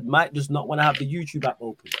I said, might just not want to have the YouTube app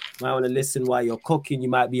open. Might want to listen while you're cooking. You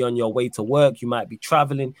might be on your way to work. You might be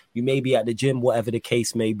traveling. You may be at the gym, whatever the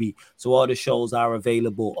case may be. So all the shows are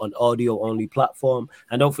available on audio-only platform.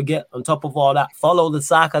 And don't forget, on top of all that, follow the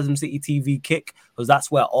Sarcasm City TV Kick, because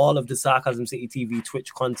that's where all of the Sarcasm City TV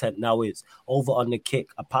Twitch content now is, over on the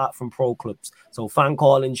Kick, apart from pro clubs. So fan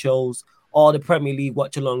calling shows, all the Premier League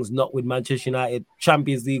watch-alongs, not with Manchester United,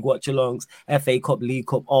 Champions League watch-alongs, FA Cup, League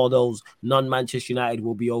Cup, all those non-Manchester United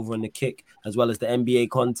will be over on the Kick, as well as the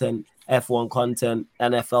NBA content, F1 content,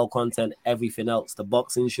 NFL content, everything else, the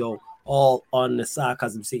boxing show, all on the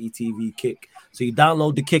Sarcasm City TV Kick. So you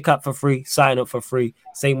download the Kick app for free, sign up for free.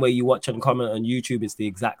 Same way you watch and comment on YouTube, it's the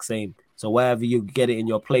exact same. So wherever you get it in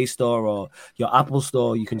your Play Store or your Apple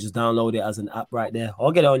Store, you can just download it as an app right there,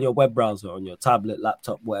 or get it on your web browser, on your tablet,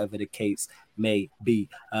 laptop, whatever the case may be.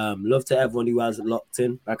 Love to everyone who has it locked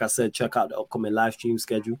in. Like I said, check out the upcoming live stream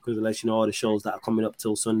schedule, because it'll let you know all the shows that are coming up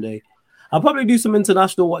till Sunday. I'll probably do some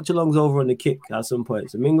international watch-alongs over on the Kick at some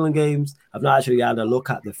point. Some England games. I've not actually had a look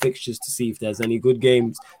at the fixtures to see if there's any good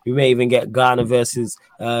games. We may even get Ghana versus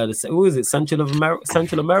who is it? Central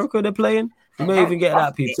America they're playing. We may even get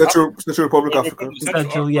that, people. Central Republic Africa.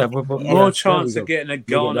 More chance of getting a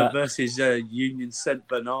Ghana versus Union St.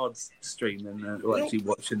 Bernard's stream than actually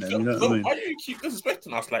watching them. You know what I mean? Why do you keep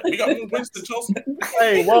disrespecting us? Like, we got more wins than Chelsea.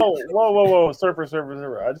 Hey, whoa, server.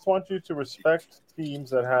 I just want you to respect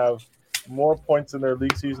teams that have more points in their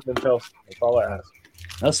league season than Chelsea. That's all I ask.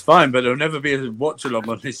 That's fine, but there'll never be a watch along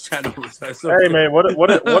on this channel. So hey, man, what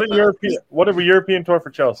a European tour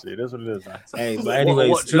for Chelsea? It is what it is. Man. Hey, but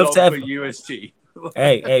anyways, love to USG.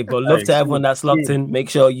 But love to everyone that's locked in. Make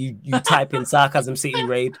sure you type in Sarcasm City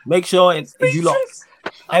Raid. Make sure if you lock.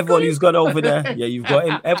 Everyone who's gone over there, you've got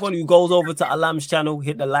him. Everyone who goes over to Alam's channel,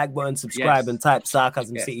 hit the like button, subscribe, and type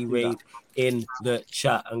Sarcasm City Raid in the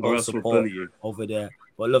chat and go support over there.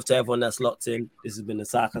 But love to everyone that's locked in. This has been the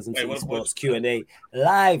Sarcasm City Sports Q&A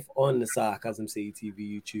live on the Sarcasm City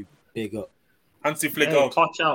TV YouTube. Big up. Anti-flick out.